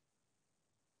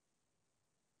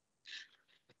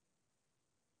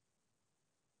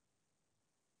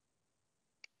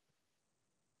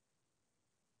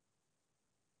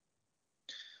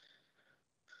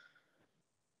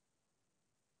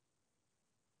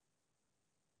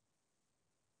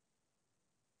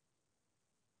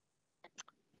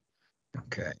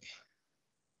 Okay.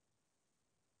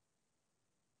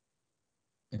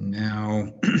 And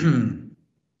now,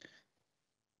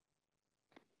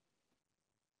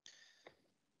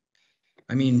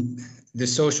 I mean, the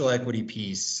social equity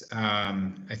piece,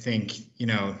 I think,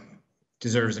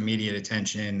 deserves immediate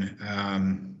attention.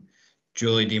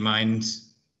 Julie, do you mind?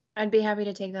 I'd be happy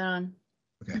to take that on.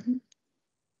 Okay.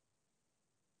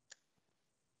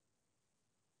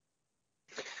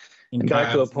 And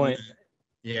back to a point.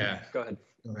 Yeah. Go ahead.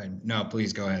 Go ahead. No,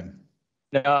 please go ahead.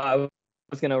 No, I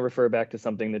was going to refer back to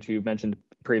something that you mentioned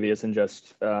previous and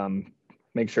just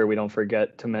make sure we don't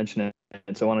forget to mention it.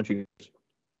 And so why don't you?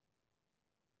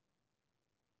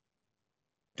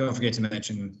 Don't forget to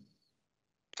mention.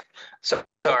 So,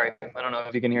 sorry, I don't know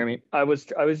if you can hear me. I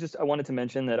wanted to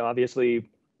mention that obviously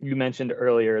you mentioned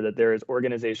earlier that there is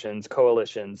organizations,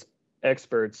 coalitions,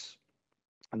 experts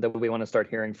that we want to start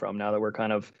hearing from now that we're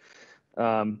kind of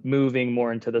moving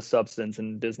more into the substance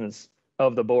and business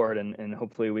of the board, and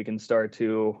hopefully we can start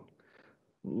to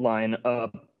line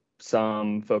up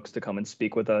some folks to come and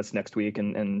speak with us next week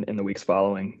and in the weeks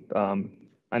following.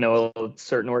 I know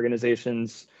certain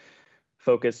organizations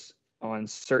focus on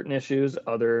certain issues,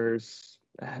 others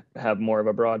have more of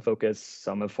a broad focus,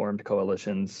 some have formed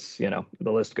coalitions,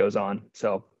 the list goes on.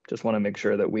 So just want to make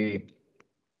sure that we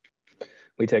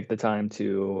take the time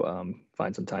to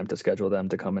find some time to schedule them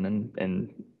to come in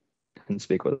and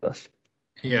speak with us.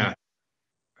 Yeah.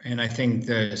 And I think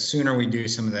the sooner we do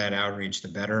some of that outreach, the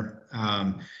better.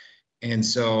 And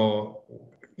so,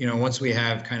 once we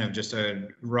have kind of just a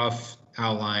rough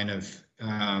outline of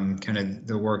kind of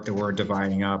the work that we're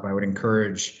dividing up, I would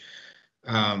encourage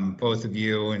both of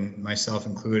you and myself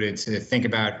included to think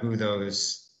about who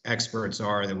those experts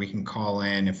are that we can call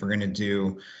in if we're going to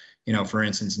do, for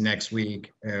instance, next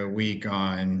week, a week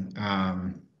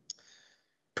on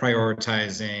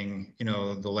prioritizing,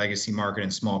 the legacy market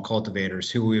and small cultivators,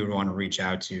 who we would want to reach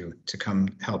out to come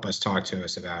help us talk to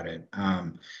us about it.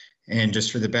 And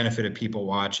just for the benefit of people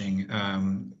watching,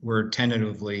 we're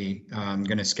tentatively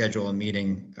going to schedule a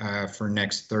meeting for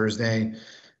next Thursday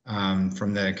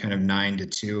from the kind of 9 to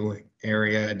 2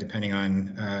 area, depending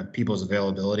on people's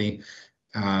availability.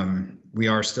 We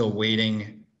are still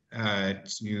waiting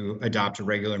to adopt a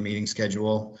regular meeting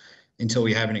schedule until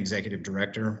we have an executive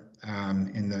director.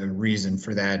 And the reason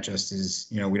for that just is,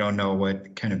 we don't know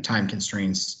what kind of time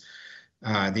constraints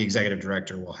the executive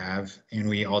director will have. And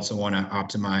we also want to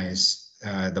optimize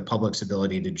the public's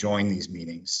ability to join these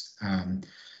meetings.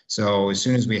 So as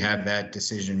soon as we have that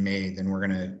decision made, then we're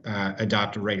going to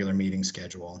adopt a regular meeting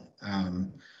schedule.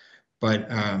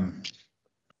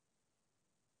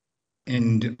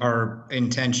 And our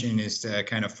intention is to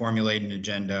kind of formulate an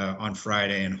agenda on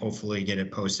Friday and hopefully get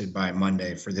it posted by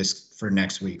Monday for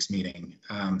next week's meeting.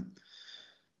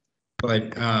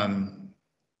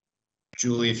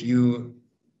 Julie, if you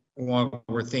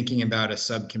were thinking about a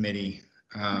subcommittee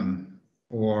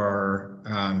or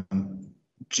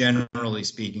generally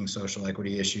speaking, social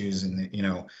equity issues, and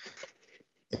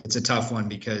it's a tough one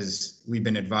because we've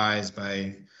been advised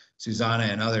by Susanna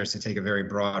and others to take a very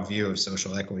broad view of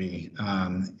social equity.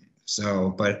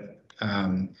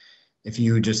 If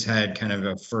you just had kind of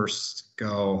a first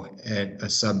go at a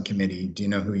subcommittee, do you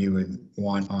know who you would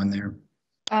want on there?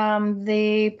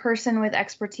 The person with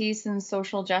expertise in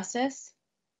social justice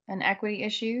and equity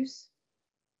issues.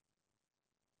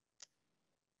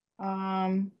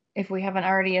 If we haven't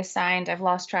already assigned, I've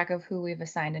lost track of who we've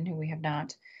assigned and who we have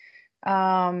not.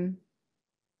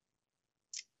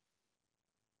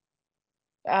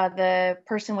 The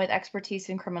person with expertise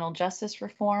in criminal justice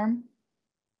reform.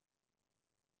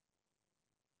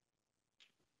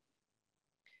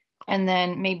 And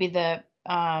then maybe the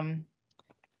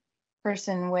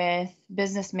person with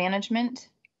business management.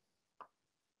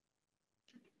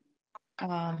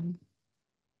 And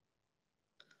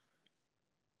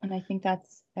I think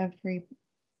that's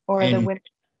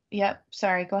yep,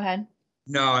 sorry, go ahead.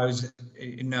 No,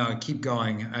 keep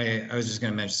going. I was just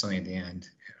going to mention something at the end.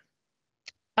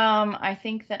 I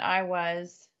think I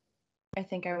was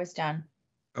done.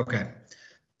 Okay.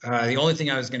 The only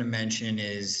thing I was going to mention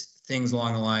is things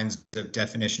along the lines of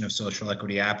definition of social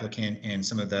equity applicant and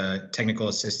some of the technical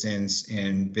assistance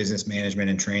in business management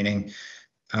and training.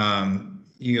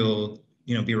 You'll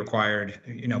be required,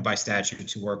 by statute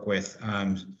to work with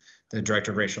the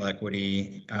Director of Racial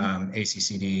Equity,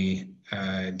 ACCD,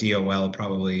 DOL,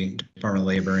 probably Department of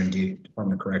Labor and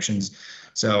Department of Corrections.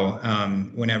 So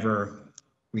whenever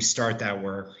we start that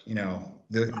work,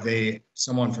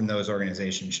 someone from those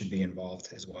organizations should be involved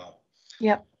as well.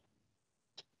 Yep.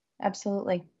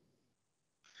 Absolutely.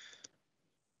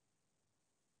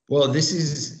 Well, this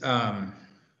is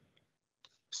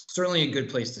certainly a good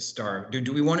place to start.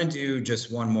 Do we want to do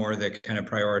just one more that kind of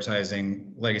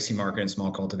prioritizing legacy market and small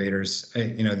cultivators?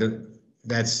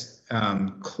 That's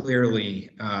clearly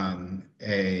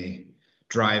a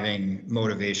driving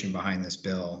motivation behind this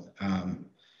bill.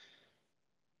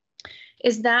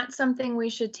 Is that something we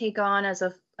should take on as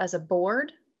a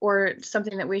board, or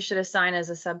something that we should assign as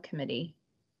a subcommittee?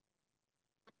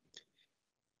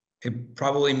 It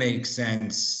probably makes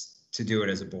sense to do it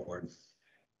as a board.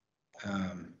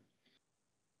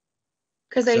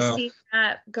 Because I see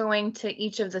that going to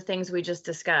each of the things we just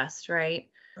discussed, right?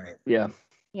 Right. Yeah.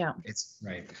 Yeah. It's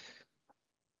right.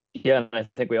 Yeah, I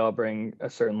think we all bring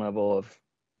a certain level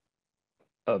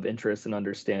of interest and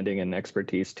understanding and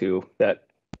expertise to that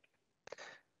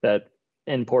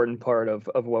important part of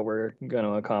what we're going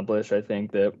to accomplish. I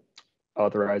think that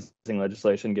authorizing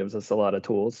legislation gives us a lot of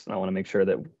tools, and I want to make sure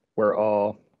that we're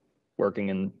all working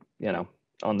in,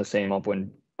 on the same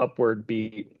upward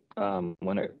beat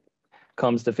when it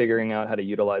comes to figuring out how to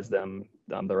utilize them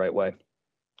the right way.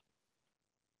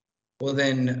 Well,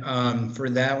 then for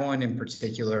that one in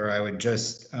particular, I would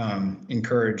just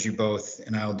encourage you both,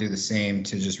 and I'll do the same,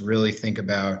 to just really think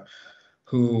about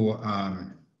who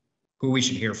we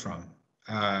should hear from.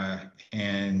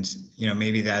 And,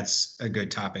 maybe that's a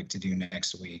good topic to do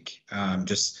next week.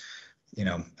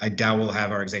 I doubt we'll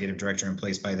have our executive director in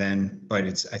place by then, but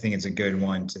I think it's a good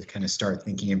one to kind of start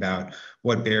thinking about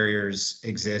what barriers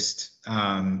exist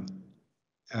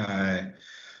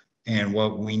and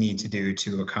what we need to do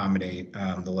to accommodate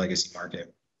the legacy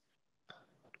market.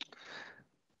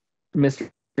 Mr.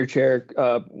 Chair,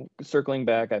 circling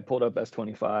back, I pulled up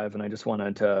S25 and I just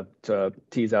wanted to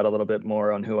tease out a little bit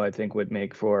more on who I think would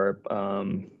make for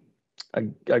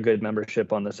a good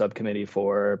membership on the subcommittee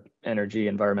for energy,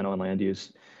 environmental, and land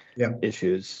use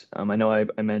issues. I know I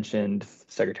mentioned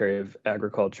Secretary of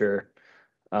Agriculture.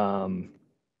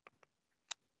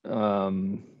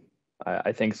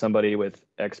 I think somebody with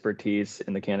expertise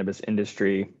in the cannabis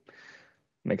industry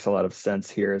makes a lot of sense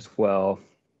here as well.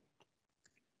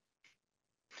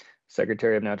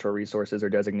 Secretary of Natural Resources or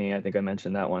designee, I think I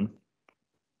mentioned that one.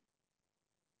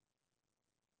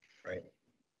 Right.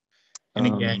 And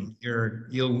again,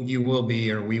 you will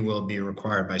be, or we will be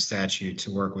required by statute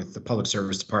to work with the Public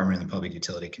Service Department and the Public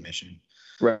Utility Commission.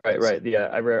 Right. Yeah,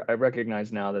 I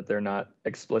recognize now that they're not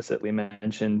explicitly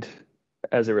mentioned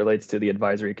as it relates to the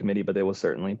advisory committee, but they will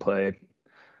certainly play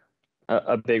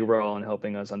a big role in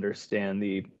helping us understand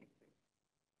the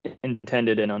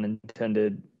intended and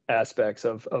unintended aspects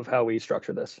of how we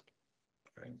structure this.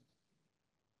 Right.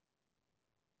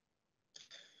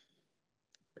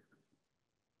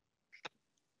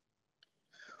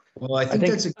 Well, I think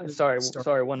that's a sorry,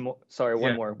 one more.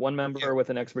 One member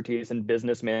with an expertise in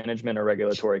business management or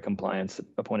regulatory compliance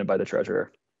appointed by the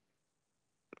treasurer.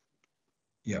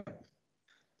 Yeah.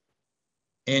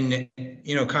 And,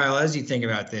 Kyle, as you think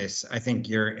about this, I think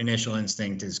your initial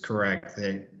instinct is correct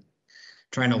that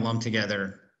trying to lump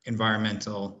together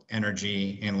environmental,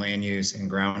 energy, and land use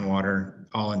and groundwater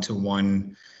all into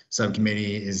one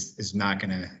subcommittee is not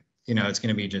going to, it's going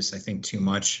to be just, I think, too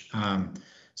much.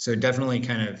 So definitely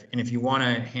kind of, and if you want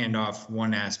to hand off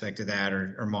one aspect of that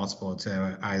or multiple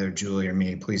to either Julie or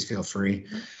me, please feel free.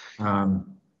 Yeah,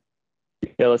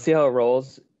 let's see how it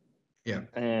rolls. Yeah.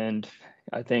 And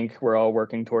I think we're all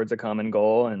working towards a common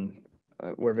goal, and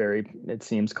it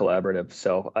seems collaborative.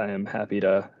 So I am happy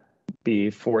to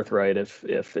be forthright if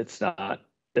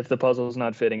the puzzle is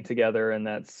not fitting together in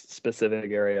that specific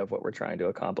area of what we're trying to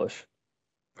accomplish.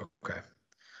 Okay.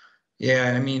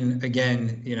 Yeah, I mean,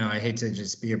 again, I hate to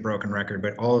just be a broken record,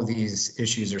 but all of these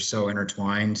issues are so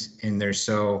intertwined, and they're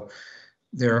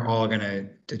all going to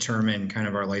determine kind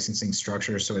of our licensing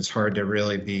structure. So it's hard to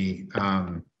really be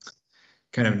kind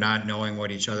of not knowing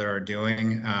what each other are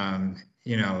doing.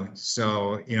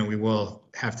 So we will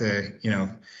have to,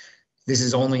 this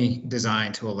is only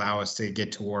designed to allow us to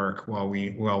get to work while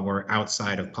we're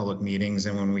outside of public meetings.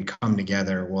 And when we come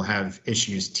together, we'll have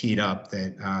issues teed up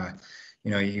that,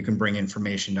 you can bring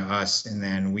information to us, and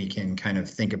then we can kind of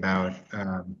think about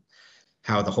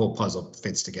how the whole puzzle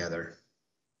fits together.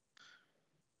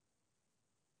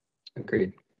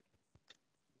 Agreed.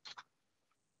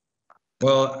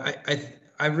 Well,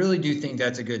 I really do think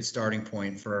that's a good starting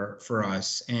point for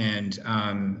us. And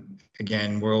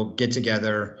again, we'll get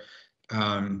together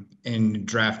and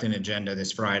draft an agenda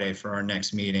this Friday for our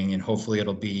next meeting, and hopefully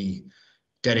it'll be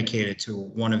dedicated to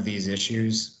one of these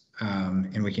issues,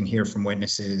 and we can hear from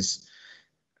witnesses.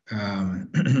 I'd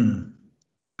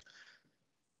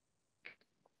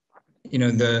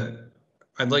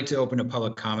like to open a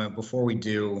public comment. Before we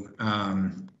do,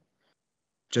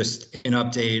 just an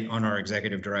update on our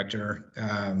executive director.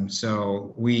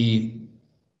 So we,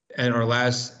 at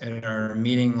our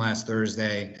meeting last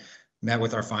Thursday, met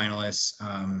with our finalists.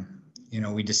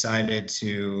 We decided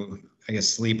to, I guess,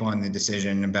 sleep on the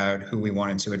decision about who we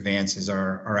wanted to advance as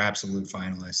our absolute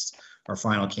finalist, our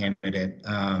final candidate.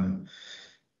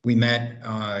 We met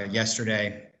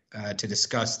yesterday to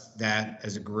discuss that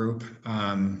as a group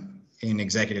in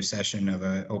executive session of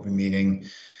an open meeting.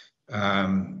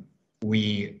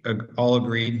 We all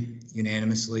agreed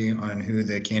unanimously on who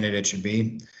the candidate should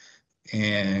be,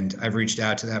 and I've reached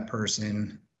out to that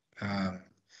person.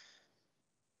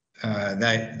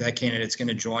 That candidate's going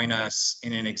to join us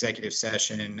in an executive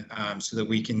session so that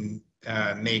we can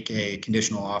make a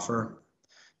conditional offer,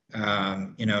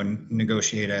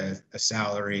 negotiate a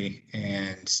salary,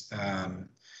 and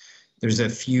there's a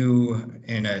few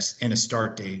and a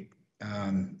start date.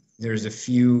 There's a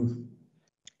few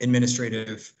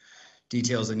administrative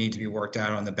details that need to be worked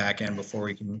out on the back end before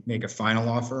we can make a final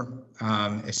offer.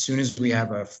 As soon as we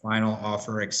have a final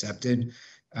offer accepted,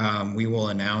 we will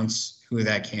announce who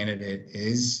that candidate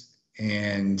is,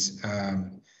 and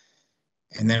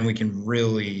then we can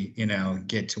really,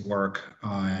 get to work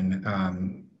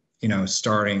on,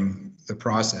 starting the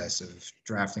process of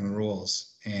drafting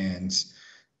rules and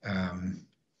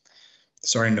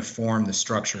starting to form the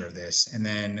structure of this. And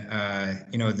then,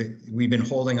 we've been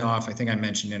holding off, I think I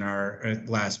mentioned in our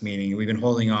last meeting, we've been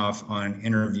holding off on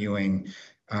interviewing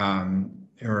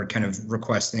or kind of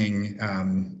requesting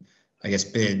I guess,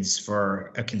 bids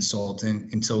for a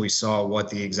consultant until we saw what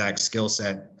the exact skill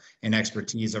set and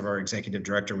expertise of our executive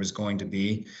director was going to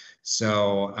be.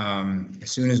 So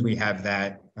as soon as we have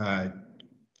that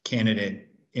candidate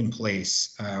in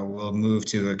place, we'll move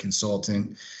to a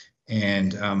consultant,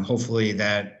 and hopefully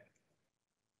that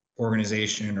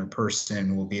organization or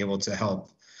person will be able to help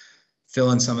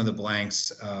fill in some of the blanks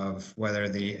of whether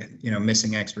the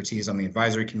missing expertise on the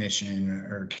advisory commission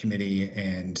or committee,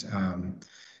 and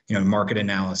market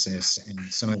analysis and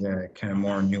some of the kind of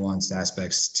more nuanced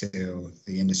aspects to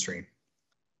the industry.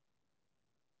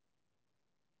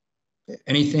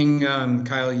 Anything,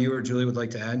 Kyle, you or Julie would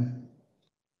like to add?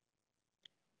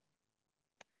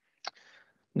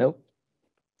 Nope.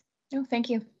 No, thank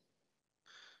you.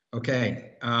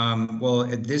 Okay. Well,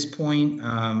 at this point,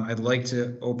 I'd like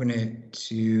to open it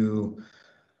to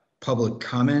public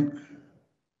comment.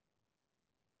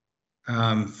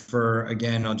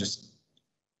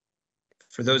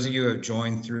 For those of you who have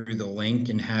joined through the link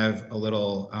and have a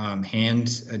little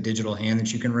a digital hand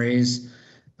that you can raise,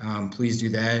 please do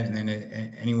that. And then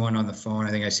anyone on the phone, I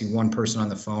think I see one person on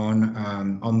the phone.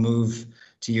 I'll move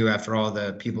to you after all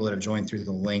the people that have joined through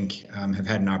the link have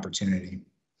had an opportunity.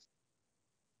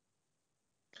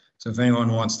 So if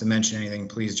anyone wants to mention anything,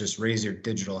 please just raise your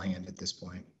digital hand at this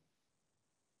point.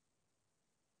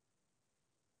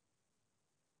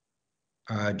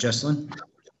 Jesselyn?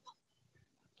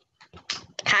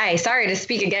 Hi, sorry to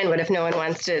speak again, but if no one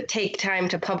wants to take time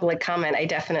to public comment, I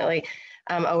definitely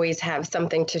always have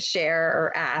something to share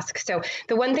or ask. So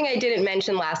the one thing I didn't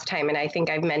mention last time, and I think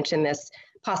I've mentioned this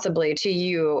possibly to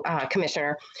you,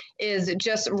 Commissioner, is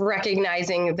just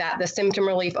recognizing that the Symptom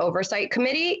Relief Oversight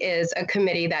Committee is a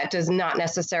committee that does not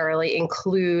necessarily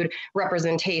include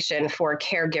representation for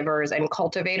caregivers and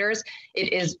cultivators.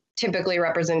 It is typically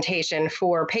representation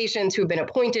for patients who've been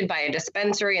appointed by a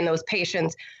dispensary, and those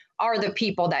patients are the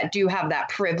people that do have that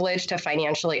privilege to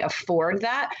financially afford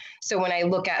that. So when I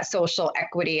look at social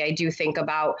equity, I do think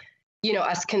about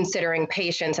us considering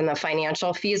patients and the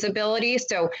financial feasibility.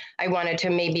 So I wanted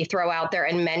to maybe throw out there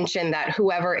and mention that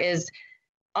whoever is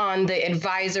on the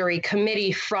advisory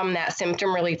committee from that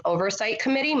Symptom Relief Oversight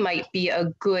Committee might be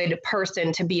a good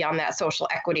person to be on that social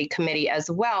equity committee as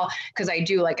well. Because I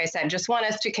do, like I said, just want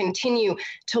us to continue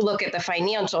to look at the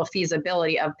financial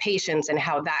feasibility of patients and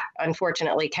how that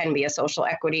unfortunately can be a social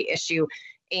equity issue,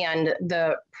 and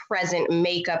the present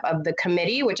makeup of the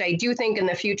committee, which I do think in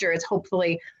the future is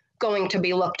hopefully going to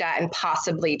be looked at and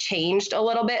possibly changed a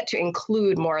little bit to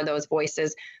include more of those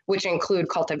voices, which include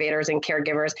cultivators and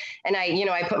caregivers. And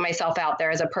I put myself out there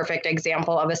as a perfect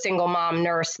example of a single mom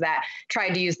nurse that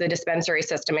tried to use the dispensary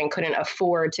system and couldn't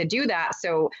afford to do that.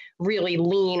 So really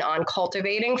lean on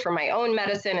cultivating for my own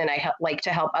medicine, and I like to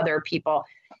help other people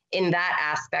in that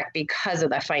aspect because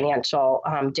of the financial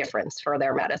difference for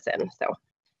their medicine. So.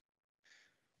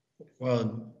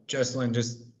 Well, Jesselyn,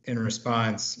 just in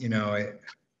response,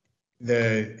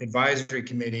 the advisory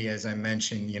committee, as I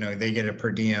mentioned, they get a per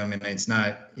diem, and it's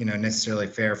not, necessarily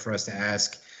fair for us to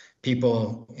ask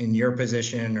people in your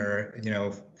position or,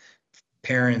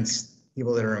 parents,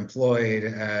 people that are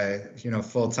employed,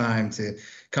 full time to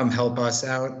come help us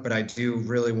out. But I do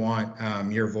really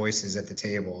want your voices at the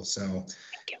table. So,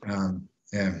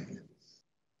 yeah,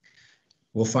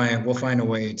 we'll find a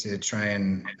way to try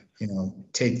and,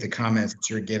 take the comments that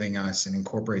you're giving us and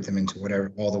incorporate them into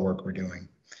all the work we're doing.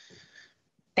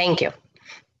 Thank you.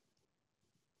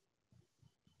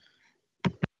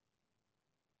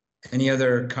 Any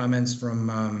other comments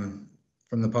from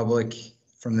the public,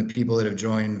 from the people that have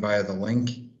joined via the link?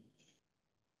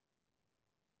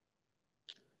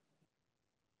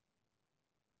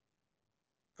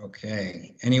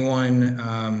 Okay. Anyone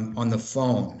on the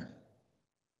phone?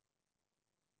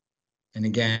 And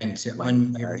again,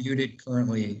 you're muted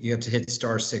currently. You have to hit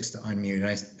 *6 to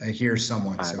unmute. I hear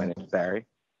someone. Hi, my name is Barry.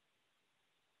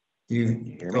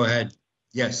 You go ahead.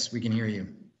 Yes, we can hear you.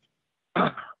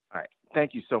 All right.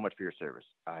 Thank you so much for your service.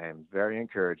 I am very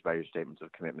encouraged by your statements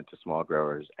of commitment to small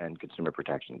growers and consumer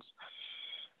protections.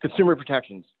 Consumer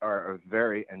protections are a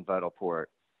very and vital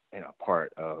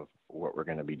part of what we're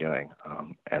going to be doing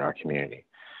in our community.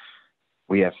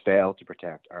 We have failed to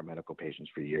protect our medical patients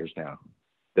for years now.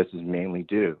 This is mainly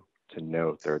due to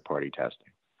no third-party testing.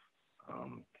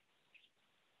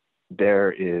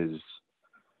 There is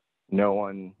no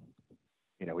one.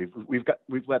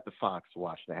 We've let the fox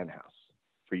watch the hen house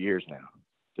for years now.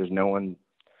 There's no one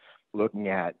looking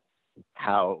at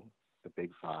how the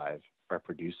big five are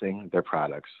producing their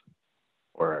products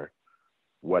or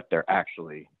what they're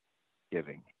actually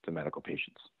giving to medical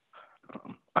patients.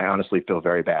 I honestly feel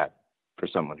very bad for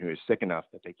someone who is sick enough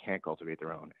that they can't cultivate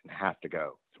their own and have to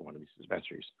go to one of these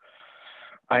dispensaries.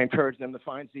 I encourage them to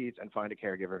find seeds and find a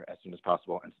caregiver as soon as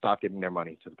possible and stop giving their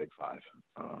money to the Big Five.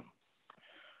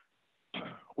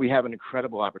 We have an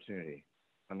incredible opportunity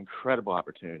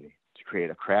to create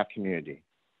a craft community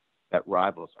that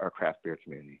rivals our craft beer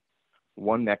community,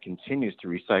 one that continues to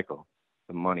recycle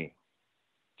the money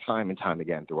time and time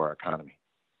again through our economy.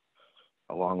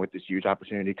 Along with this huge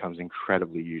opportunity comes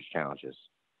incredibly huge challenges.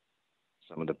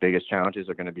 Some of the biggest challenges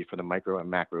are going to be for the micro and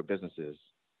macro businesses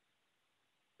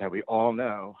that we all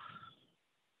know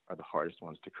are the hardest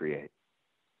ones to create.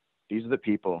 These are the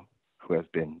people who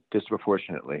have been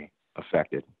disproportionately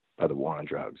affected by the war on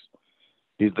drugs.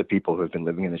 These are the people who have been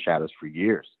living in the shadows for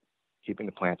years, keeping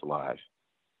the plant alive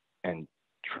and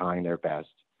trying their best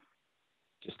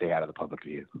to stay out of the public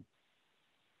view.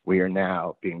 We are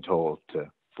now being told to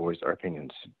voice our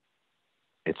opinions.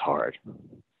 It's hard.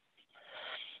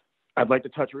 I'd like to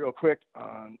touch real quick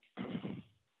on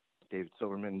David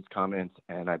Silverman's comments,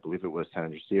 and I believe it was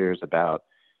Senator Sears, about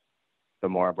the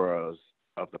Marlboros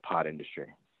of the pot industry,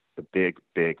 the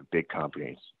big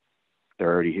companies.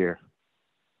 They're already here.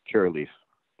 Curaleaf,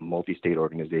 a multi-state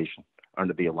organization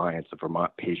under the Alliance of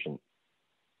Vermont Patient,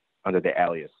 under the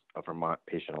alias of Vermont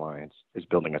Patient Alliance, is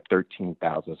building a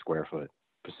 13,000 square foot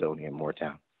facility in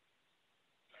Moortown.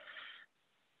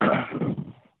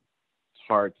 It's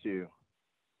hard to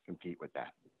compete with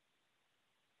that.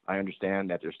 I understand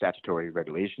that there's statutory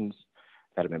regulations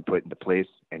that have been put into place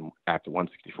in Act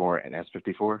 164 and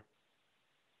S54.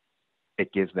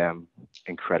 It gives them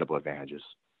incredible advantages.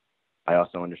 I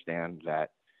also understand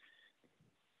that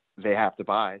they have to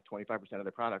buy 25% of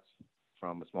their products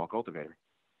from a small cultivator.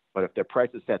 But if their price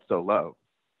is set so low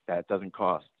that it doesn't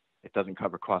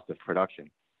cover cost of production,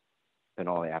 then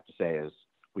all they have to say is,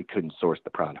 we couldn't source the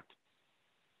product.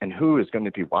 And who is going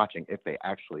to be watching if they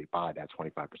actually buy that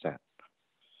 25%?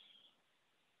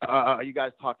 You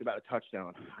guys talked about a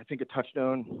touchstone. I think a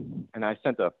touchstone, and I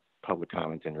sent a public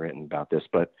comment in written about this,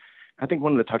 but I think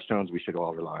one of the touchstones we should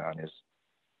all rely on is,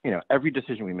 every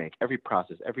decision we make, every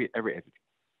process, every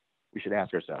we should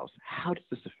ask ourselves, how does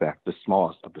this affect the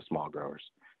smallest of the small growers?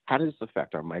 How does this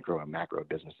affect our micro and macro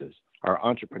businesses, our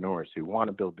entrepreneurs who want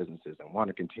to build businesses and want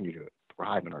to continue to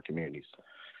thrive in our communities?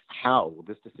 How will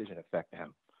this decision affect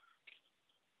them?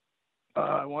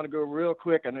 I want to go real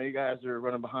quick. I know you guys are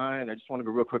running behind. I just want to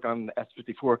go real quick on the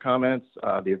S54 comments.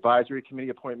 The advisory committee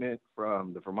appointment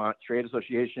from the Vermont Trade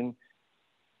Association.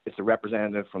 It's a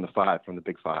representative from the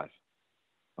Big Five.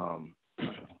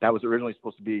 That was originally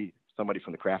supposed to be somebody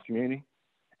from the craft community,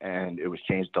 and it was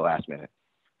changed at the last minute.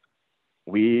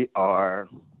 We are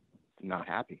not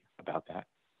happy about that.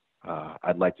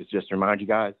 I'd like to just remind you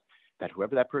guys that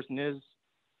whoever that person is,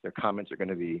 their comments are going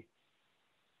to be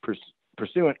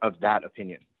pursuant of that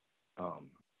opinion.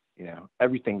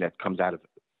 Everything that comes out of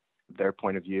their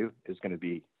point of view is going to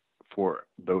be for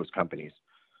those companies.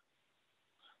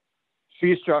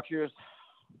 Fee structures,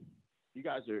 you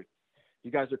guys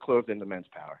are clothed in immense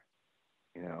power.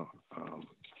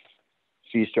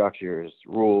 Fee structures,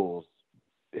 rules,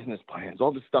 business plans,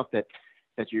 all the stuff that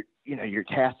you're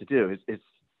tasked to do is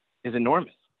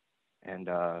enormous. And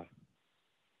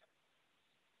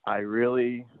I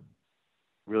really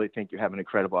think you have an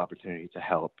incredible opportunity to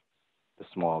help the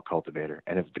small cultivator.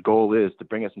 And if the goal is to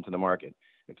bring us into the market,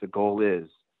 if the goal is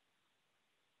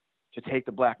to take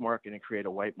the black market and create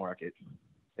a white market,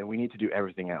 then we need to do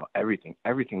everything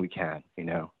we can.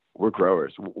 We're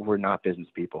growers. We're not business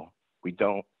people. We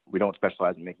don't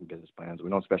specialize in making business plans. We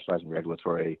don't specialize in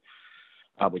regulatory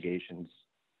obligations,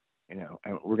 and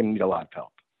we're going to need a lot of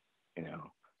help.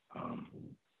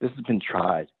 This has been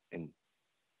tried in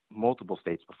multiple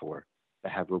states before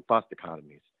that have robust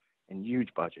economies and huge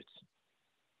budgets.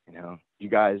 You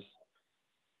guys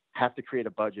have to create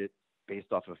a budget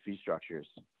based off of fee structures.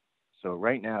 So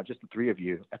right now, just the three of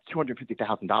you, that's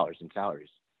 $250,000 in salaries.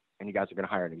 And you guys are going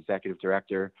to hire an executive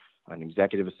director, an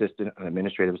executive assistant, an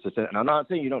administrative assistant. And I'm not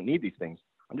saying you don't need these things.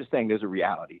 I'm just saying there's a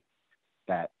reality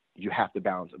that you have to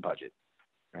balance a budget,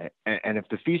 right? And if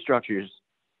the fee structures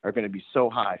are going to be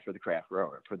so high for the craft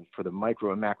grower, for the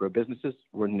micro and macro businesses,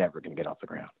 we're never going to get off the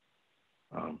ground.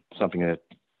 Something to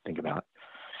think about.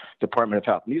 Department of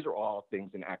Health. And these are all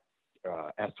things in Act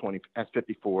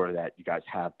S54 that you guys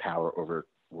have power over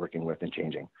working with and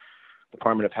changing.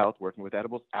 Department of Health working with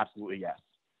edibles? Absolutely yes.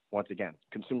 Once again,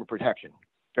 consumer protection,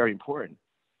 very important.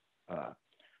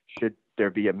 Should there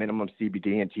be a minimum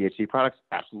CBD and THC products?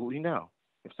 Absolutely no.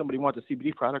 If somebody wants a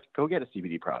CBD product, go get a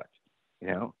CBD product.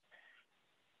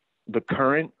 The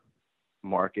current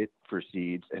market for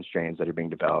seeds and strains that are being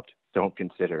developed don't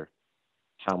consider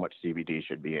how much CBD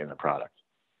should be in a product.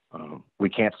 We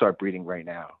can't start breeding right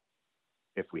now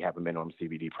if we have a minimum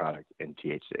CBD product in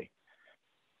THC.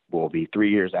 We'll be 3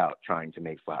 years out trying to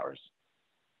make flowers.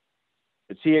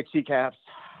 The THC caps,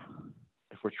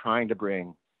 if we're trying to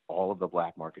bring all of the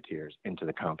black marketeers into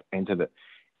the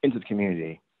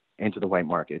community, into the white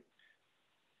market,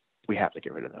 we have to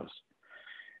get rid of those.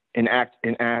 In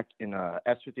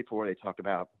S54, they talked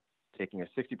about taking a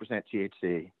 60%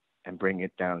 THC and bringing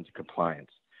it down to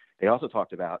compliance. They also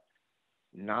talked about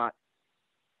not,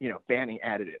 banning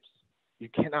additives. You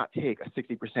cannot take a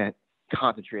 60%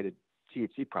 concentrated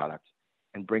THC product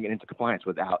and bring it into compliance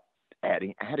without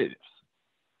adding additives.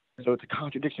 So it's a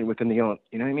contradiction within the own,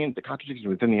 It's a contradiction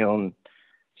within the own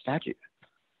statute.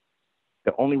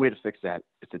 The only way to fix that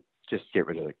is to just get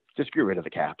rid of the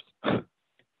caps.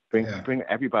 Bring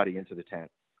everybody into the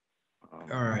tent. All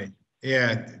right.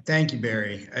 Yeah. Thank you,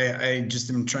 Barry. I just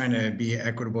am trying to be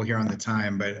equitable here on the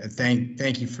time, but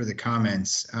thank you for the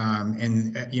comments.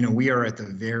 We are at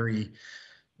the very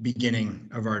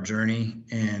beginning of our journey,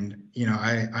 and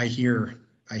I hear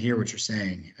what you're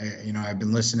saying. I've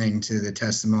been listening to the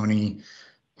testimony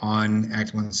on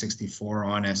Act 164,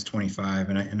 on S25,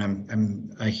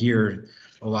 and I hear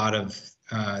a lot of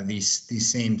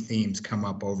these same themes come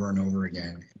up over and over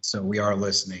again. So we are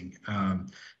listening,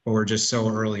 but we're just so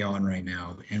early on right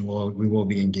now, and we will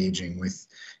be engaging with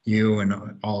you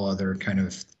and all other kind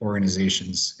of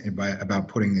organizations about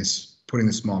putting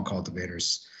the small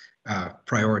cultivators,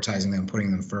 prioritizing them,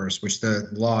 putting them first, which the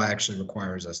law actually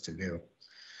requires us to do.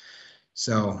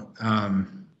 So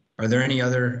are there any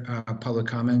other public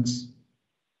comments?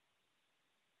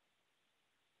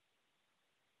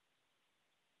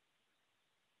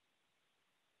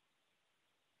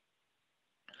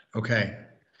 Okay,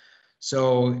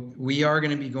 so we are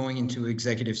going to be going into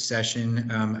executive session.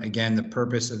 Again, the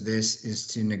purpose of this is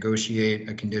to negotiate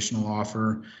a conditional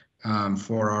offer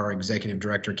for our executive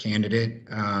director candidate,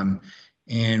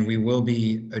 and we will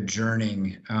be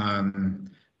adjourning.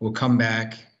 We'll come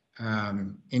back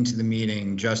into the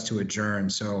meeting just to adjourn.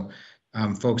 So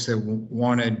folks that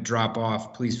want to drop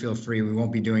off, please feel free. We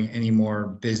won't be doing any more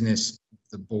business with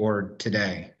the board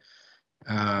today.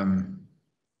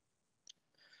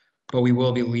 But we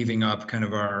will be leaving up kind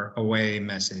of our away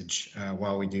message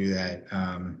while we do that.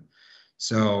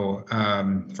 So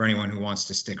for anyone who wants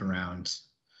to stick around.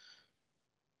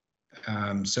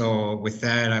 So with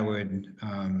that, I would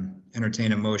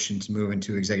entertain a motion to move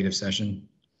into executive session.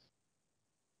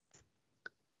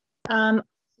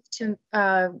 To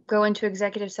go into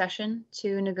executive session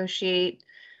to negotiate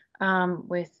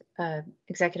with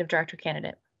executive director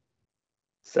candidate.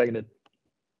 Seconded.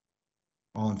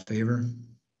 All in favor?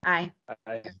 Aye.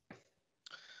 Aye.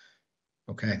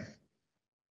 Okay.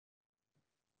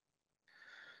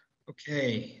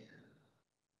 Okay.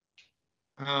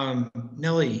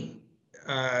 Nellie,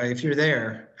 if you're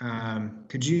there,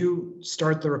 could you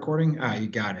start the recording? You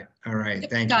got it. All right.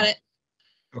 Thank you. Got it.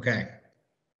 Okay.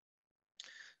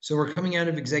 So we're coming out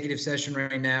of executive session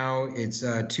right now. It's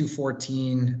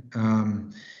 2:14,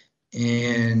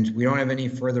 and we don't have any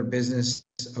further business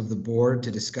of the board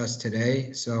to discuss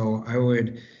today. So I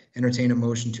would entertain a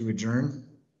motion to adjourn.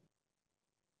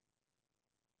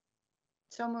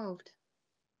 So moved.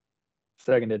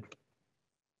 Seconded.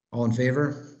 All in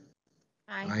favor?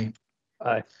 Aye.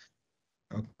 Aye.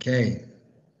 Okay.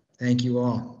 Thank you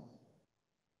all.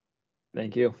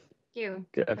 Thank you. Thank you.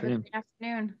 Good Have a afternoon. good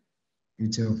afternoon. You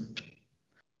too.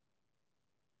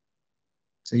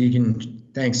 So you can,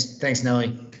 thanks,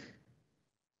 Nellie.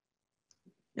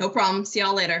 No problem. See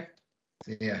y'all later.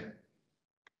 See ya.